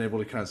always been able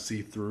to kind of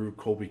see through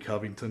Colby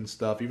Covington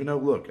stuff. Even though,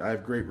 look, I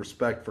have great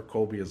respect for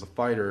Colby as a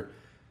fighter.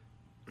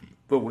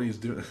 But what he's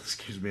doing,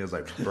 excuse me, as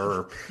I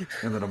burp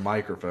into the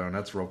microphone,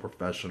 that's real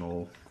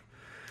professional.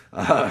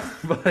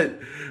 But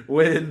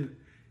when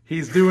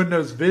he's doing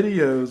those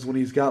videos, when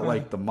he's got,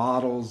 like, the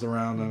models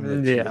around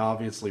him that he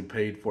obviously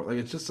paid for, like,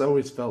 it's just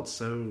always felt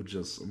so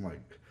I'm like,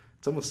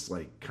 it's almost,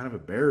 like, kind of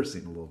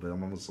embarrassing a little bit.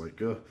 I'm almost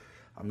like, ugh.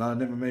 I'm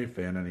not an MMA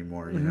fan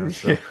anymore,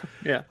 So,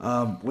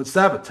 with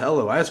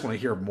Sabatello, I just want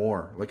to hear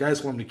more. Like, I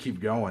just want him to keep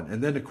going.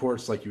 And then, of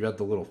course, like, you had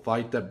the little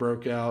fight that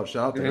broke out.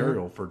 Shout out to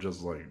Ariel for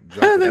just, like,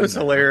 jumping that was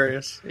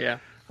hilarious. Yeah.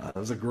 It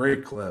was a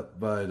great clip.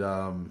 But,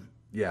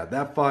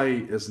 that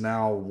fight is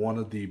now one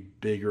of the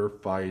bigger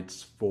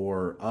fights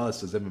for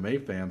us as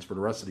MMA fans for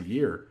the rest of the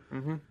year.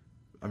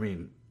 I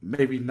mean,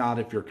 maybe not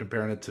if you're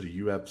comparing it to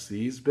the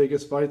UFC's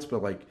biggest fights,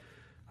 but, like,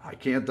 I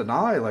can't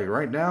deny, like,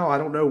 right now, I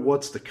don't know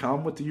what's to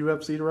come with the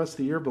UFC the rest of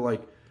the year, but,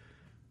 like,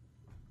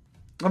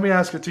 let me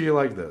ask it to you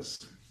like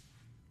this.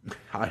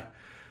 I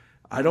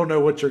don't know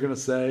what you're going to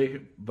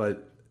say,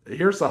 but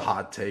here's a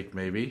hot take,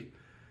 maybe.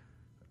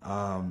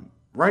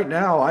 right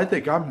now, I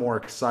think I'm more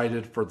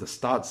excited for the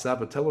Stott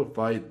Sabatello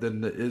fight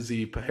than the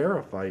Izzy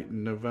Pajera fight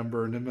in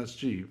November in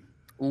MSG.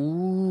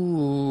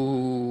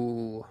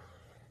 Ooh.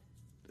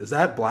 Is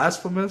that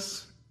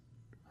blasphemous?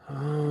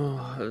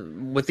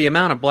 With the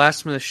amount of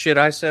blasphemous shit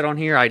I said on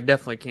here, I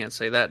definitely can't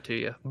say that to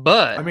you. I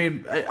But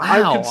mean,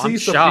 I wow, could I'm see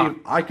some shocked.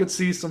 people. I could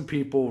see some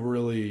people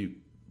really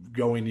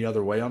going the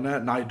other way on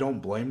that, and I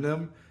don't blame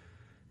them.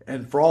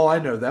 And for all I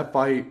know, that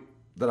fight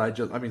that I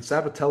mean,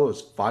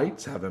 Sabatello's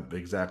fights haven't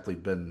exactly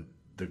been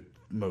the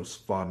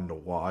most fun to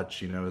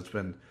watch. It's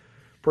been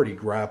pretty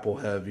grapple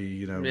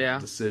heavy, Yeah.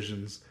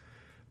 decisions.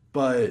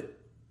 But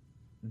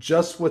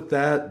just with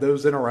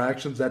those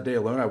interactions that day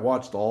alone, I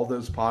watched all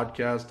those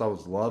podcasts. I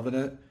was loving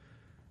it.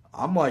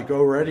 I'm like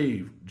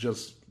already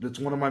it's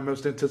one of my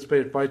most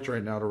anticipated fights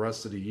right now the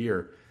rest of the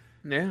year.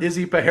 Yeah.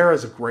 Izzy Pajera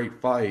is a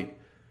great fight,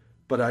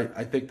 but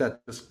I think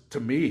that just to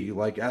me,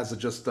 like as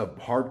just a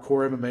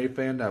hardcore MMA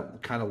fan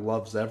that kind of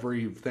loves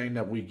everything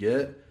that we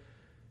get,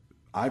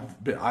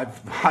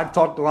 I've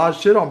talked a lot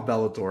of shit on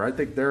Bellator. I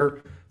think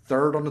they're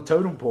third on the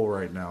totem pole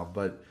right now,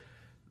 but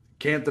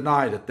can't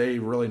deny that they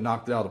really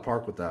knocked it out of the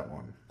park with that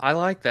one. I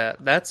like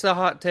that. That's a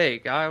hot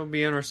take. I would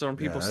be interested in Yeah,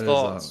 people's it is.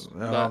 thoughts. I'm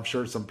But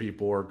sure some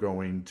people are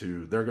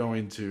they're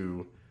going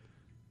to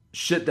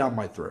shit down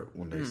my throat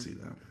when they see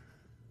that.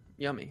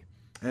 yummy.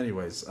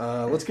 Anyways,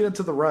 let's get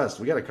into the rest.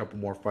 We got a couple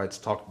more fights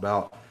to talk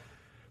about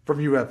from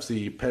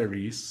UFC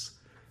Paris.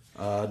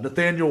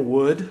 Nathaniel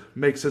Wood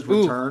makes his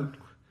return.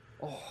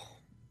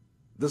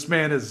 This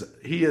man is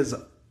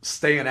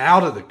staying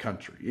out of the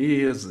country.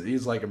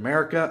 He's like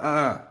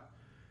America.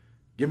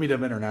 Give me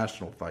them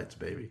international fights,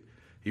 baby.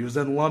 He was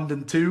in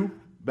London too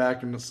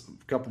back in a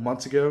couple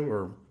months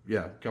ago,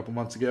 a couple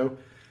months ago.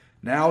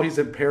 Now he's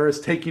in Paris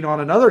taking on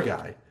another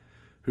guy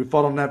who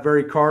fought on that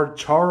very card,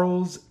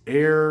 Charles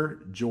Air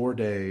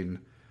Jourdain.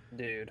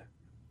 Dude.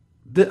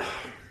 Th-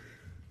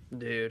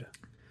 Dude.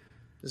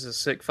 This is a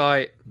sick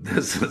fight.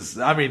 This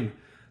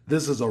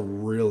is a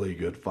really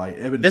good fight.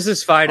 I mean, This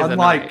is fight of the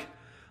night.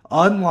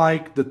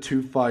 Unlike the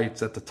two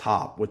fights at the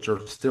top, which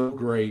are still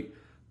great,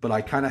 but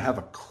I kind of have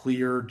a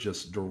clear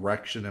just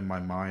direction in my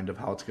mind of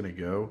how it's going to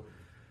go.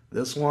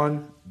 This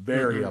one,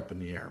 very up in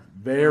the air.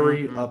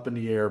 Very up in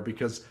the air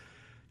because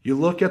you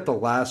look at the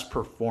last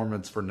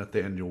performance for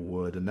Nathaniel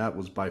Wood, and that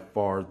was by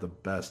far the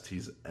best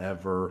he's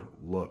ever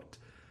looked.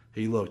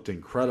 He looked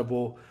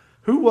incredible.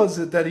 Who was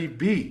it that he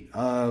beat?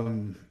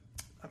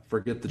 I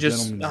forget the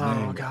gentleman's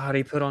name. Oh God,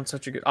 he put on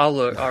such a good. I'll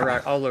look. All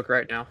right, I'll look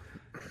right now.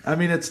 I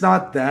mean, it's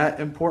not that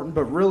important,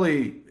 but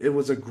really, it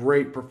was a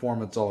great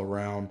performance all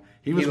around.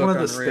 He was one of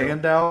the unreal.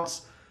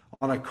 standouts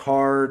on a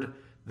card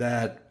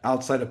that,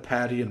 outside of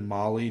Patty and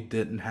Molly,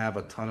 didn't have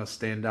a ton of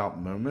standout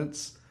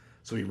moments.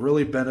 So he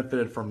really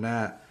benefited from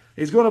that.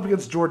 He's going up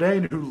against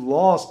Jourdain, who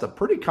lost a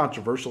pretty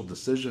controversial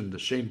decision to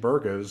Shane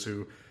Burgos,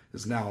 who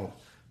is now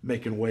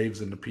making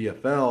waves in the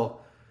PFL.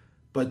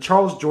 But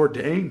Charles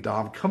Jourdain,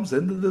 Dom, comes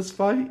into this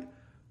fight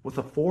with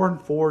a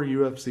 4-4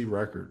 UFC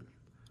record.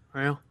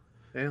 Yeah,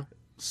 yeah.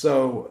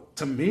 So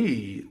to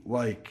me,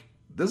 like,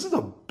 this is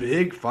a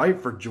big fight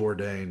for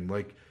Jourdain.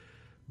 Like,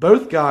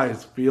 both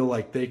guys feel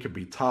like they could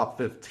be top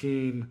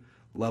 15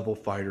 level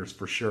fighters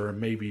for sure,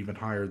 and maybe even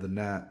higher than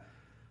that.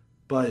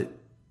 But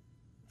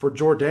for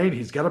Jourdain,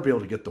 he's got to be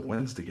able to get the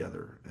wins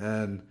together.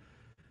 And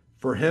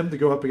for him to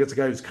go up against a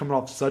guy who's coming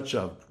off such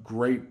a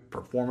great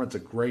performance, a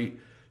great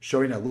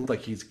showing that looked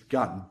like he's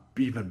gotten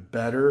even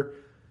better,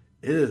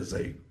 it is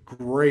a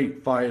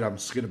great fight. I'm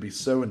just going to be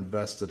so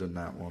invested in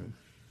that one.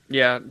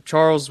 Yeah,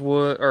 Charles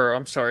Wood, or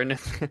I'm sorry,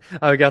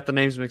 I got the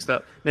names mixed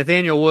up.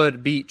 Nathaniel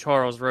Wood beat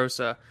Charles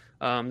Rosa.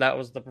 That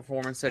was the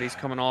performance that he's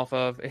coming off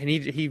of, and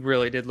he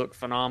really did look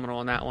phenomenal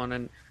in that one.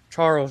 And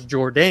Charles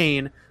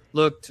Jourdain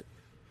looked,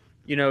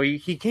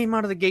 he came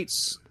out of the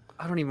gates.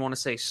 I don't even want to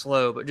say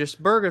slow, but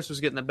just Burgos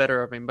was getting the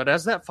better of him. But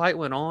as that fight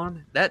went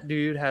on, that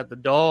dude had the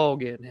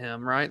dog in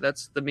him, right?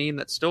 That's the meme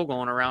that's still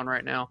going around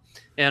right now.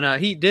 And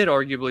he did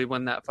arguably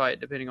win that fight,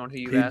 depending on who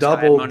you ask. He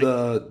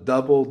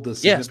doubled the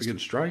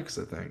significant strikes,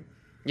 I think.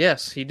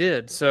 Yes, he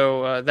did.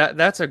 So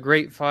that's a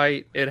great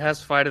fight. It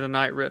has fight of the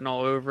night written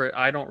all over it.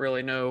 I don't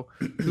really know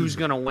who's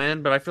going to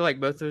win, but I feel like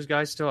both those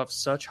guys still have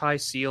such high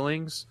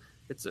ceilings.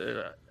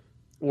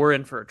 We're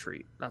in for a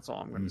treat. That's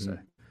all I'm going to say.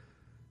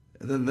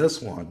 And then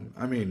this one,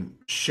 I mean,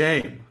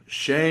 shame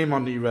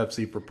on the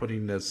UFC for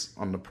putting this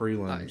on the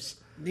prelims.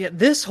 Yeah,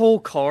 this whole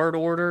card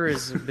order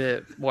is a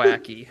bit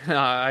wacky.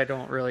 I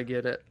don't really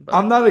get it. But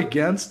I'm not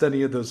against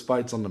any of those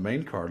fights on the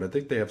main card. I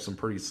think they have some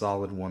pretty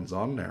solid ones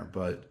on there,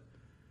 but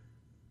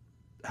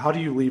how do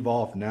you leave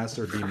off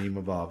Nasruddin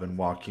Imavov and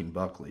Joaquin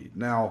Buckley?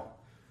 Now,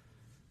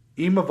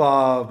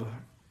 Imavov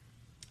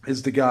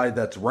is the guy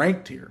that's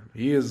ranked here.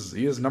 He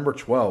is number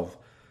 12.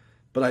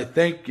 But I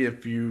think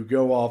if you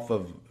go off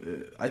of,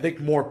 I think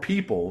more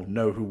people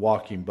know who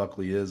Joaquin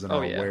Buckley is and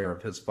are aware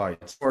of his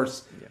fights. Of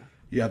course,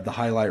 you have the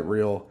highlight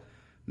reel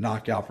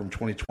knockout from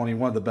 2020,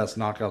 one of the best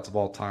knockouts of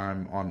all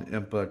time on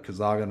Impa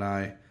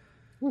Kazaganai.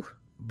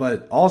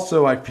 But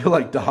also, I feel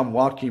like Dom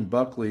Joaquin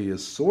Buckley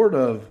is sort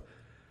of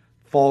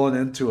fallen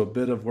into a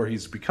bit of where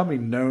he's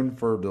becoming known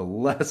for the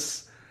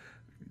less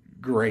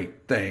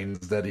great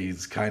things that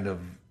he's kind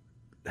of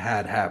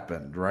had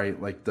happened,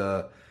 right? Like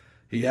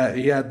he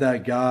had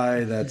that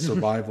guy, that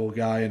survival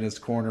guy in his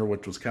corner,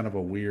 which was kind of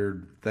a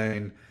weird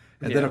thing.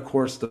 And then, of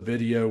course, the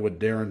video with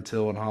Darren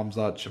Till and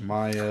Hamzat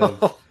Chimaev.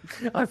 Oh,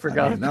 I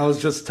forgot. That was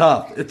just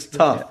tough. It's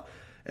tough. Yeah.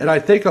 And I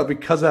think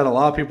because of that, a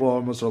lot of people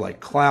almost are like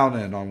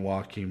clowning on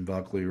Joaquin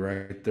Buckley,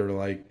 right? They're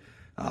like,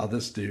 oh,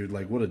 this dude,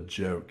 like, what a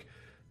joke.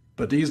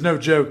 But he's no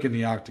joke in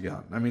the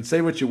octagon. I mean, say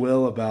what you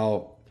will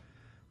about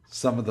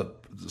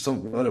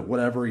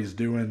whatever he's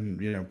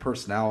doing,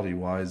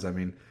 personality-wise. I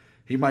mean,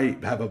 he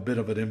might have a bit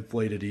of an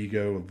inflated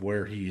ego of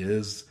where he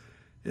is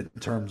in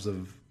terms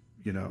of,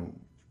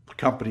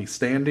 company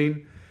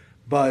standing,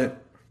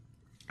 but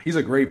he's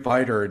a great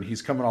fighter, and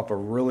he's coming off a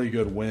really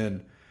good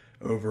win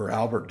over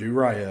Albert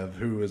Duraev,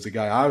 who is a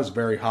guy I was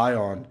very high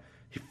on.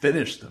 He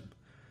finished him.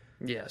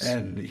 Yes.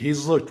 And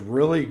he's looked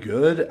really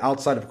good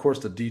outside, of course,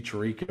 the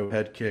DiCirico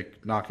head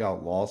kick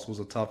knockout loss was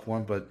a tough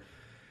one, but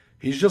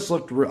he's just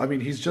looked,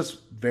 he's just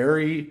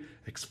very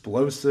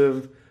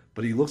explosive,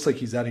 but he looks like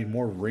he's adding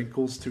more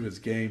wrinkles to his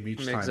game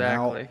each time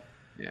out.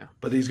 Yeah.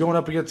 But he's going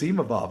up against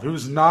Imavov,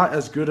 who's not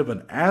as good of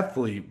an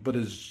athlete, but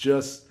is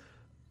just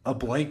a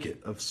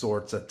blanket of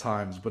sorts at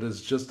times, but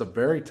is just a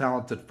very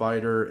talented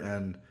fighter.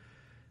 And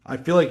I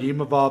feel like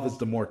Imavov is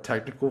the more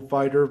technical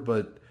fighter,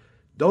 but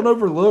don't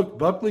overlook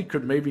Buckley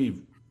could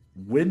maybe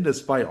win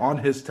this fight on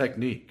his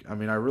technique. I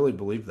mean, I really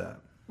believe that.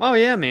 Oh,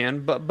 yeah,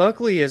 man. But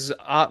Buckley has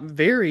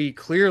very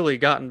clearly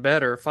gotten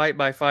better fight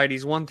by fight.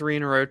 He's won 3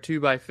 in a row, 2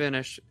 by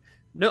finish.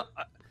 No,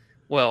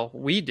 well,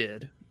 we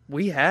did.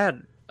 We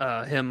had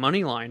him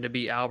money line to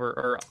beat Albert.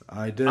 Or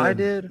I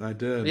did.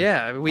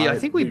 Yeah, I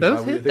think we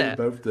both hit that.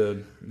 We both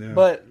did. Yeah.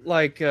 But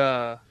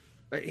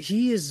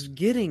he is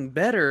getting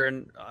better,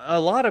 and a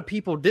lot of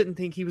people didn't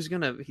think he was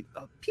gonna.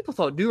 People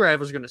thought Duraev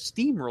was gonna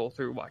steamroll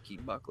through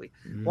Joaquin Buckley.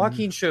 Mm.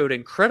 Joaquin showed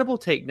incredible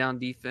takedown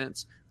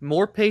defense,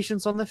 more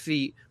patience on the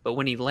feet, but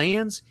when he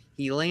lands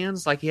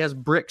like he has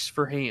bricks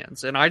for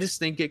hands, and I just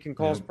think it can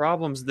cause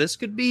problems. This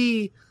could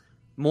be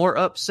more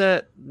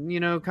upset,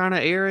 kind of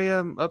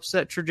area,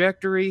 upset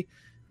trajectory.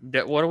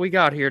 What do we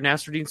got here?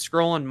 Nasruddin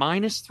scrolling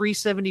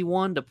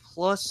 -371 to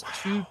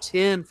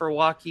 +210 for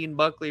Joaquin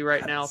Buckley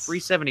right now.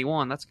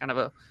 371. That's kind of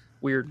a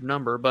weird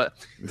number, but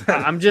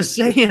I'm just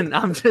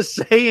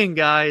saying,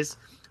 guys,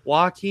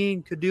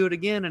 Joaquin could do it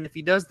again. And if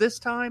he does this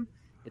time,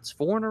 it's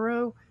 4 in a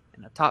row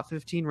and a top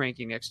 15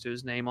 ranking next to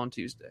his name on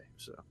Tuesday.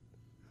 So,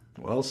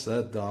 well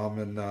said, Dom.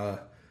 And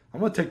I'm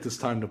going to take this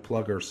time to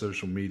plug our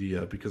social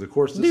media because, of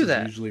course, this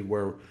is usually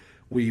where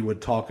we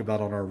would talk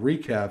about on our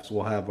recaps.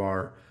 We'll have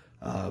our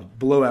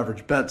below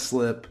average bet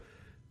slip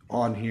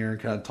on here and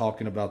kind of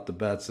talking about the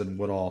bets and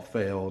what all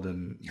failed,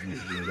 and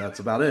that's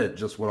about it,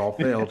 just what all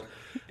failed.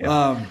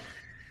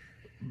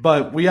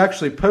 But we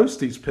actually post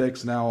these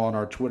picks now on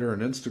our Twitter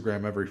and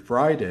Instagram every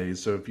Friday,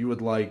 so if you would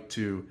like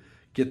to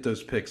get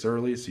those picks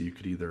early so you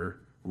could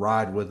either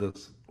ride with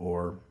us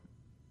or,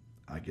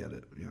 I get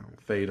it,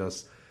 fade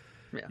us,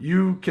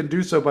 you can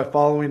do so by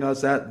following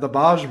us at the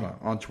Bajma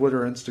on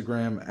Twitter,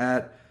 Instagram,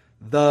 at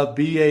the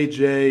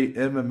BAJ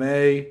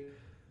MMA.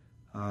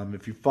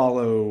 If you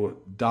follow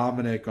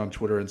Dominic on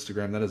Twitter,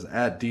 Instagram, that is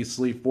at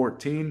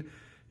DSleeve14.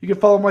 You can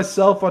follow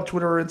myself on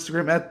Twitter or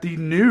Instagram at the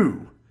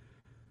new.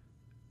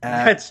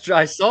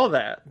 I saw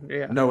that.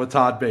 Yeah. Noah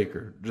Todd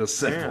Baker. Just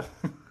simple.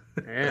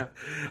 Yeah.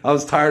 I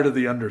was tired of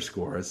the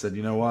underscore. I said,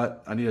 you know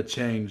what? I need to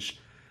change.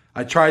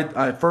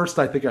 At first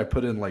I think I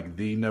put in like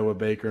the Noah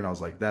Baker, and I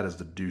was like, that is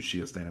the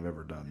douchiest thing I've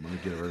ever done. Let me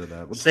get rid of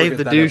that. Let's save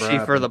the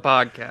douchey for the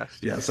podcast.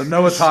 Yeah, so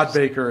Noah Todd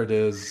Baker it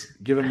is.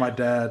 Giving my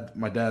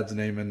dad's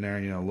name in there,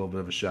 a little bit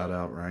of a shout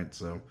out, right?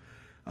 So,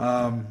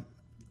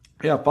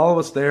 follow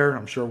us there.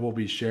 I'm sure we'll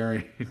be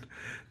sharing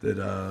that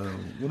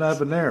what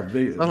happened there.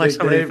 Unless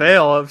somebody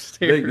fell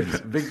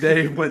upstairs. Big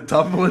Dave went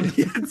tumbling.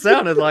 It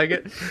sounded like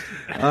it.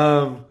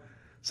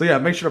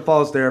 Make sure to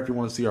follow us there if you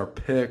want to see our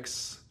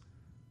picks.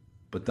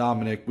 But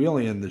Dominic, we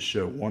only end this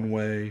show one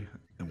way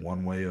and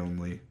one way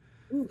only.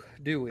 Ooh,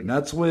 do we? And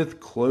that's with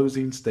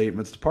closing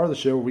statements. It's part of the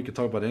show where we can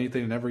talk about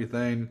anything and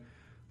everything,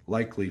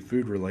 likely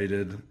food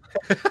related.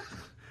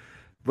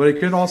 But it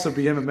can also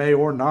be MMA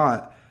or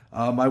not.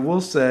 I will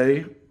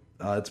say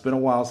it's been a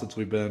while since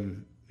we've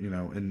been,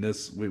 in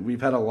this. We've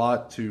had a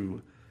lot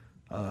to.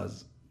 A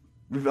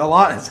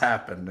lot has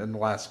happened in the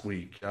last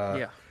week.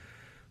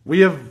 We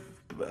have.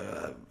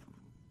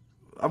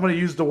 I'm going to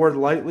use the word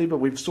lightly, but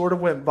we've sort of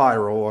went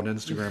viral on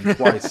Instagram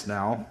twice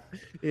now.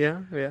 Yeah.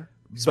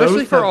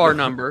 Especially for our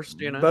numbers,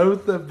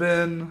 Both have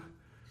been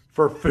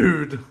for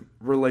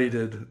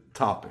food-related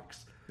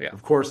topics. Yeah.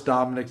 Of course,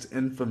 Dominic's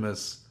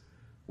infamous,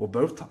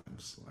 both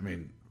times. I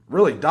mean,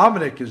 really,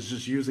 Dominic is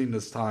just using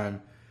this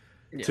time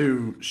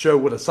to show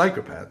what a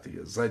psychopath he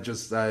is.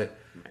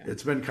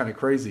 It's been kind of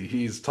crazy.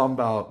 He's talking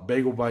about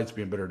bagel bites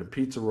being better than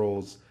pizza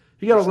rolls.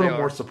 He got a little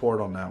more support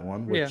on that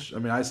one, which,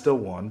 I still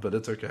won, but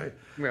it's okay.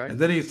 Right. And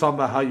then he's talking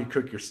about how you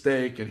cook your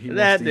steak, and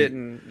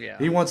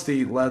he wants to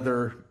eat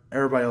leather.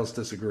 Everybody else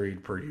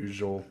disagreed, per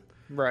usual.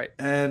 Right.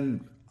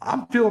 And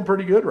I'm feeling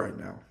pretty good right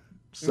now.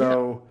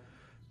 So,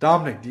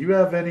 Dominic, do you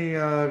have any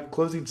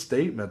closing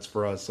statements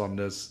for us on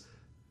this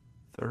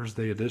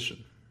Thursday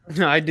edition?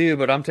 I do,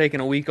 but I'm taking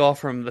a week off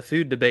from the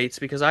food debates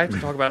because I have to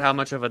talk about how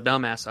much of a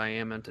dumbass I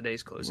am in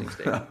today's closing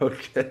statement.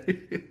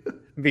 Okay.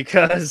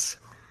 Because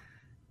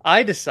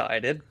I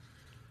decided,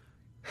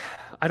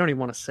 I don't even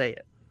want to say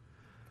it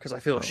because I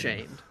feel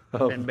ashamed,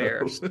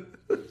 embarrassed.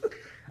 No.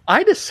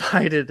 I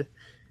decided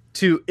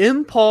to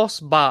impulse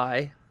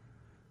buy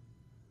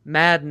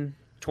Madden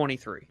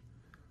 23.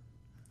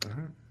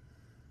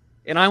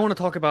 And I want to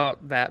talk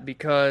about that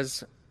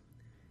because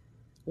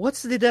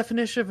what's the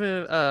definition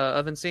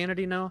of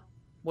insanity, Noah?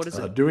 What is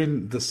it?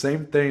 Doing the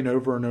same thing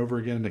over and over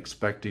again,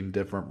 expecting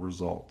different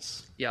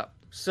results. Yeah.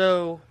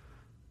 So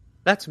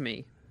that's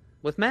me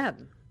with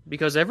Madden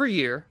because every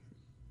year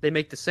they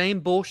make the same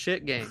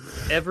bullshit game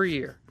every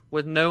year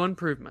with no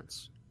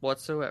improvements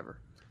whatsoever.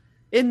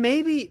 And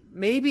maybe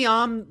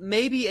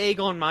egg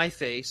on my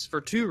face for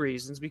two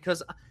reasons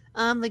because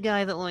I'm the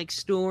guy that likes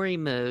story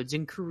modes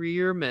and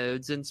career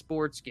modes in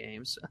sports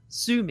games.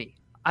 Sue me.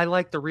 I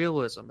like the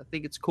realism. I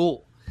think it's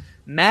cool.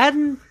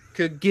 Madden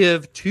could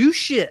give two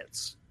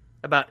shits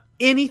about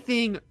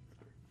anything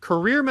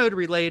career mode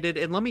related,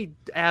 and let me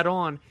add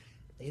on,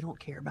 they don't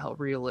care about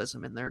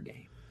realism in their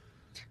game.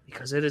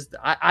 Because it is,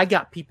 I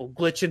got people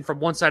glitching from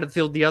one side of the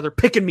field to the other,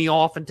 picking me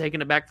off and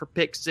taking it back for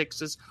pick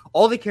sixes.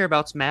 All they care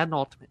about is Madden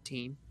Ultimate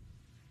Team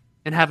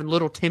and having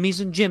little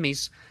Timmies and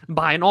Jimmies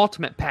buying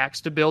Ultimate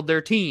Packs to build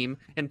their team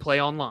and play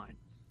online.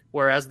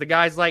 Whereas the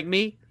guys like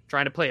me,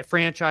 trying to play a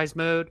franchise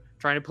mode,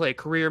 trying to play a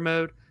career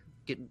mode,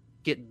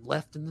 getting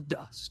left in the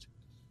dust.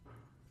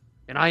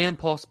 And I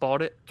impulse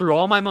bought it, threw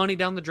all my money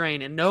down the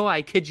drain, and no,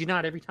 I kid you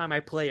not, every time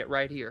I play it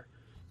right here.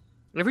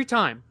 Every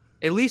time,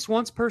 at least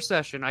once per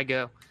session, I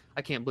go,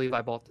 I can't believe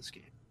I bought this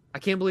game. I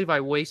can't believe I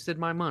wasted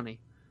my money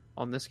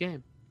on this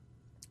game.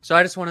 So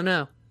I just want to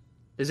know,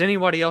 does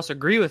anybody else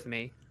agree with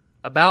me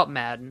about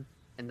Madden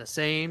and the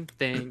same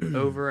thing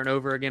over and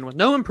over again with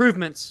no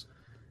improvements,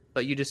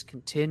 but you just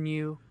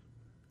continue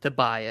to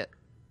buy it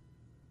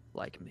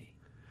like me?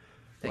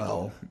 Thank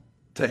you.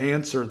 To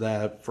answer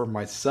that for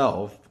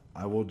myself,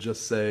 I will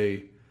just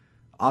say,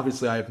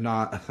 obviously I have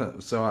not,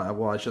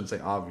 I shouldn't say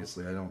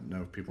obviously, I don't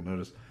know if people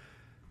notice.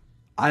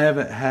 I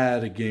haven't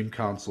had a game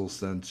console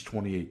since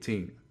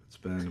 2018. It's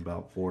been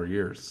about 4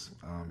 years.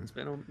 It's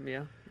been,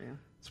 yeah.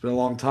 It's been a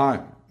long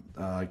time.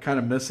 I kind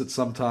of miss it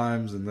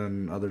sometimes, and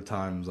then other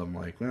times I'm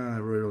like, I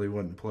really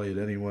wouldn't play it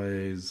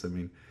anyways. I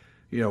mean,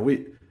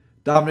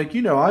 Dominic,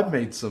 I've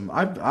made some.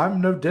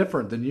 I'm no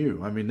different than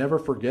you. I mean, never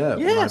forget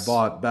when I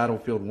bought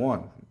Battlefield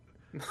 1.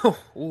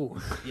 Ooh,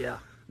 yeah.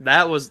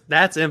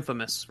 That's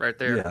infamous right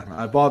there. Yeah,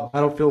 I bought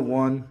Battlefield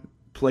 1,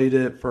 played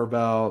it for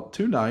about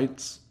 2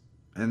 nights,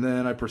 and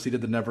then I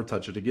proceeded to never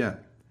touch it again.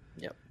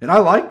 Yep. And I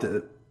liked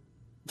it,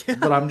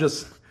 but I'm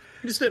just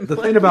the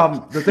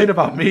thing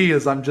about me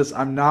is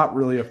I'm not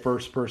really a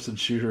first person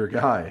shooter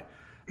guy.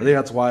 I think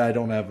that's why I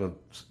don't have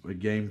a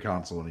game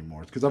console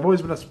anymore. It's because I've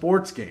always been a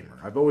sports gamer.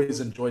 I've always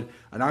enjoyed,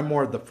 and I'm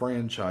more of the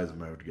franchise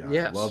mode guy.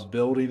 Yes. I love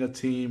building a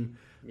team,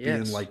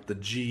 Yes. being like the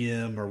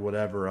GM or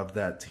whatever of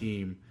that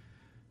team,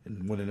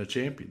 and winning a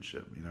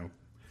championship.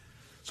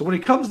 So when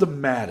it comes to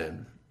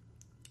Madden,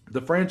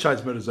 the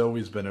franchise mode has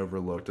always been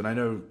overlooked, and I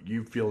know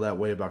you feel that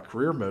way about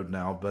career mode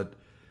now, but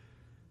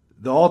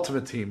the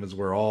Ultimate Team is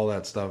where all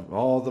that stuff,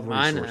 all the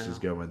resources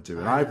go into.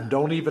 And I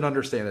don't even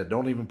understand it,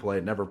 don't even play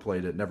it, never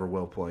played it, never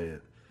will play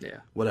it. Yeah.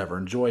 Whatever.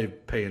 Enjoy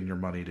paying your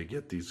money to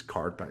get these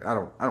card packs. I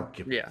don't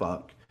give a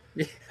fuck.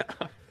 Yeah.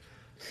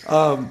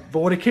 But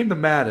when it came to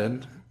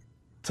Madden,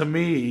 to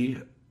me,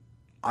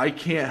 I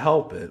can't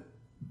help it.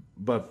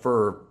 But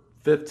for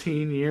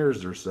 15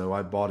 years or so,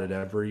 I bought it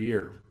every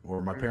year.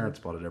 Or my parents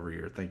bought it every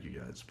year. Thank you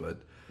guys. But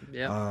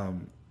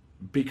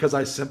because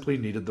I simply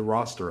needed the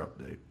roster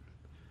update.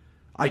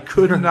 I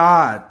could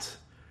not.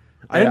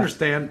 I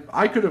understand.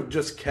 I could have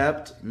just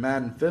kept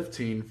Madden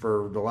 15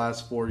 for the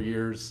last 4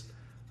 years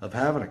of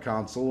having a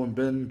console and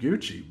been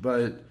Gucci.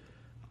 But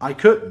I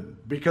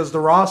couldn't because the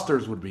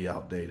rosters would be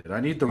outdated. I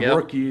need the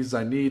rookies.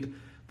 I need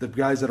the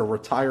guys that are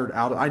retired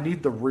out. I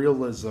need the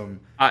realism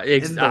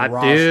in the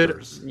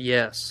rosters. Dude,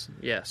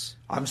 yes.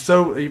 I'm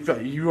so, if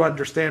you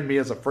understand me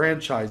as a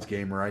franchise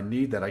gamer, I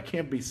need that. I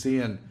can't be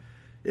seeing,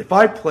 if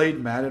I played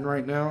Madden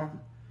right now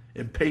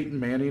and Peyton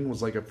Manning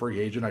was like a free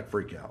agent, I'd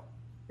freak out.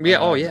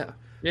 Yeah,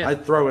 yeah.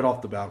 I'd throw it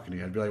off the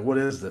balcony. I'd be like, what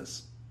is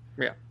this?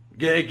 Yeah.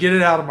 Get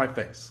it out of my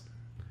face.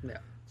 Yeah.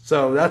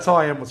 So that's how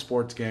I am with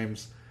sports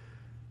games.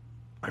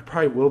 I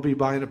probably will be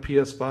buying a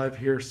PS5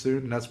 here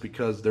soon, and that's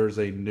because there's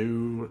a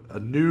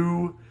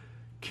new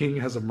king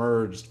has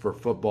emerged for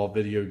football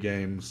video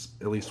games,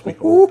 at least we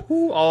hope.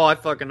 Oh, I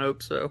fucking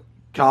hope so.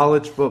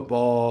 College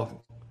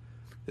football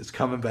is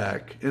coming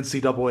back.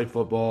 NCAA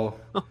football.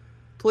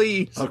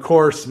 Please. Of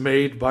course,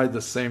 made by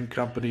the same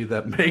company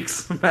that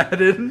makes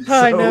Madden.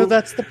 I know,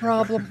 that's the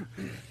problem.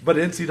 But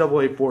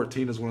NCAA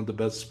 14 is one of the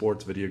best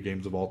sports video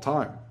games of all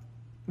time.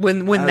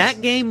 When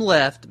that game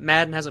left,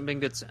 Madden hasn't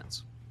been good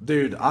since.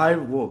 Dude,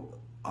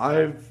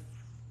 I've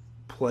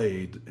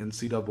played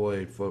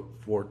NCAA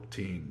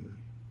 14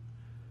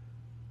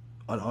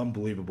 an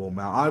unbelievable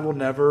amount. I will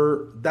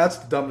never. That's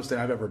the dumbest thing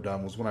I've ever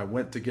done. Was when I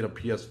went to get a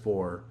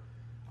PS4,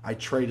 I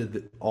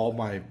traded all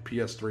my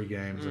PS3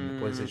 games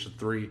and the PlayStation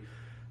 3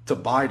 to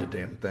buy the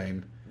damn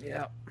thing.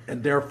 Yeah.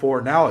 And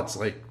therefore now it's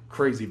like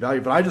crazy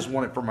value. But I just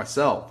want it for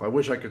myself. I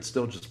wish I could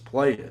still just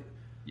play it.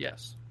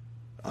 Yes.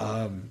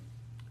 I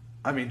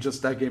mean,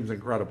 just that game's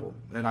incredible,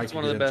 and I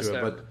can get into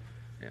it. But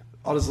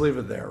I'll just leave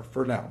it there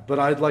for now. But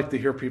I'd like to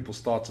hear people's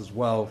thoughts as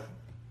well.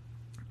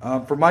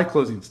 For my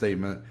closing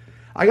statement,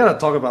 I got to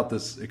talk about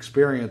this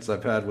experience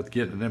I've had with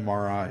getting an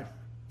MRI.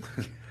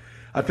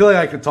 I feel like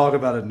I can talk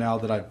about it now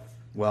that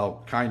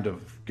I've, kind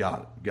of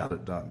got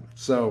it done.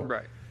 So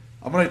right.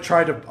 I'm going to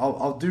try to,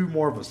 I'll do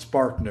more of a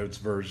Spark Notes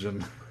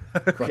version.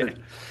 Okay.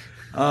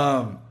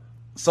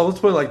 So let's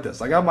put it like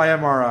this. I got my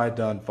MRI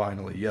done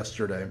finally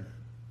yesterday.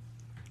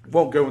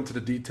 Won't go into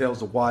the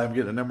details of why I'm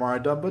getting an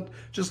MRI done, but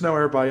just know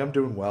everybody, I'm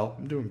doing well.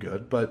 I'm doing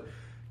good, but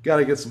got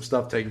to get some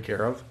stuff taken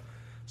care of.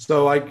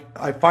 So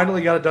I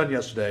finally got it done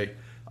yesterday.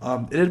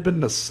 It had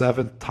been the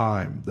 7th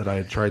time that I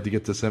had tried to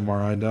get this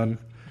MRI done.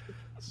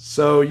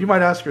 So you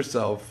might ask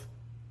yourself,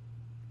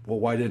 well,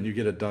 why didn't you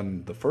get it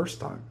done the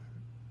first time?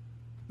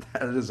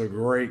 That is a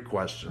great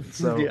question.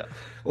 So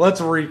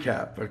Let's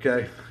recap,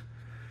 okay?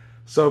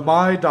 So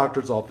my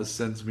doctor's office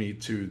sends me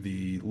to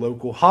the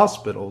local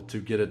hospital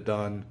to get it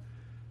done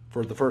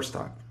for the first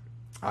time.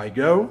 I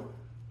go.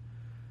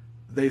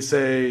 They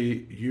say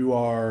you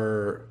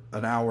are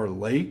an hour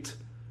late,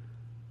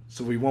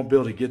 so we won't be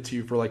able to get to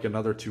you for like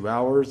another 2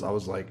 hours. I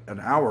was like, an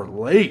hour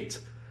late?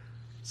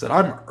 I said,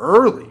 I'm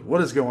early.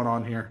 What is going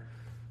on here?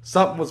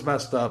 Something was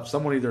messed up.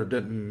 Someone either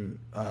didn't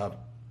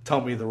tell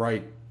me the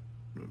right,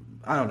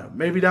 I don't know.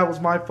 Maybe that was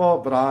my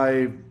fault, but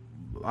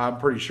I'm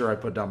pretty sure I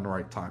put down the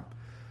right time.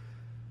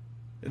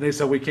 And they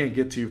said, we can't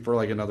get to you for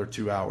like another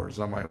 2 hours.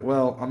 I'm like,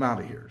 well, I'm out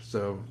of here.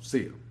 So see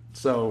you.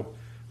 So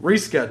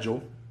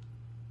reschedule,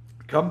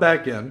 come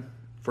back in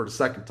for the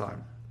second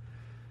time.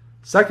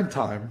 Second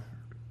time,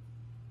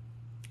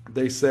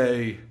 they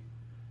say,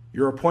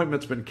 your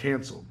appointment's been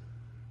canceled.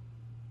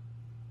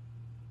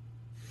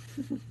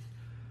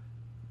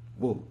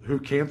 Well, who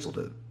canceled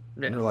it?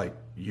 Yeah. And they're like,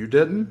 you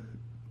didn't?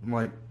 I'm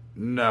like,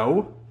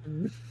 no.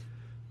 And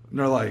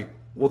they're like,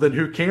 well, then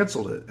who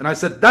canceled it? And I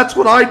said, that's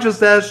what I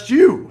just asked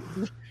you.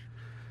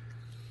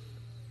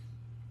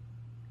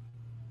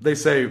 They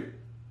say,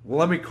 well,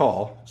 let me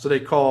call. So they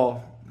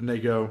call and they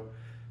go,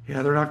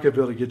 yeah, they're not going to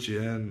be able to get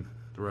you in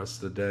the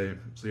rest of the day.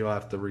 So you'll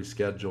have to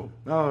reschedule.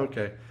 Oh,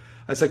 okay.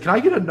 I said, can I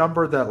get a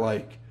number that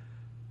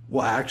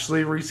will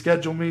actually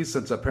reschedule me,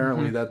 since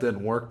apparently that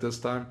didn't work this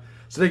time?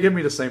 So they give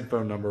me the same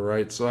phone number,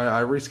 right? So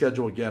I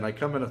reschedule again. I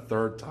come in a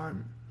third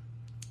time.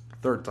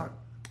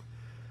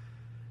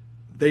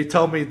 They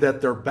tell me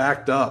that they're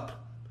backed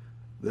up.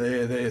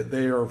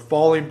 They are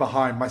falling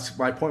behind. My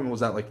appointment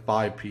was at like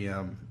 5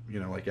 p.m.,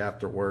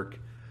 after work.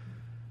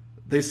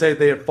 They say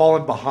they had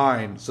fallen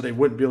behind, so they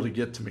wouldn't be able to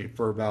get to me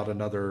for about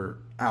another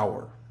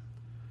hour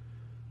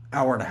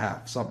and a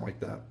half, something like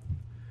that.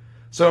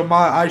 So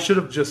I should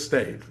have just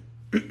stayed,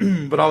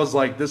 but I was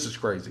like, this is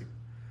crazy.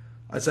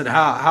 I said,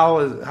 how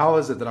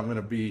is it that I'm going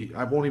to be?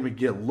 I won't even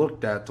get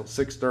looked at till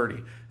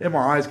 6:30.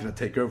 MRI is going to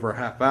take over a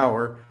half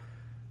hour.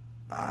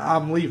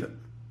 I'm leaving.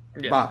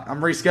 Yeah. Bye.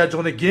 I'm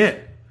rescheduling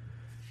again.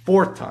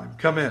 Fourth time,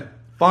 come in.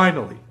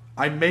 Finally,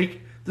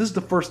 this is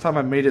the first time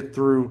I made it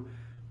through.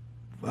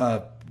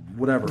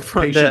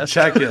 Patient desk.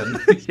 check-in.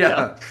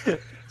 Yeah.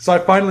 So I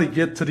finally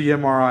get to the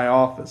MRI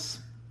office.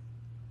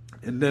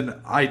 And then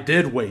I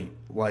did wait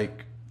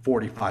like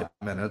 45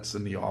 minutes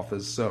in the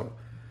office. So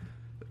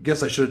I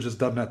guess I should have just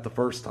done that the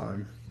first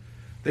time.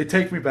 They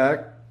take me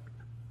back.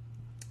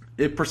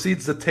 It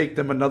proceeds to take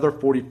them another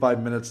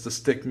 45 minutes to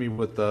stick me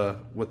with the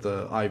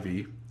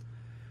IV.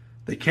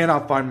 They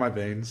cannot find my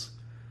veins.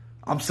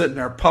 I'm sitting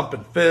there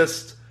pumping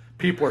fists.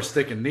 People are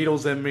sticking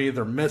needles in me.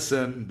 They're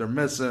missing.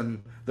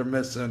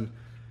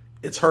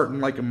 It's hurting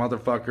like a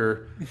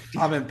motherfucker.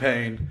 I'm in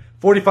pain.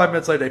 45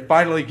 minutes later, they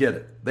finally get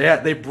it.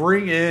 They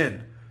bring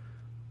in,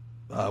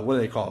 what do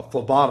they call it,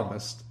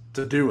 phlebotomist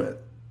to do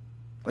it.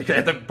 Like they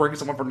had to bring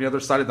someone from the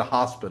other side of the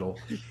hospital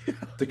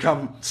to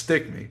come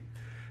stick me.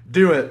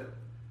 Do it.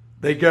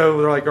 They're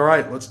like, all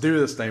right, let's do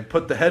this thing.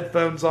 Put the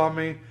headphones on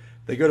me.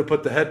 They go to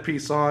put the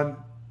headpiece on.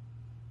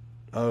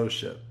 Oh,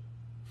 shit.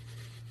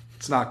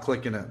 It's not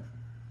clicking in.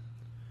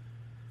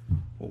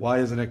 Well, why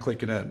isn't it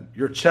clicking in?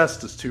 Your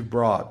chest is too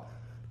broad.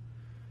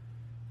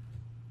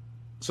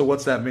 So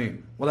what's that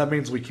mean? Well, that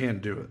means we can't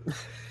do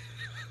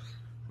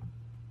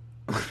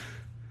it.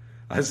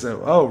 I said,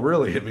 oh,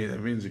 really?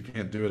 It means you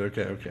can't do it.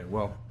 Okay.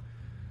 Well,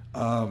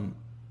 I'm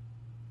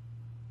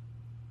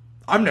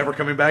never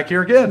coming back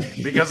here again,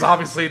 because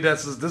obviously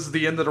this is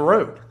the end of the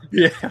road.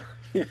 Yeah.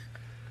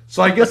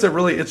 So I guess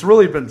it's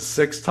really been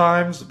 6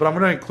 times, but I'm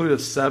going to include a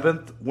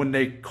 7th when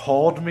they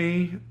called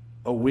me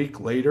a week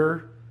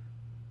later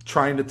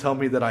trying to tell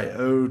me that I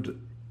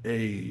owed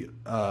a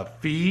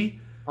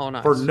fee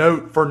nice.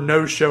 for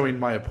no showing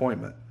my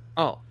appointment.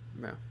 Oh,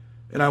 yeah.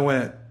 And I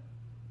went,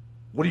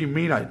 what do you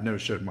mean I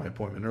no-showed my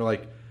appointment? They're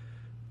like,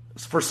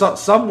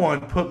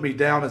 someone put me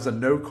down as a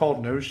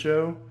no-call,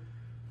 no-show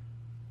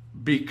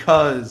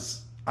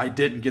because I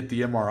didn't get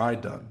the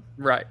MRI done.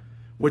 Right.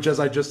 Which, as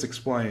I just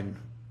explained,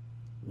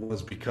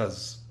 was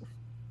because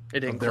It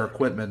of didn't their click.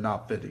 equipment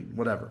not fitting,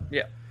 whatever.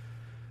 Yeah.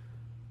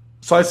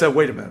 So I said,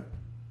 wait a minute.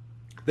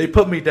 They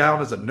put me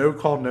down as a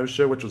no-call,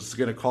 no-show, which was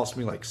going to cost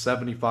me like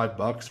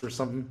 $75 or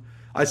something.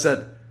 I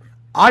said,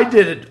 I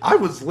did it. I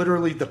was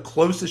literally the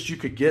closest you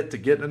could get to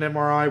getting an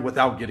MRI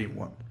without getting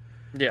one.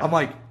 Yeah. I'm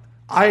like,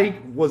 I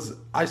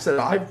said,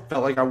 I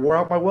felt like I wore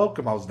out my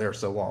welcome. I was there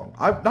so long.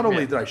 Not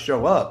only did I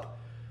show up,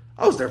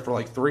 I was there for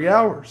like 3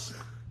 hours.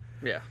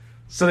 Yeah.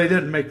 So they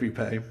didn't make me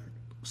pay.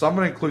 So I'm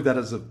going to include that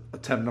as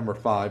attempt number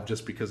 5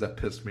 just because that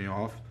pissed me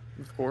off.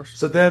 Of course.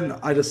 So then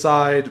I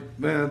decide,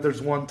 man,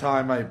 there's one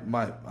time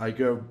I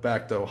go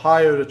back to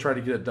Ohio to try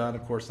to get it done.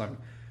 Of course, I'm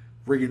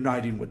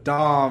reuniting with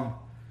Dom.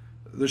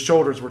 The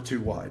shoulders were too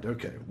wide.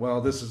 Okay,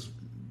 well, this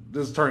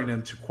is turning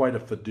into quite a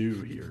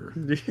fadoo here.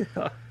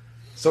 Yeah.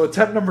 So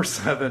attempt number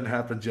 7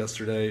 happened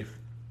yesterday,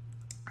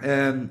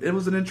 and it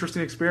was an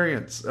interesting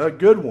experience. A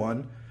good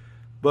one,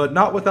 but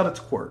not without its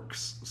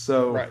quirks.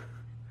 So Right.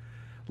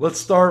 let's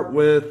start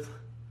with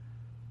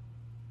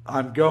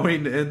I'm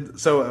going in.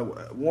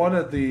 So one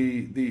of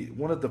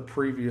the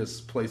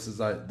previous places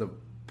the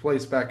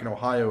place back in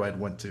Ohio I'd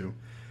went to,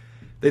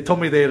 they told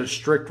me they had a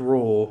strict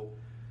rule.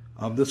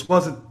 This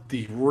wasn't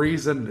the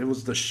reason; it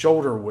was the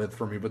shoulder width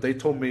for me. But they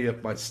told me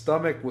if my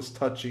stomach was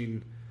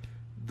touching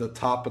the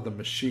top of the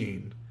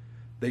machine,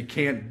 they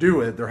can't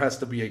do it. There has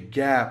to be a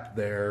gap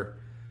there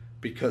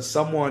because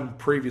someone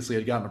previously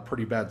had gotten a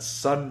pretty bad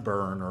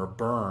sunburn or a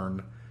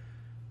burn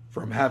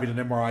from having an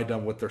MRI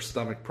done with their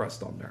stomach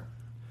pressed on there.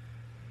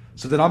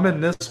 So then I'm in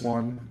this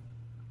one,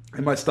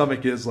 and my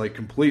stomach is like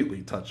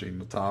completely touching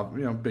the top.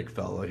 You know, big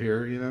fella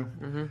here, you know.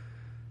 Mm-hmm.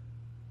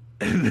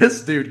 And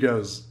this dude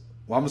goes,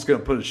 well, I'm just going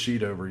to put a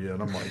sheet over you.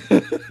 And I'm like,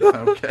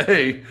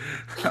 okay.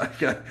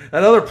 That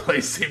other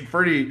place seemed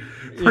pretty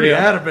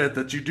adamant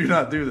that you do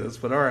not do this,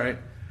 but all right.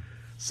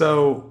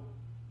 So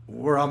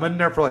I'm in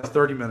there for like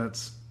 30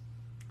 minutes,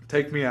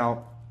 take me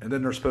out, and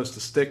then they're supposed to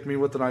stick me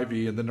with an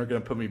IV, and then they're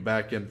going to put me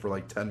back in for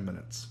like 10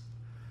 minutes.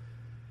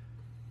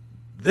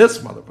 This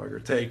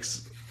motherfucker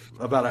takes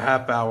about a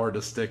half hour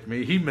to stick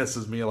me. He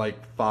misses me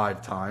like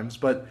 5 times,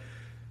 but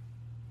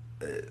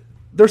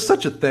there's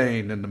such a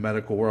thing in the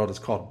medical world. It's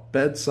called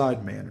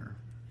bedside manner.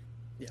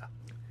 Yeah.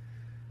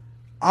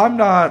 I'm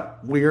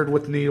not weird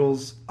with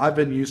needles. I've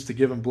been used to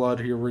giving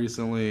blood here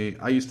recently.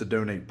 I used to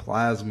donate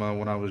plasma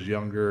when I was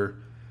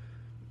younger.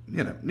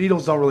 You know,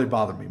 needles don't really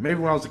bother me. Maybe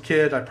when I was a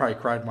kid, I probably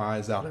cried my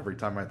eyes out every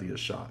time I had to get a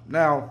shot.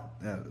 Now,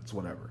 it's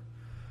whatever.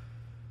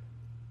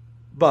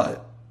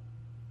 But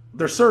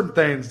there's certain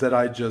things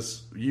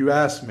that you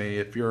ask me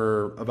if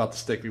you're about to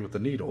stick me with a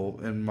needle,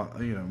 and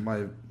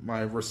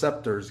my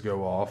receptors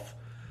go off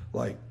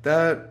like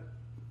that.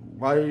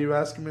 Why are you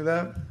asking me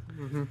that?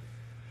 Mm-hmm.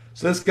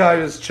 So this guy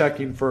is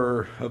checking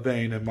for a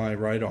vein in my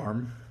right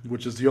arm,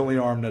 which is the only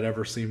arm that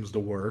ever seems to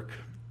work.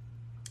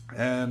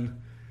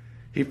 And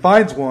he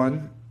finds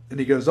one,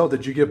 and he goes, "Oh,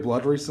 did you get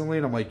blood recently?"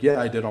 And I'm like, "Yeah,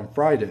 I did on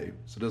Friday."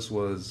 So this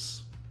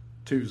was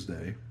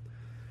Tuesday.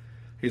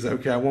 He's like,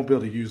 "Okay, I won't be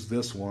able to use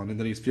this one." And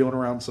then he's feeling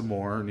around some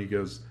more, and he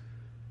goes,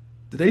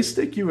 "Did they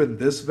stick you in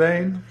this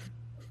vein?"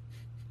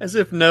 As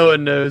if no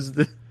one knows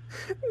the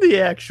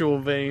actual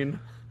vein.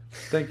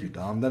 Thank you,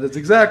 Dom. That is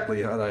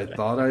exactly how I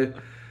thought.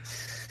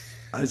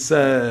 I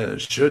said,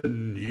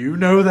 "Shouldn't you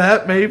know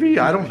that? Maybe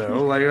I don't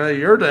know. Like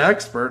you're the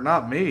expert,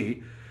 not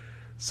me."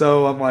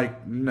 So I'm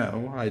like,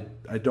 "No,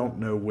 I don't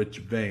know which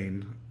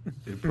vein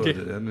you put it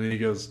in." And he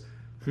goes,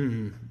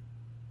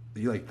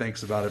 He like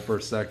thinks about it for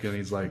a second.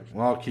 He's like,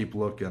 "Well, I'll keep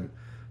looking."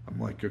 I'm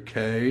like,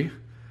 "Okay."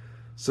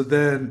 So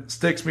then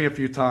sticks me a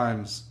few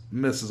times,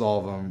 misses all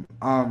of them.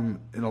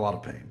 I'm in a lot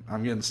of pain.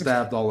 I'm getting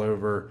stabbed all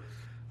over.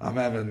 I'm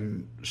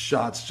having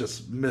shots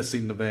just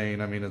missing the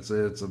vein. I mean, it's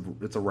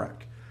a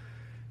wreck.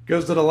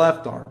 Goes to the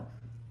left arm.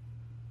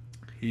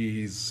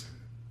 He's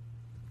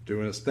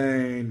doing his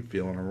thing,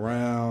 feeling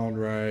around,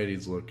 right?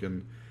 He's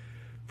looking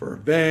for a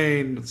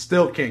vein.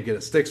 Still can't get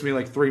it. Sticks me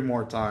like 3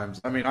 more times.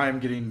 I mean, I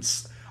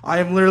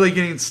am literally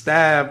getting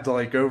stabbed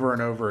like over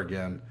and over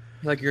again.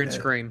 Like you're in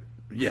Scream.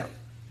 Yeah.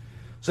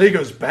 So he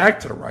goes back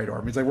to the right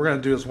arm. He's like, "We're going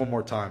to do this one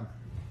more time."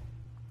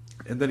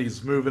 And then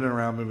he's moving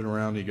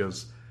around. He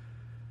goes,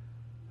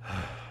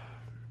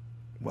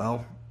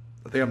 "Well,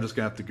 I think I'm just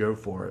going to have to go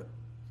for it."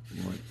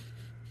 I'm like,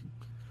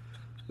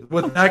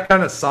 with that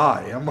kind of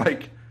sigh, I'm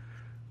like,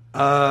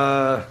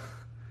 not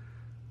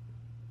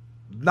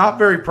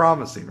very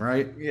promising,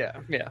 right? Yeah.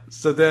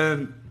 So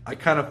then I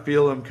kind of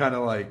feel him kind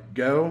of like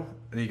go,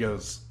 and he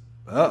goes,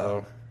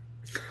 "Uh-oh."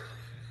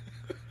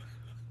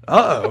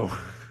 "Uh-oh?"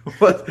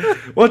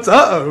 What's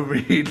uh-oh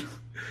mean? And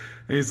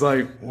he's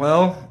like,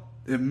 "Well,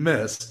 it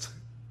missed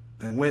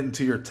and went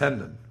into your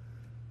tendon."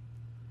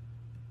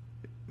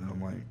 And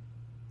I'm like,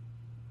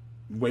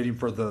 waiting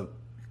for the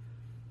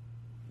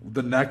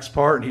next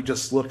part, and he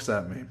just looks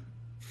at me.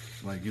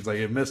 Like, he's like,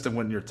 "It missed and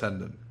went in your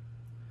tendon."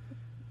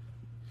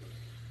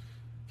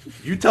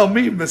 You tell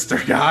me,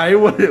 Mr. Guy,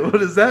 what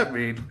does that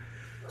mean?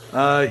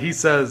 He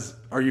says,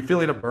 are you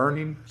feeling a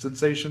burning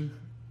sensation?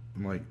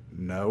 I'm like,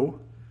 no.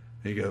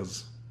 He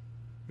goes,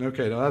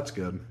 okay, no, that's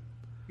good.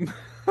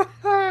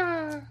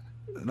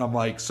 And I'm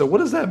like, so what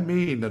does that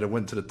mean that it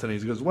went to the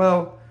tennis? He goes,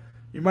 well,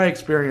 you might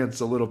experience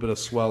a little bit of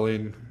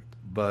swelling,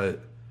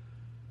 but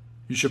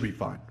you should be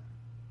fine.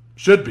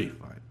 Should be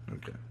fine.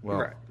 Okay, well.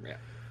 Right, yeah.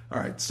 All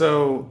right,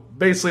 so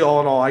basically,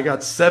 all in all, I got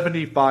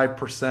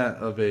 75%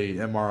 of a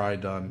MRI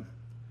done.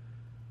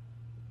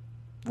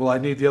 Will I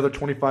need the other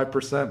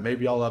 25%?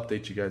 Maybe I'll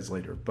update you guys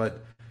later.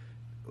 But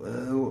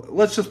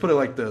let's just put it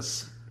like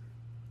this.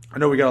 I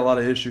know we got a lot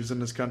of issues in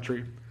this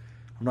country.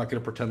 I'm not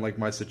going to pretend like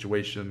my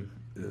situation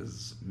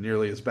is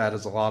nearly as bad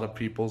as a lot of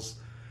people's.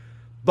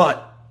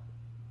 But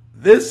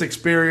this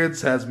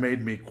experience has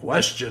made me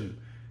question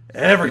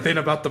everything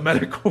about the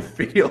medical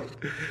field.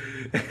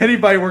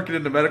 Anybody working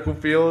in the medical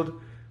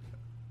field,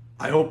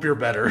 I hope you're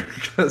better,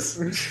 because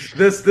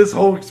this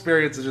whole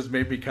experience has just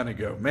made me kind of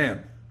go,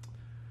 man,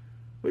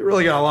 we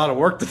really got a lot of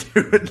work to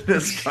do in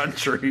this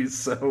country.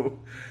 So,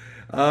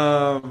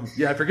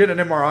 yeah, if you're getting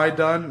an MRI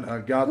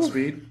done,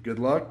 Godspeed, good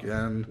luck.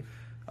 And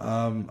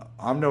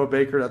I'm Noah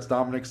Baker. That's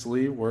Dominic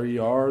Salee. Where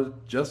you are,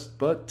 just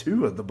but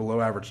two of the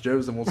Below Average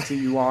Joes, and we'll see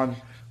you on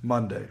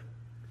Monday.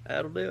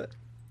 That'll do it.